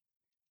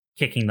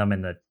kicking them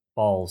in the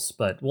balls,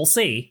 but we'll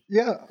see.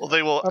 Yeah. Well,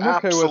 they will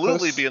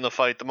absolutely be in the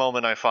fight the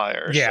moment I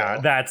fire. Yeah,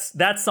 so.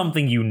 that's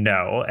something you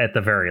know at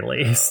the very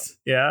least.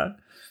 Yeah.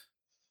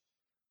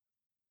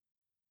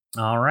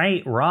 All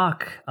right,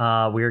 Rock.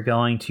 We're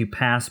going to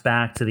pass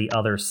back to the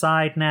other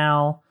side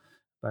now.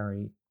 If I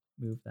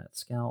remove that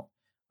scout.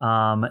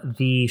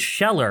 The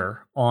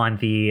sheller on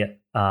the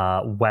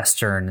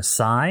western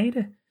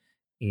side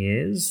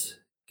is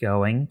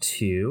going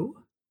to...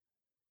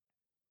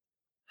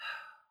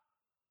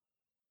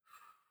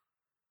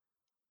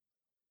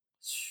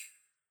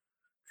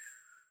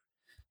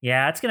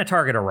 Yeah, it's going to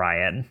target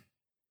Orion.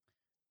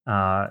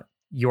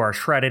 You are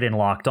shredded and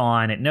locked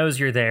on. It knows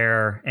you're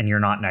there, and you're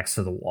not next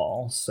to the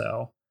wall,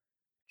 so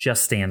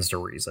just stands to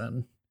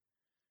reason.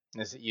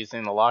 Is it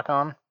using the lock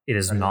on? It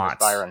is not.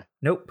 Byron?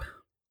 Nope.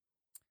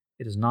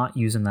 It is not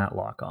using that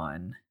lock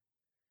on.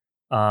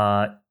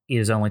 It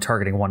is only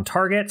targeting 1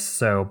 target,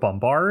 so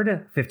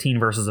bombard, 15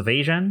 versus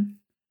evasion.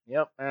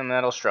 Yep, and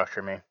that'll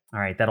structure me. All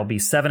right, that'll be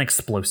 7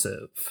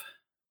 explosive.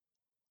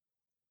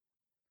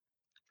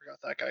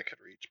 Forgot that guy could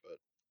reach, but...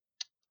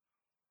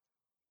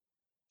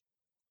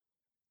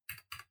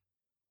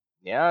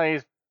 Yeah,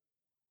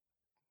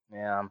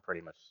 I'm pretty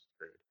much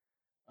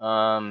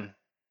screwed.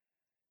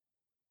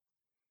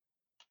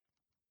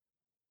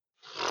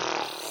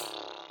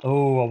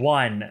 Oh, a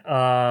 1.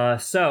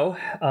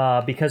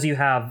 Because you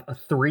have a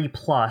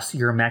 3+,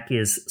 your mech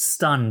is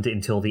stunned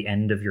until the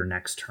end of your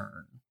next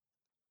turn.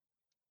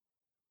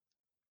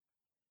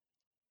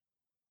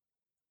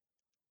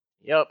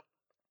 Yep.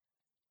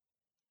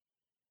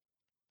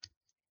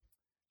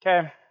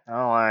 Okay.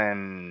 Well,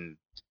 I'm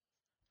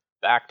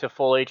back to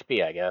full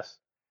HP, I guess.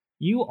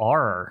 You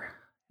are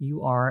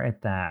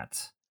at that.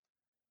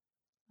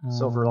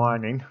 Silver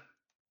lining.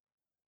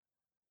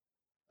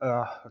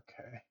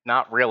 Okay.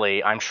 Not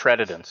really. I'm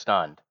shredded and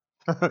stunned.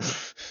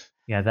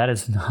 Yeah, that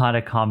is not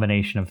a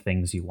combination of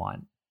things you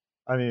want.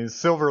 I mean,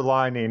 silver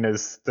lining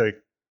is the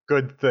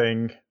good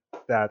thing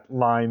that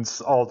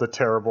lines all the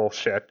terrible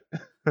shit.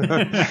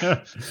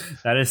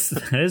 That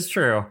is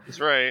true. That's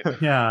right.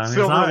 Yeah,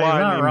 Silver he's not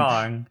lining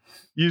wrong.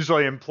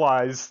 Usually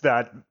implies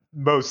that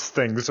most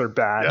things are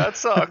bad. Yeah, it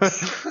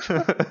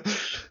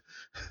sucks.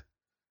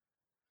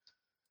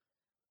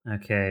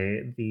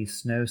 Okay, the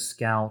Snow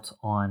Scout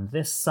on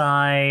this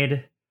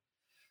side.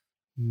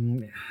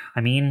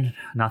 I mean,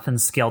 nothing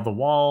scaled the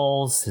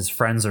walls. His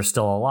friends are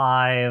still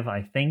alive.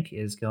 I think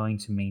is going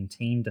to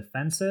maintain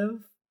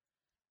defensive,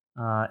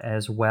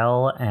 as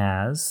well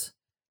as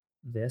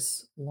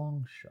this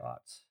long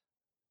shot.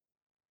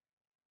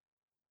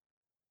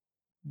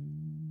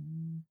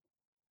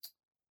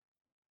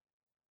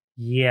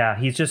 Yeah,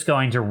 he's just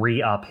going to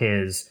re-up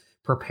his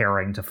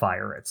preparing to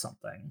fire at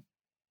something.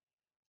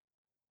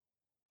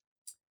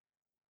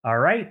 All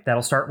right,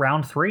 that'll start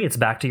round 3. It's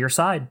back to your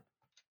side.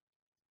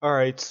 All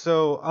right,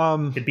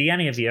 so Could be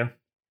any of you.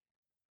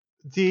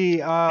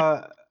 The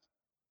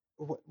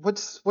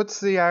what's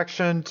the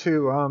action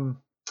to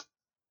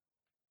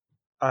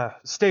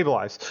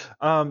stabilize?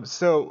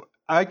 So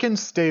I can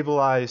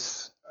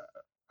stabilize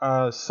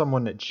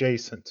someone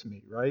adjacent to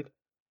me, right?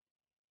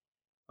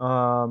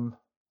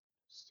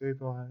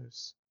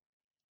 Stabilize,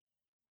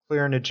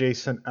 clear an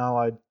adjacent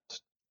allied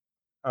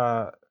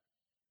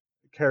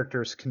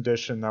character's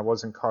condition that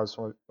wasn't caused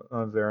by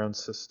one of their own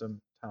system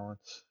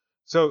talents.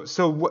 So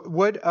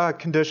what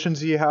conditions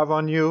do you have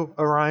on you,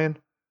 Orion?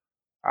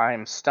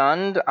 I'm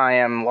stunned, I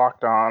am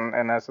locked on,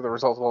 and as a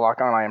result of the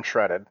lock on, I am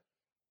shredded.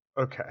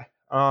 Okay.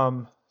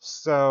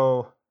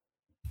 So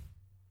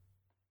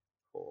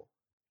cool.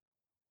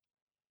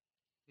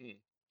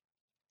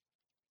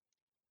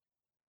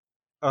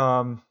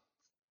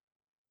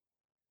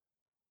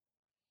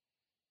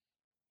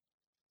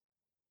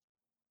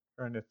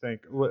 Trying to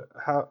think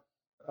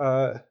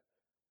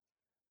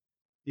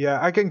yeah,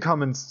 I can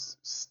come and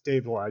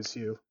stabilize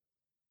you.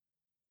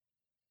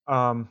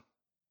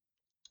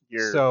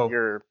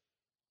 You're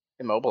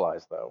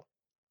immobilized though.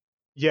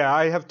 Yeah,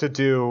 I have to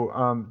do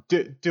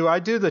do I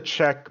do the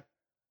check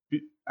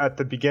at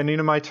the beginning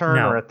of my turn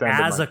or at the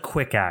end as of my... a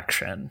quick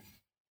action.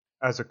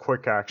 As a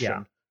quick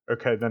action. Yeah.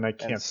 Okay, then I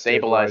can't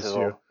stabilize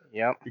you.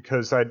 Yep.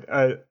 Because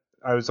I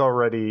was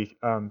already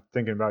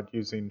thinking about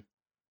using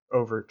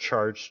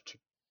overcharge to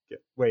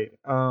get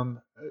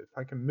if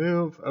I can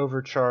move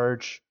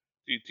overcharge.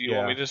 Do you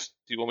want me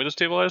to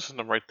stabilize since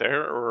I'm right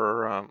there,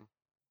 or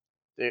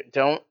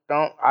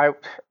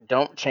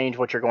Don't change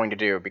what you're going to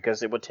do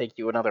because it would take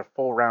you another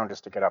full round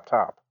just to get up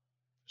top.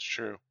 It's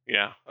true.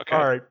 Yeah. Okay.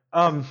 All right.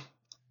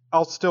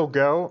 I'll still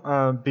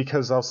go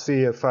because I'll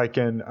see if I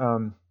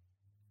can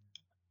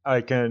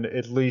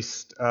at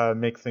least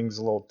make things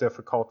a little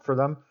difficult for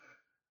them.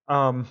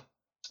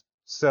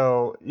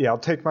 So yeah, I'll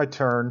take my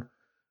turn.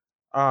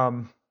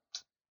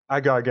 I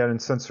gotta get in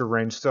sensor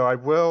range, so I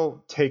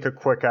will take a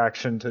quick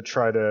action to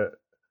try to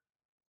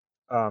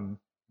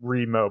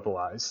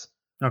remobilize.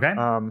 Okay.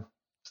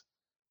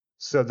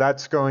 So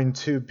that's going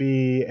to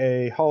be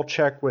a hull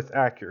check with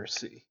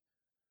accuracy.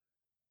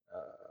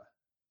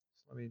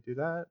 Let me do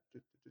that.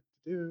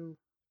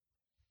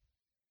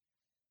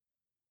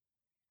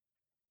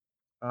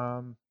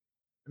 Am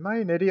I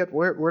an idiot?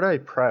 Where did I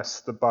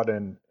press the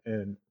button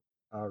in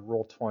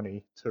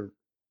Roll20 to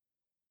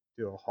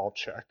do a hull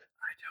check?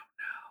 I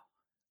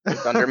don't know.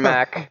 It's under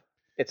Mac.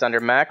 It's under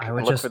Mac.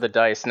 Look for the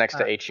dice next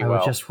to HUL. I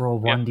would just roll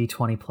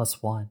 1d20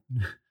 plus 1.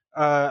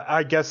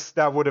 I guess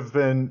that would have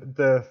been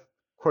the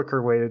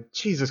quicker way to...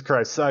 Jesus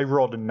Christ, I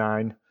rolled a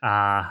 9.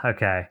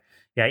 Okay.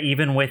 Yeah,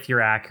 even with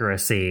your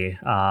accuracy,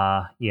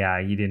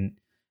 you didn't...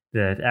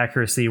 The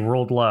accuracy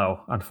rolled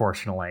low,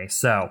 unfortunately.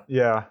 So...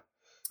 Yeah.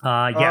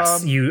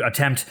 Yes, you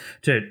attempt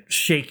to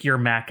shake your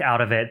mech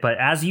out of it, but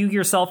as you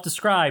yourself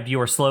described,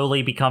 you are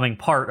slowly becoming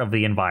part of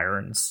the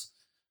environs.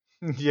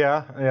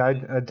 Yeah,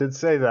 I did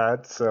say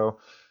that, so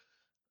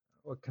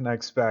what can I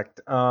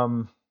expect?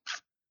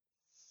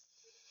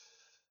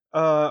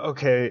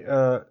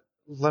 Okay,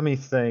 let me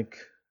think.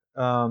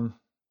 I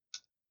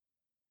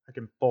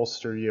can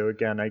bolster you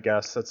again, I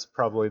guess. That's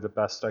probably the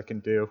best I can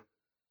do.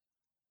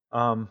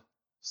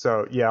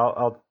 So yeah,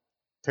 I'll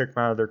take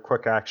my other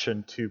quick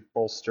action to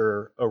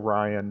bolster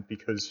Orion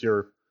because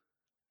you're...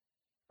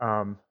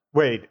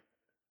 Wait.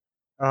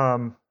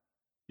 You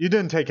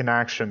didn't take an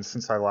action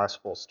since I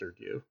last bolstered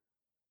you.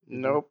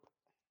 Nope.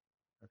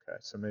 Okay,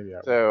 so maybe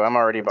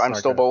I'm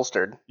still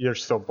bolstered. You're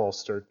still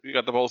bolstered. You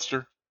got the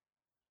bolster?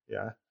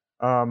 Yeah.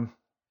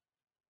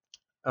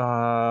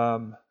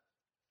 All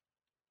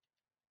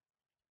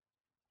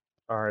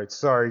right,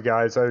 sorry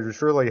guys. I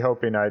was really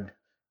hoping I'd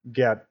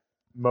get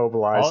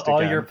mobilized all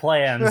again. your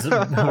plans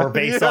were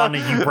based on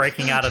you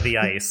breaking out of the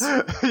ice.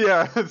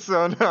 Yeah,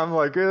 so now I'm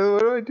like, what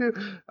do I do?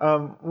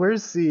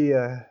 Where's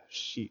the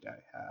sheet I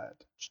had?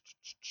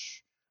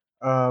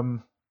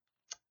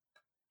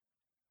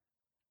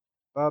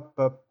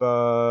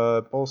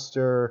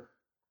 Bolster,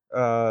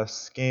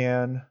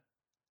 scan,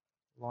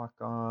 lock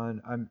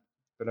on.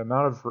 But I'm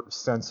out of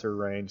sensor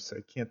range, so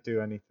I can't do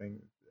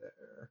anything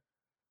there.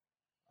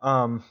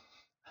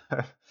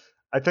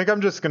 I think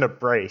I'm just gonna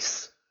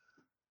brace.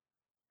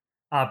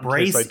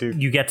 Brace,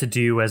 you get to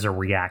do as a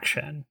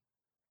reaction.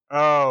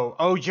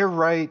 Oh, you're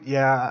right.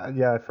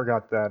 Yeah, I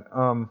forgot that.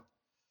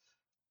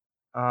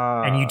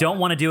 And you don't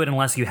want to do it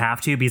unless you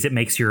have to, because it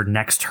makes your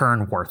next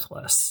turn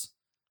worthless.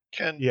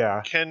 Can he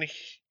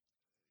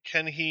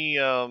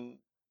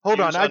hold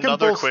on, I can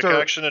another bolster... quick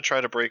action to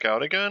try to break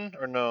out again,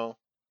 or no?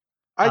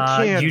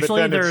 I can.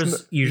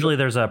 Usually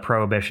there's a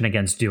prohibition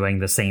against doing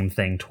the same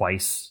thing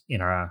twice in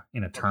a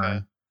turn.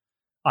 Okay.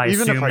 I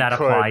assume that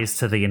applies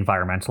to the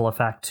environmental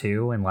effect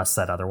too, unless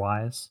said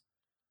otherwise.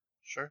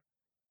 Sure.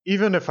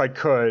 Even if I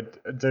could,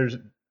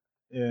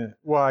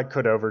 I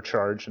could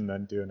overcharge and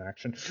then do an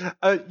action.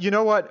 You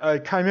know what?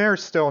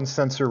 Chimera's still in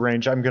sensor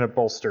range. I'm going to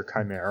bolster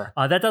Chimera.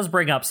 That does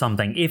bring up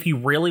something. If you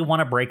really want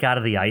to break out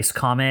of the ice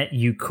comet,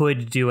 you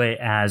could do it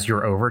as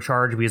your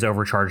overcharge, because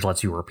overcharge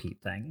lets you repeat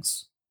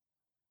things.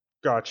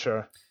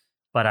 Gotcha.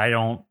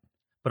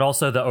 But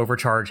also the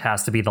overcharge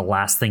has to be the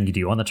last thing you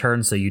do on the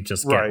turn, so you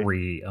just get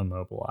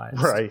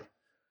re-immobilized. Right.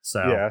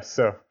 So yeah.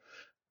 So,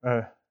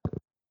 all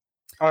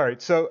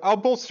right. So I'll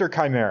bolster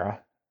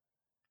Chimera.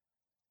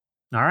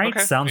 All right.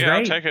 Okay. Sounds great.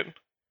 I'll take it.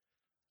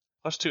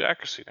 +2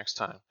 accuracy next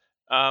time.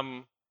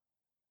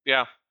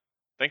 Yeah.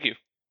 Thank you.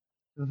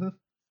 Mm-hmm.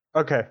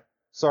 Okay.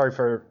 Sorry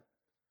for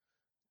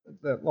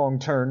that long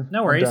turn.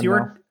 No worries. You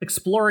were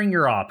exploring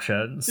your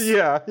options.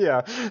 Yeah.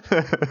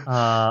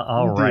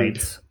 All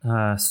right.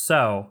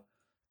 So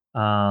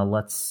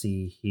let's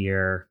see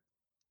here.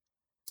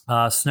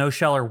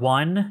 Snowsheller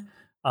 1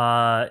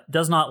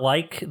 does not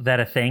like that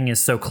a thing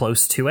is so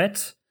close to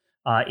it.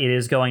 It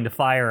is going to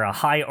fire a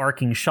high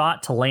arcing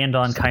shot to land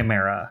on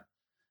Chimera.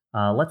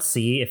 Let's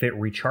see if it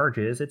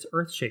recharges its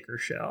Earthshaker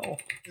shell.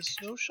 Is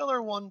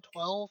Snowsheller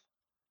 112?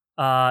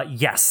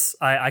 Yes.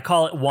 I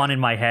call it 1 in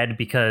my head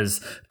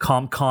because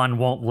CompCon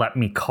won't let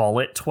me call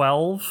it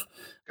 12.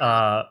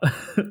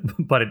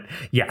 But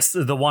yes,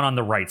 the one on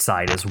the right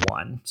side is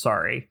 1.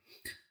 Sorry.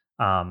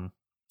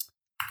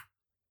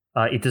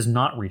 It does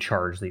not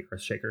recharge the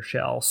Earthshaker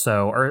shell.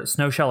 So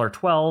Snowsheller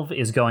 12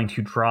 is going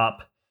to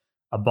drop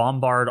a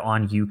bombard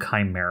on you,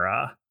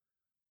 Chimera.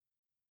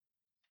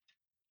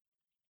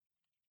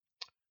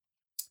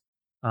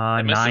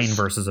 9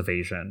 versus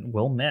evasion.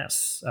 Will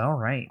miss. All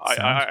right.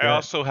 I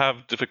also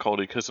have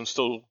difficulty because I'm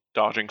still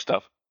dodging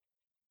stuff.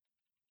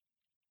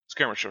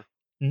 Skirmisher.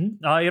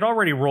 Mm-hmm. It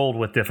already rolled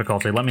with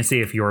difficulty. Let me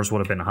see if yours would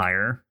have been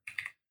higher.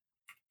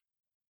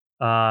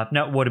 No,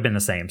 it would have been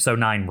the same. So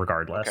 9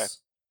 regardless. Okay.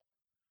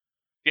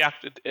 Yeah,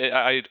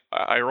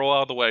 I roll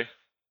out of the way.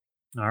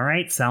 All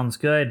right, sounds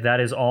good. That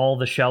is all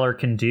the Sheller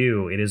can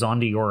do. It is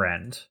onto your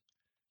end.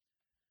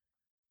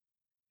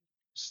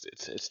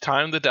 It's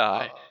time to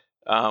die.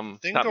 Not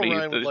me,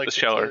 the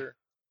Sheller.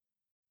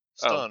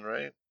 Stun,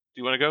 right? Do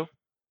you want to go?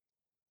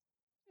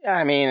 Yeah,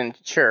 I mean,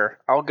 sure.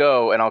 I'll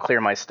go and I'll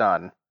clear my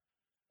stun.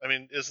 I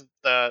mean, is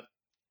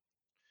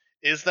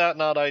that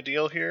not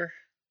ideal here?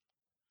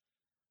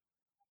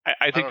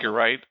 I think you're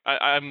right.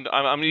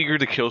 I'm eager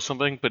to kill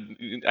something, but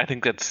I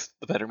think that's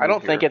the better move. I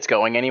don't think it's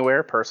going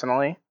anywhere,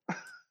 personally.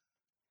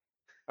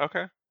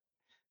 Okay.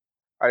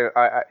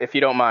 I if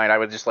you don't mind, I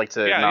would just like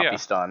to not be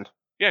stunned.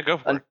 Yeah, go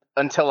for it.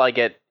 Until I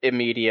get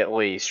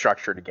immediately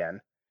structured again.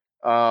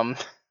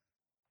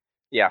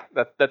 Yeah,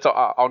 that's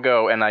all. I'll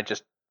go, and I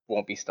just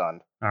won't be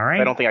stunned. All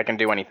right. I don't think I can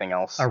do anything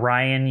else.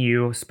 Orion,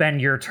 you spend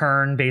your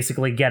turn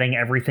basically getting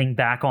everything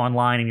back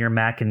online in your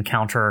mech and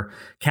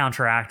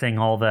counteracting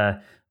all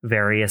the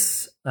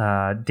various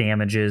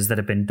damages that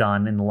have been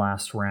done in the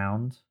last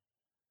round.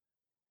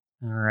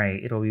 All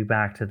right, it'll be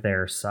back to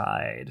their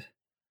side.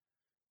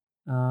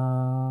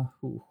 I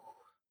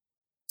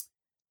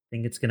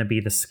think it's going to be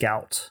the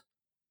scout.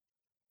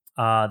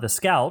 The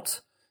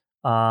scout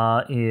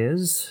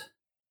is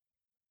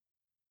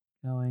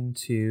going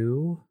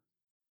to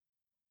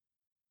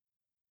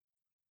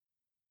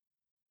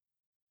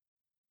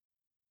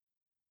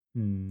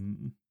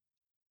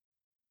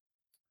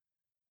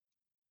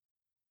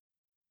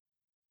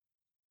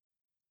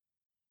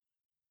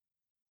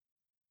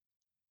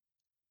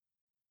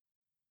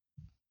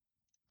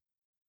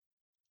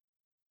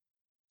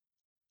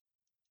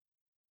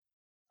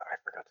I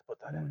forgot to put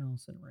that in.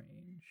 Else in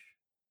range.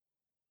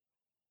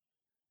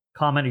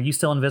 Comment, are you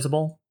still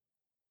invisible?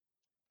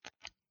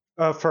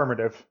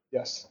 Affirmative,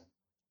 yes.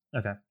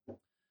 Okay.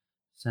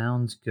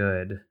 Sounds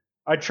good.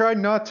 I tried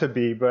not to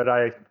be, but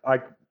I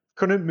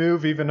couldn't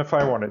move even if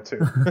I wanted to.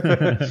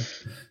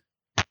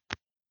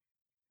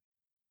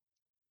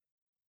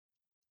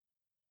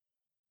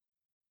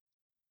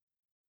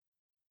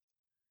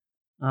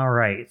 All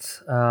right.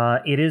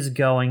 It is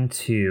going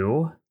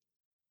to...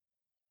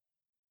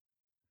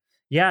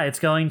 Yeah, it's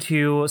going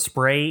to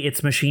spray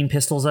its machine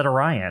pistols at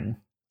Orion.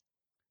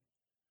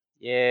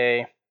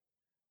 Yay.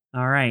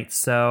 All right,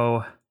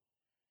 so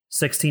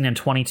 16 and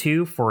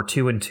 22 for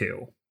 2 and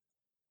 2.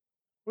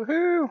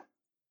 Woohoo!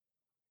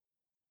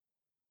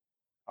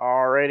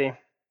 Alrighty.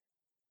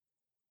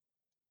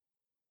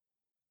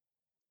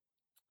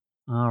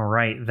 All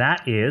right,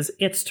 that is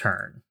its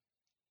turn.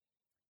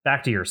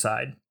 Back to your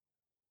side.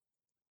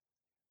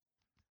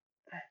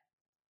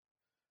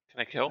 Can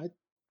I kill?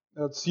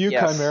 That's you,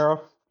 Yes.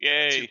 Chimera.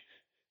 Yay!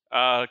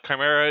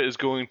 Chimera is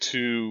going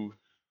to.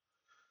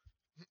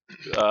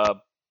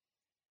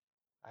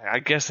 I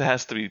guess it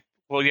has to be.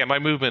 Well, yeah, my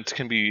movement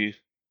can be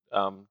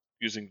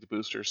using the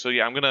booster. So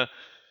yeah, I'm gonna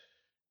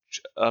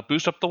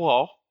boost up the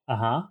wall,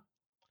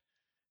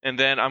 and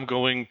then I'm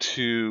going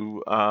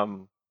to.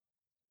 I'm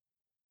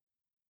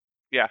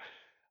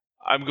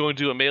going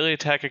to do a melee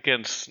attack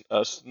against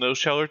Snow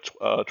Sheller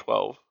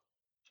 12.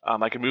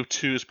 I can move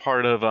 2 as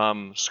part of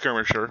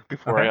Skirmisher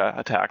before I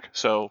attack.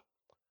 So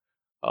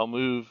I'll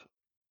move.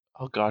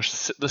 Oh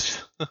gosh,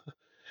 this.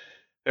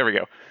 There we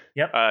go.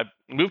 Yep.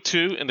 Move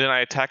 2, and then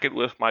I attack it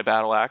with my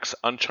battle axe,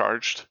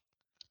 uncharged.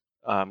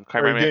 Are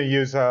you going to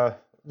use the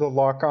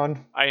lock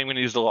on? I am going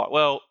to use the lock.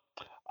 Well,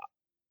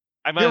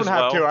 I might You as don't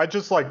well. have to. I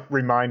just like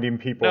reminding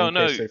people in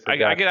case they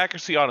forget. I get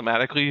accuracy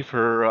automatically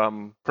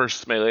for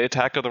first melee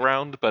attack of the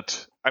round,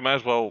 but I might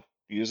as well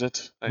use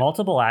it.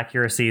 Multiple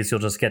accuracies, you'll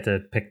just get to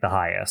pick the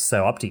highest,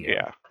 so up to you.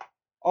 Yeah.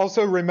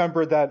 Also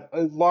remember that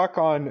lock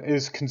on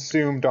is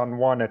consumed on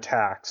one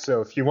attack,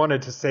 so if you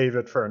wanted to save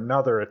it for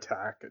another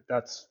attack,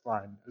 that's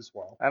fine as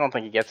well. I don't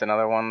think he gets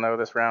another one, though,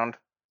 this round.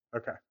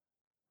 Okay.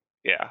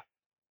 Yeah.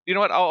 You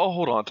know what? I'll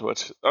hold on to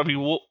it. I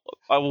mean,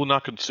 I will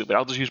not consume it.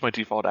 I'll just use my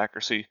default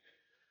accuracy.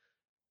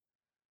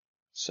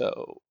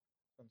 So,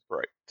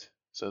 right.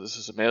 So this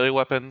is a melee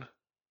weapon.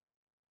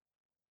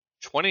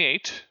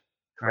 28.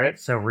 All right,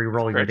 so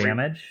reroll your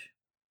damage.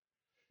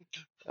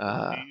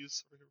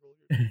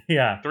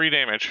 Yeah. 3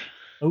 damage.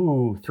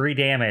 Ooh, 3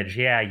 damage.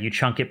 Yeah, you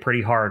chunk it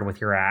pretty hard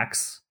with your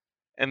axe.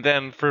 And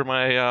then for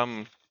my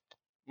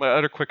my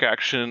other quick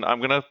action, I'm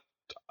gonna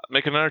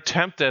make another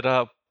attempt at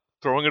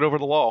throwing it over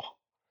the wall.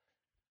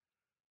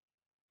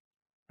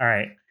 All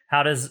right.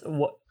 How does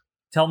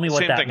tell me what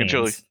Same that thing, means.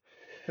 Julie.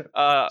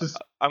 I'm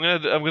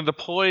gonna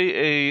deploy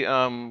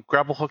a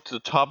grapple hook to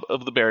the top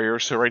of the barrier,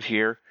 so right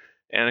here,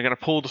 and I'm gonna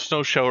pull the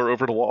snow shower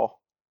over the wall.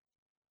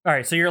 All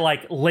right, so you're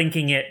like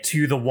linking it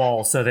to the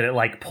wall so that it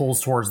like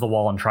pulls towards the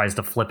wall and tries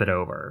to flip it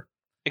over.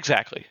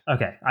 Exactly.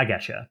 Okay, I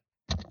getcha.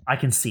 I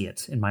can see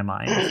it in my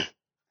mind.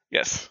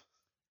 Yes.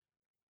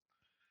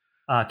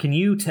 Can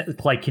you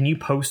can you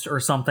post or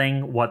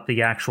something what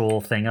the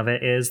actual thing of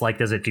it is? Like,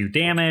 does it do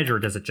damage or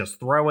does it just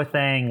throw a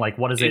thing? Like,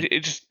 what is it?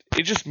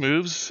 It just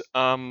moves.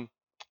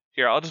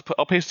 Here,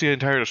 I'll paste the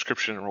entire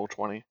description in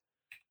Roll20.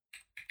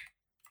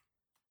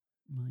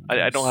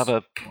 I don't have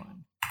a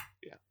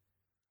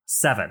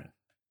 7.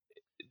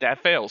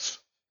 That fails.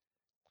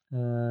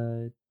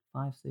 5,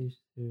 6.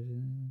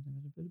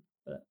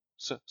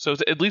 So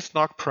it's at least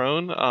knock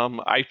prone.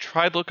 I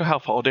tried to look at how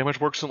fall damage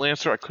works in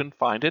Lancer. I couldn't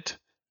find it,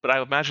 but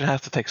I imagine it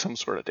has to take some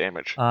sort of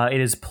damage.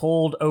 It is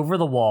pulled over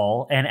the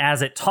wall, and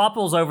as it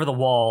topples over the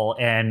wall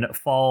and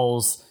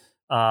falls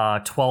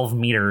 12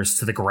 meters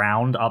to the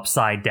ground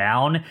upside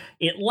down,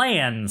 it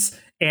lands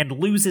and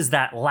loses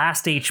that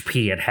last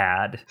HP it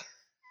had.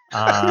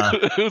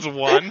 It was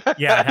 1?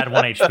 Yeah, it had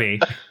 1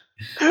 HP.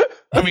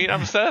 I mean,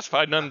 I'm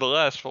satisfied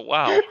nonetheless, but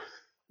wow.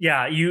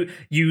 Yeah,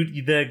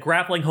 the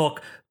grappling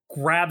hook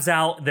grabs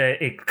out,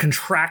 it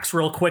contracts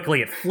real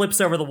quickly, it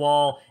flips over the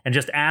wall, and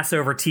just ass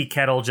over tea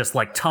kettle just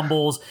like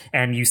tumbles,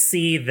 and you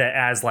see that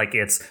as like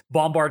its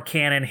bombard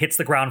cannon hits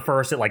the ground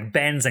first, it like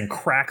bends and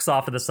cracks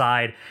off to the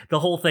side. The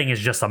whole thing is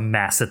just a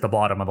mess at the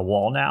bottom of the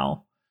wall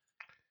now.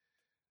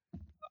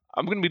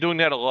 I'm going to be doing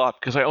that a lot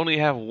because I only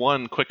have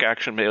 1 quick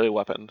action melee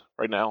weapon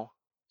right now.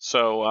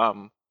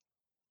 So,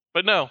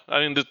 but no, I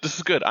mean, this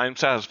is good. I'm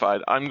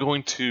satisfied. I'm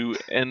going to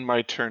end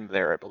my turn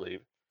there, I believe.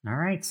 All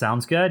right,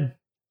 sounds good.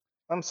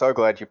 I'm so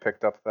glad you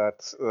picked up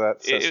that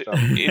system.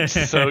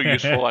 It's so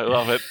useful. I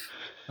love it.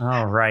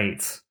 All right.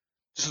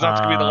 This is not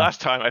going to be the last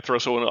time I throw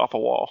someone off a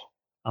wall.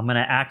 I'm going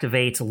to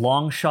activate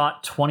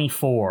Longshot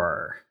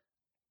 24.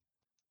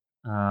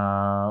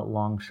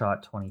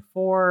 Longshot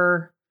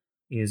 24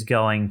 is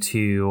going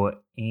to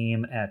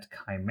aim at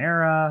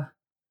Chimera.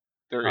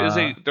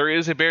 There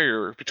is a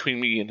barrier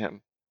between me and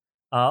him.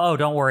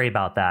 Don't worry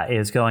about that. It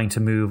is going to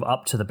move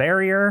up to the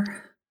barrier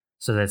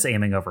so that it's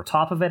aiming over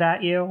top of it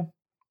at you.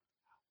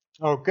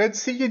 Oh, good.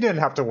 See, you didn't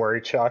have to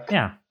worry, Chuck.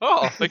 Yeah.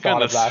 Oh, thank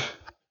Thought of goodness.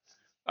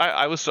 that.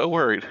 I was so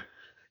worried.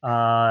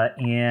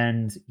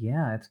 And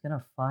yeah, it's going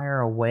to fire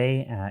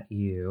away at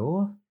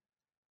you.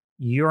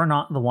 You're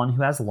not the one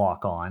who has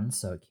lock on,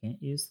 so it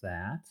can't use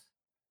that.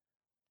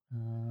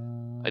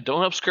 I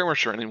don't have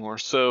Skirmisher anymore,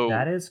 so...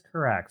 That is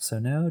correct. So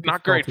no difficulty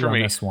not great for on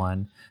me. This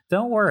one.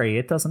 Don't worry,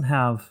 it doesn't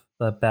have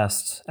the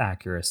best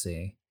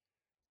accuracy.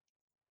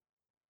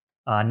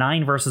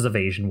 9 versus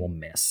evasion will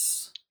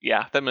miss.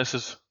 Yeah, that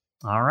misses.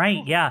 All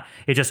right, yeah.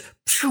 It just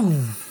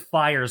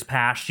fires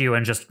past you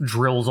and just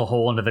drills a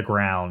hole into the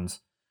ground.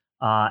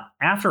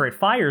 After it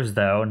fires,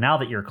 though, now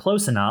that you're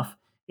close enough,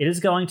 it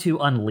is going to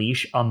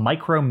unleash a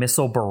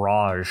micro-missile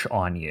barrage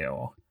on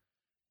you.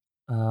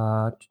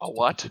 A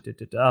what?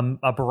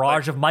 A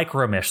barrage of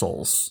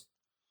micro-missiles.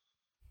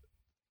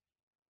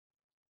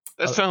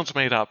 That sounds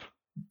made up.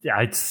 Yeah,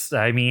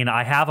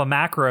 I have a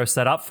macro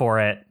set up for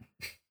it.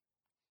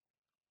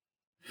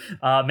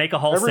 Make a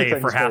hull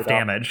save for half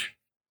damage.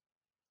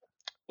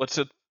 What's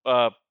it?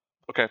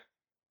 Okay.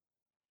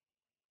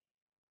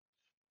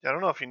 Yeah, I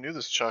don't know if you knew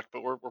this, Chuck,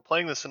 but we're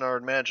playing this in our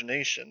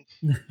imagination.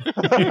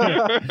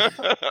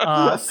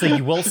 So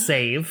you will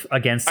save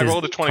against his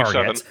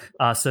target.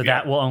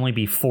 That will only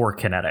be 4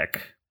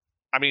 kinetic.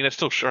 I mean, it's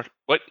still short.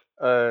 What?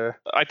 I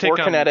take 4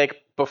 kinetic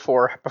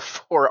before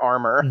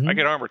armor. Mm-hmm. I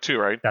get armor too,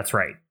 right? That's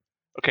right.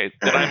 Okay,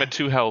 then I'm at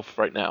 2 health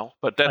right now.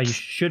 But that's... you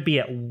should be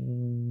at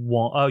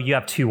 1. Oh, you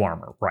have 2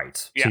 armor, right?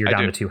 So yeah, you're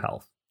down to 2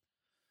 health.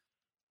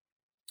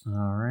 All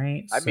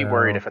right. I'd be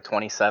worried if a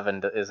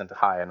 27 isn't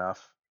high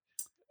enough.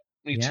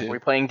 Me too. Are we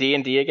playing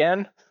D&D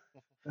again?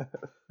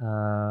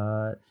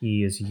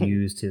 He has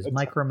used his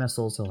micro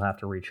missiles. He'll have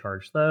to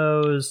recharge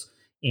those,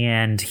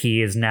 and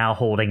he is now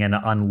holding an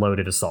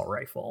unloaded assault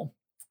rifle.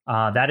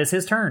 That is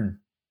his turn.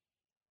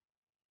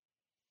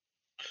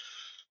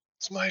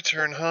 It's my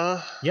turn,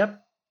 huh? Yep.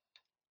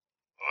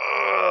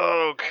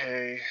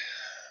 Okay.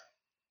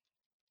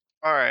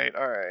 All right.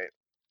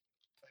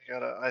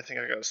 I think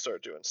I gotta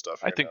start doing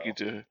stuff. I think you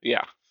do.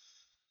 Yeah.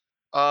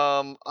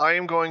 I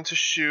am going to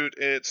shoot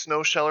at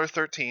Snow Sheller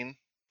 13.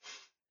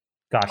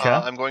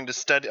 Gotcha. I'm going to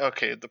steady.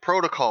 Okay, the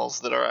protocols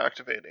that are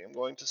activating. I'm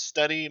going to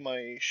steady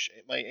my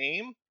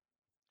aim.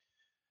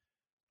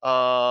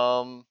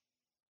 Yeah,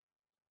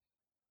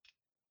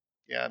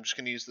 I'm just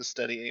going to use the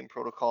steady aim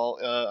protocol.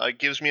 It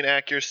gives me an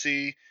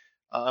accuracy.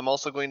 I'm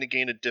also going to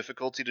gain a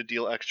difficulty to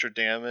deal extra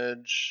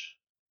damage.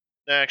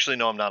 Actually,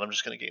 no, I'm not. I'm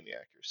just going to gain the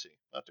accuracy.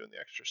 Not doing the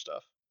extra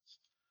stuff.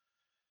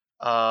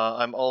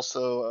 I'm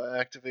also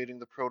activating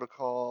the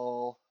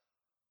protocol.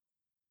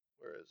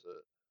 Where is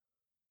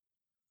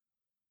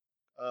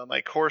it?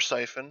 My core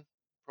siphon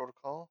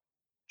protocol,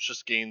 which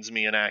just gains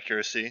me an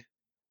accuracy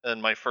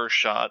in my first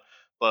shot,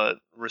 but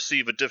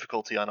receive a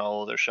difficulty on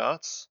all other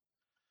shots.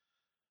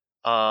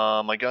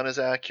 My gun is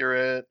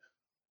accurate.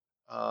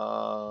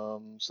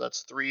 So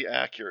that's 3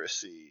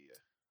 accuracy.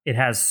 It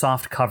has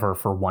soft cover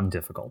for 1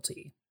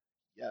 difficulty.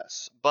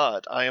 Yes,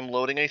 but I am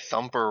loading a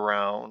thumper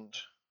round.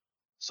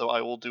 So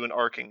I will do an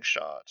arcing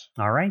shot.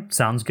 All right,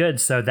 sounds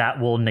good. So that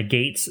will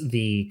negate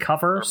the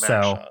cover.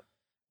 Shot.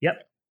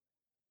 Yep.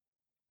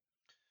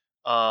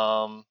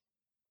 Let me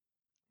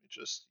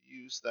just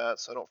use that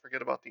so I don't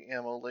forget about the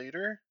ammo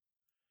later.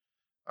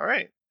 All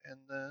right, and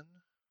then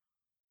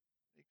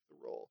make the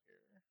roll here.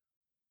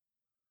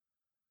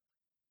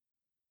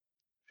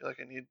 I feel like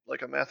I need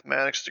like a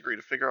mathematics degree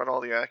to figure out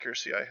all the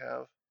accuracy I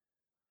have.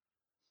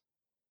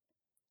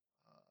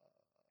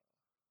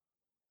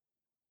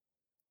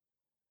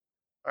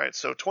 All right,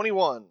 so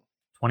 21.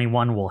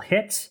 21 will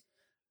hit.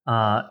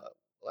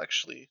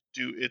 Actually,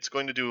 it's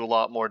going to do a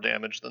lot more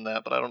damage than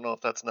that, but I don't know if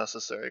that's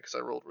necessary because I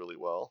rolled really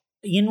well.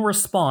 In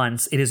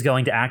response, it is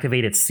going to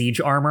activate its siege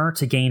armor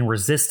to gain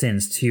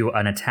resistance to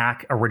an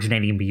attack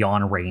originating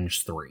beyond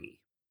range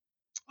 3.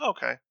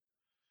 Okay.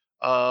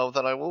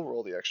 Then I will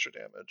roll the extra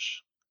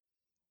damage.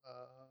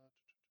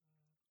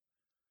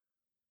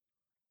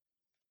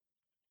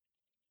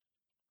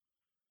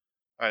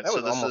 All right, that so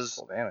was this almost is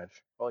full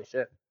damage. Holy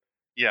shit.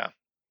 Yeah.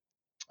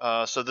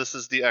 So this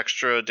is the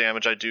extra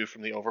damage I do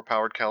from the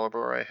overpowered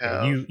caliber I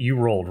have. You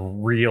rolled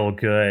real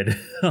good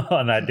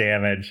on that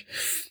damage.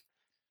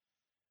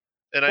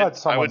 And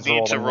I would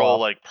need to roll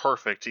like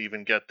perfect to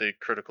even get the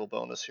critical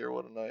bonus here,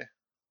 wouldn't I?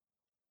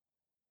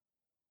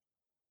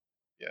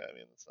 Yeah, I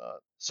mean it's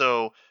not.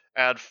 So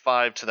add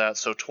 5 to that,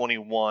 so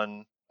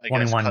 21. I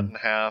guess cut in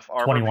half.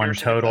 Armor 21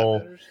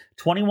 total.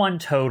 21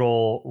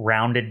 total,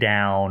 rounded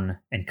down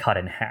and cut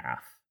in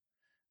half.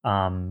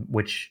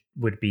 Which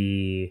would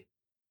be,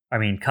 I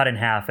mean, cut in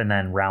half and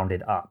then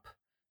rounded up.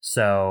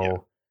 So yeah.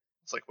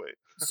 It's like wait.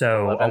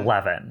 So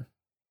 11.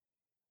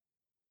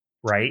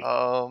 Right?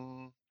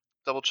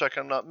 Double check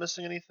I'm not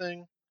missing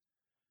anything.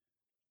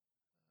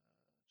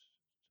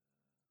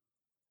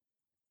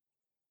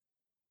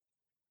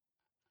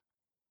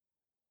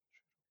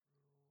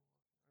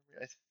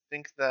 I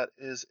think that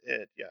is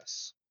it,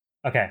 yes.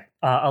 Okay.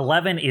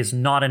 11 is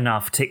not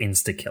enough to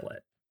insta-kill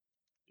it.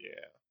 Yeah.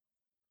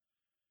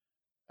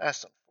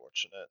 That's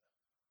unfortunate.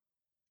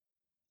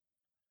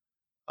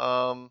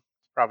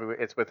 Probably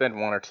it's within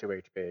 1 or 2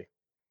 HP.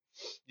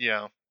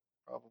 Yeah,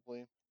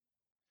 probably.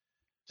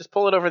 Just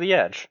pull it over the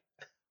edge.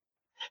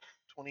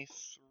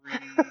 23.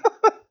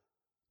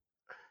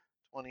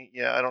 20.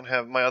 Yeah, I don't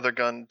have my other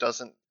gun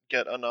doesn't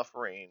get enough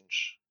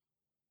range,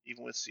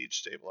 even with siege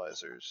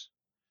stabilizers,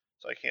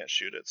 so I can't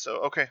shoot it. So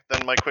okay,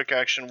 then my quick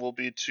action will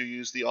be to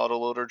use the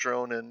autoloader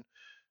drone and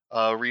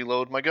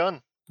reload my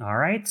gun. All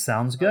right,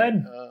 sounds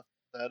good.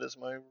 That is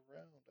my round,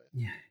 I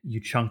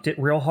You chunked it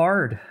real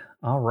hard.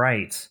 All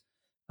right.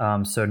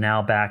 So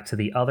now back to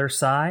the other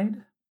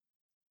side.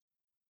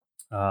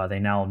 They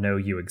now know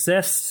you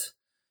exist.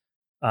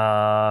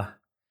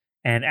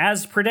 And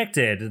as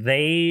predicted,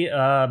 they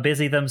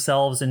busy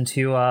themselves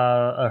into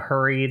a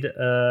hurried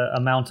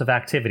amount of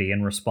activity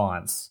in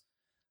response.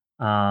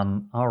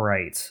 All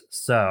right.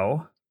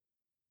 So,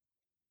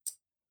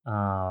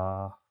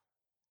 I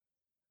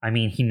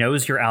mean, he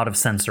knows you're out of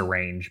sensor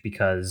range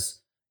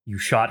because you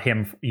shot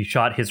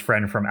his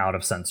friend from out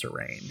of sensor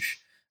range.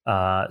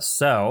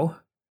 So,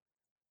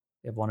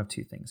 we have one of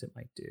two things it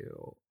might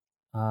do.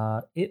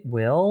 It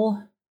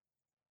will.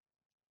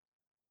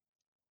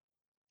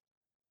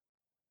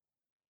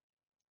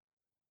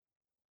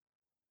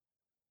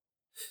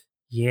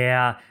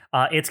 Yeah,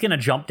 it's going to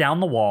jump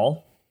down the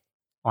wall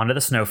onto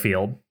the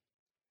snowfield.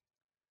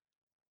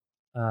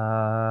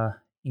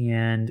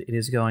 And it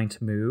is going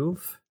to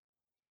move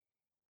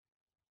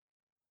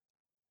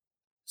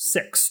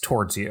 6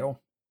 towards you.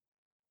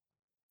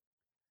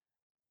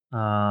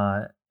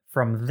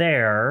 From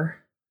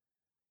there,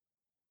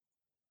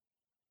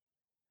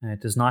 it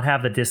does not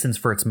have the distance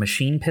for its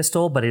machine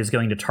pistol, but it is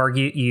going to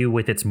target you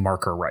with its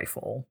marker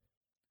rifle.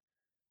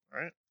 All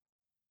right.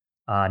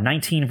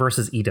 19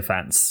 versus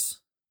E-defense.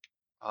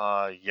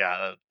 Yeah,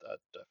 that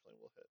definitely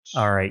will hit.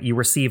 All right, you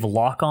receive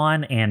lock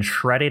on and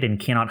shredded and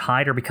cannot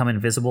hide or become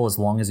invisible as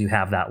long as you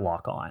have that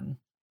lock on.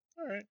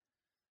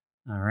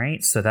 All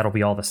right, so that'll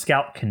be all the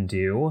scout can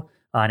do.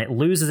 And it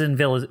loses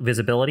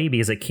invisibility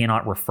because it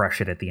cannot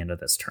refresh it at the end of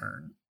this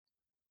turn.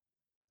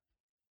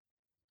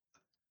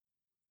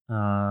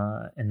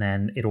 And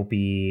then it'll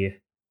be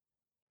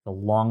the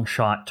long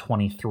shot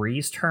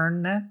 23's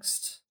turn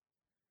next.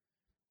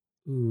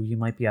 Ooh, you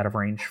might be out of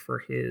range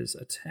for his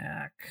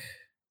attack.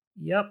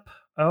 Yep.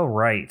 Oh,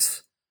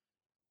 right.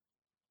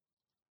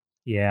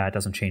 Yeah, it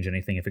doesn't change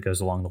anything if it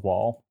goes along the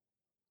wall.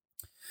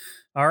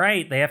 All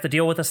right, they have to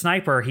deal with a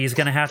sniper. He's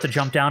going to have to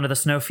jump down to the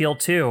snowfield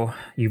too.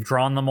 You've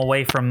drawn them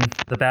away from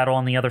the battle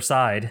on the other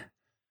side.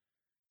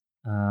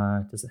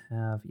 Does it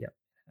have? Yep,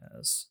 it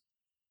has.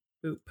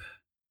 Oop.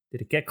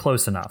 Did it get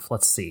close enough?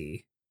 Let's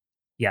see.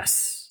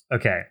 Yes.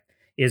 Okay.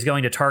 It is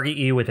going to target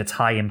you with its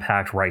high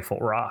impact rifle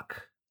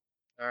rock.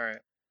 All right.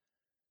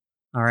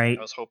 All right.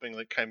 I was hoping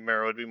that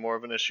Chimera would be more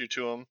of an issue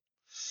to him.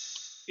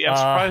 Yeah, I'm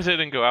surprised they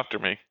didn't go after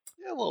me.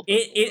 Yeah, a little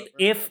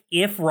bit.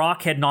 If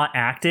Rock had not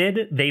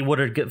acted, they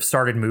would have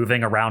started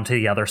moving around to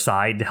the other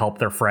side to help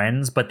their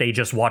friends, but they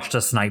just watched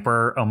a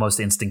sniper almost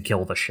instant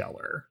kill the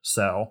sheller.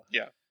 So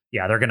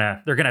yeah, they're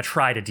gonna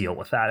try to deal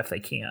with that if they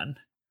can.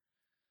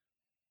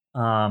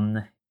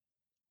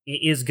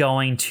 It is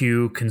going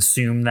to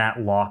consume that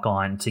lock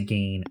on to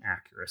gain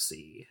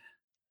accuracy.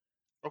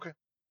 Okay.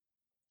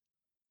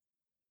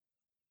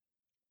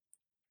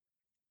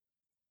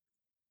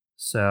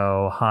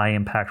 So high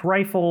impact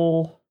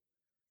rifle.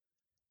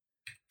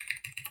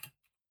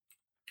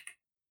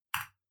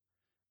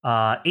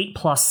 8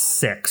 plus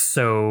 6,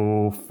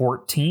 so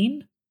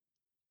 14?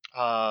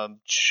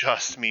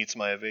 Just meets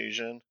my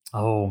evasion.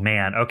 Oh,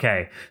 man.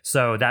 Okay.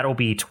 So that'll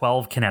be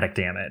 12 kinetic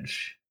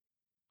damage.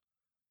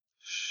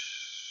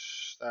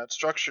 That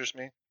structures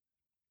me.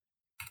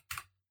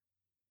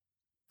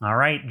 All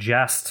right,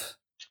 Jest.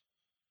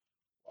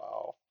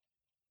 Wow.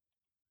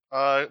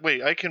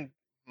 Wait, I can...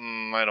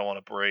 I don't want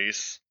to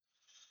brace.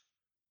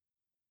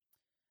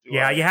 You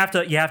have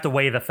to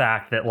weigh the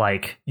fact that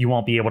like you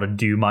won't be able to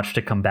do much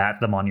to combat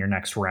them on your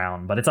next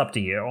round, but it's up to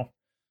you.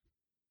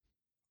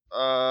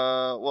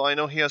 Well, I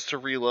know he has to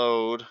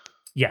reload.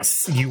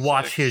 Yes, you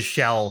watch his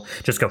shell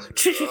just go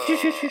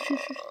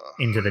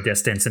into the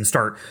distance and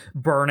start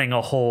burning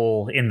a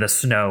hole in the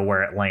snow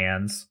where it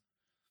lands.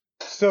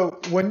 So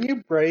when you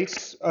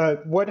brace,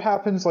 what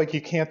happens? Like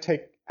you can't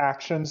take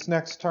actions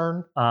next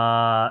turn?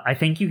 I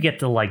think you get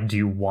to like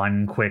do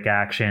one quick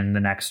action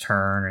the next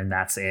turn and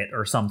that's it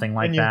or something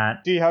like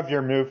that. Do you have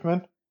your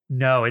movement?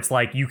 No, it's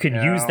like you can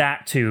use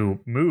that to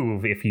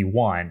move if you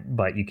want,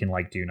 but you can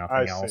like do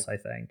nothing else, I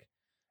think.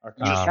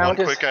 Okay. Just one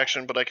quick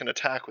action, but I can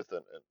attack with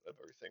it and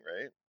everything,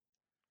 right?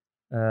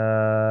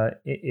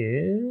 It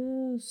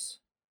is.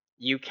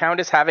 You count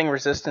as having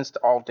resistance to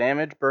all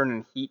damage, burn,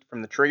 and heat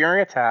from the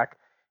triggering attack,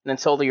 and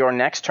until your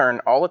next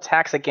turn, all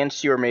attacks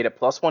against you are made at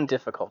 +1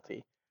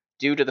 difficulty.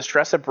 Due to the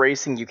stress of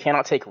bracing, you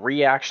cannot take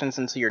reactions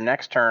until your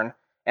next turn,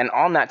 and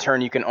on that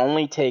turn, you can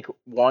only take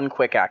one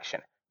quick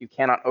action. You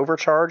cannot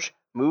overcharge,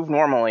 move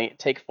normally,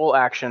 take full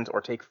actions, or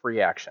take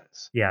free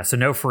actions. Yeah, so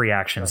no free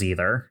actions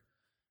either.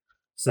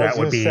 So that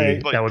would be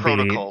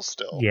protocol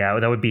still. Yeah,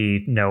 that would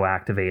be no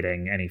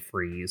activating any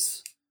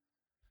freeze.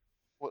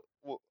 What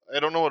I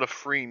don't know what a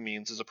free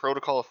means. Is a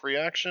protocol a free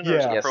action or Yeah.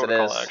 is it a Yes, it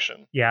protocol is.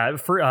 action? Yeah,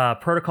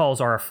 protocols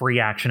are a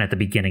free action at the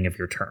beginning of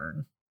your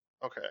turn.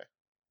 Okay.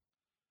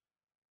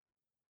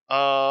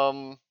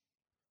 I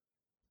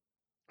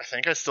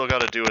think I still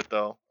got to do it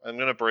though. I'm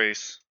gonna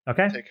brace.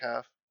 Okay. Take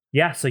half.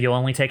 Yeah, so you'll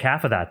only take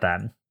half of that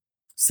then.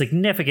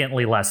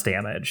 Significantly less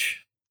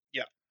damage.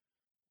 Yeah.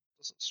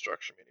 Doesn't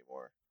structure me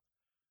anymore.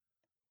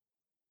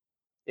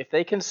 If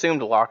they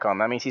consumed lock on,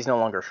 that means he's no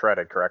longer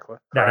shredded, correctly?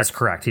 That is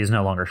correct. He's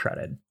no longer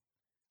shredded.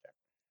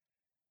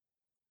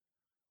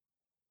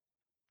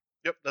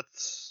 Yep,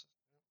 that's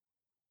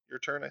your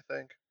turn, I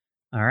think.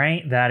 All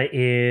right, that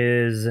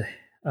is.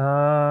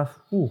 I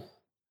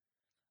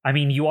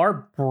mean, you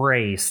are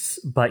braced,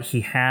 but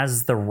he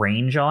has the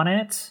range on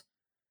it.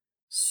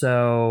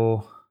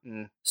 So,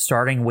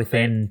 starting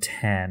within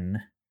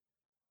 10.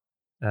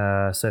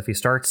 So if he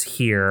starts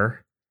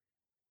here,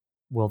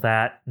 will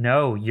that...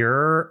 No,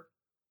 you're...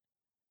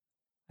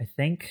 I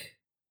think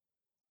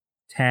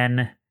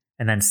 10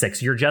 and then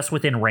 6. You're just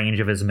within range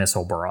of his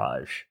missile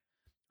barrage.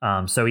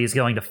 So he's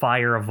going to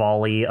fire a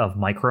volley of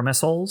micro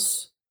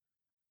missiles.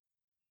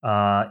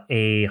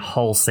 A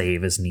hull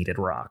save is needed,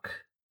 Rock,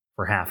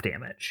 for half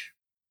damage.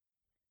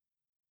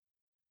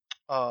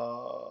 Okay.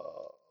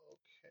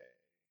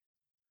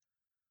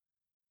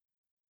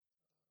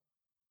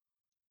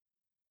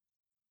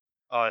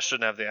 Oh, I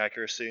shouldn't have the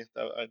accuracy.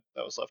 That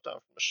was left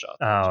out from a shot.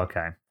 Oh,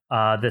 okay.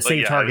 The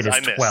save target is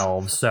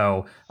 12,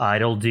 so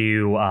it'll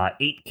do 8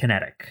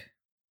 kinetic.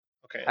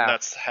 Okay, and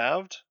that's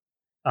halved?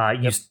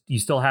 You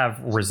still have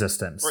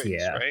resistance. Right,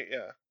 yeah. Right,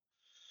 yeah.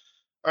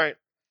 All right.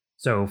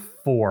 So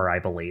 4, I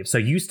believe. So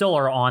you still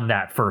are on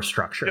that first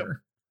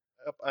structure.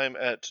 Yep, I'm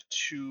at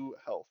 2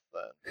 health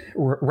then.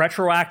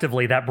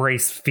 Retroactively, that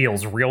brace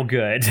feels real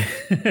good.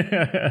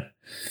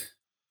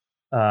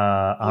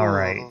 All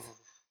right.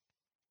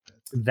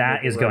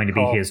 That is going to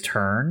be his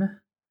turn.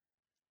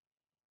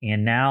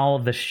 And now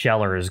the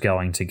Sheller is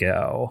going to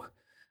go.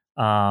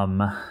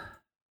 Yeah,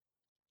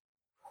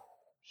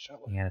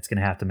 it's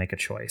going to have to make a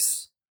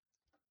choice.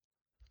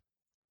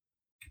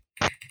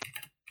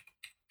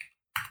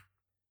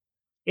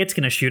 It's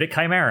going to shoot at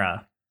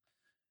Chimera.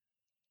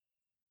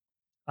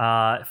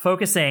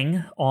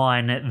 Focusing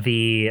on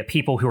the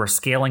people who are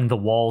scaling the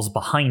walls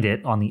behind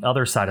it on the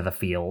other side of the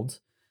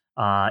field,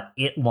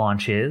 it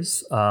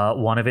launches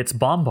one of its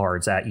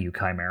bombards at you,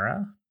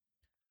 Chimera.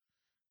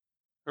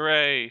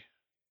 Hooray.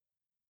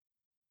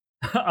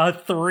 A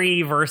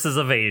 3 versus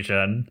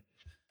evasion.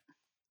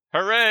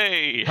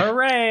 Hooray!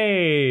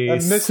 Hooray!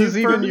 That misses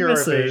even your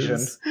evasion.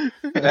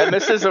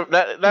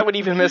 That would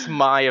even miss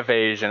my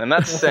evasion, and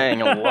that's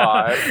saying a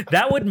lot.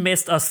 That would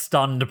miss a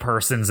stunned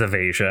person's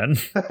evasion.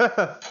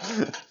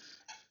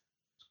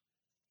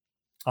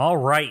 All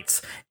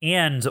right.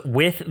 And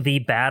with the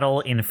battle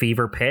in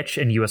fever pitch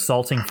and you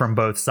assaulting from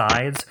both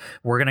sides,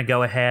 we're going to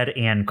go ahead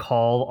and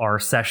call our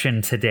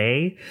session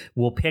today.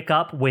 We'll pick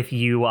up with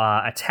you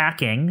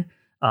attacking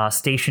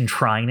Station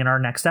Trine in our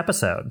next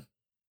episode.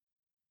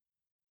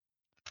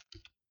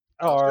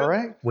 All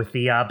right. With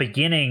the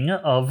beginning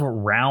of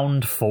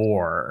round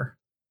 4.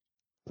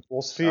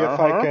 We'll see if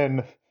I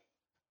can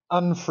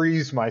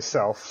unfreeze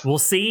myself. We'll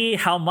see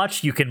how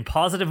much you can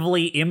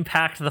positively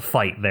impact the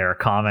fight there,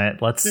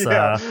 Comet. Let's...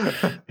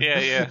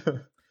 Yeah.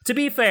 To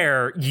be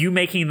fair, you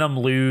making them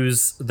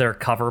lose their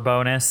cover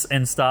bonus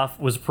and stuff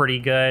was pretty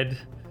good.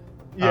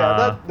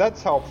 Yeah,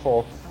 that's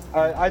helpful.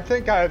 I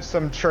think I have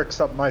some tricks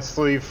up my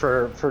sleeve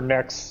for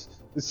next.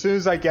 As soon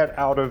as I get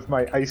out of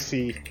my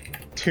icy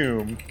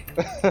tomb,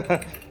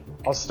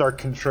 I'll start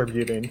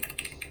contributing.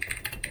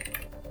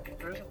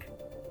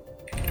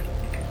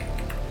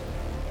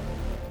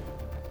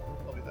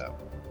 I'll be that.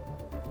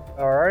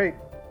 All right.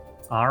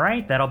 All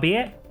right, that'll be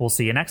it. We'll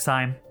see you next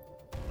time.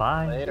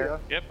 Bye. Later.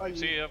 Yep,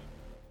 see ya.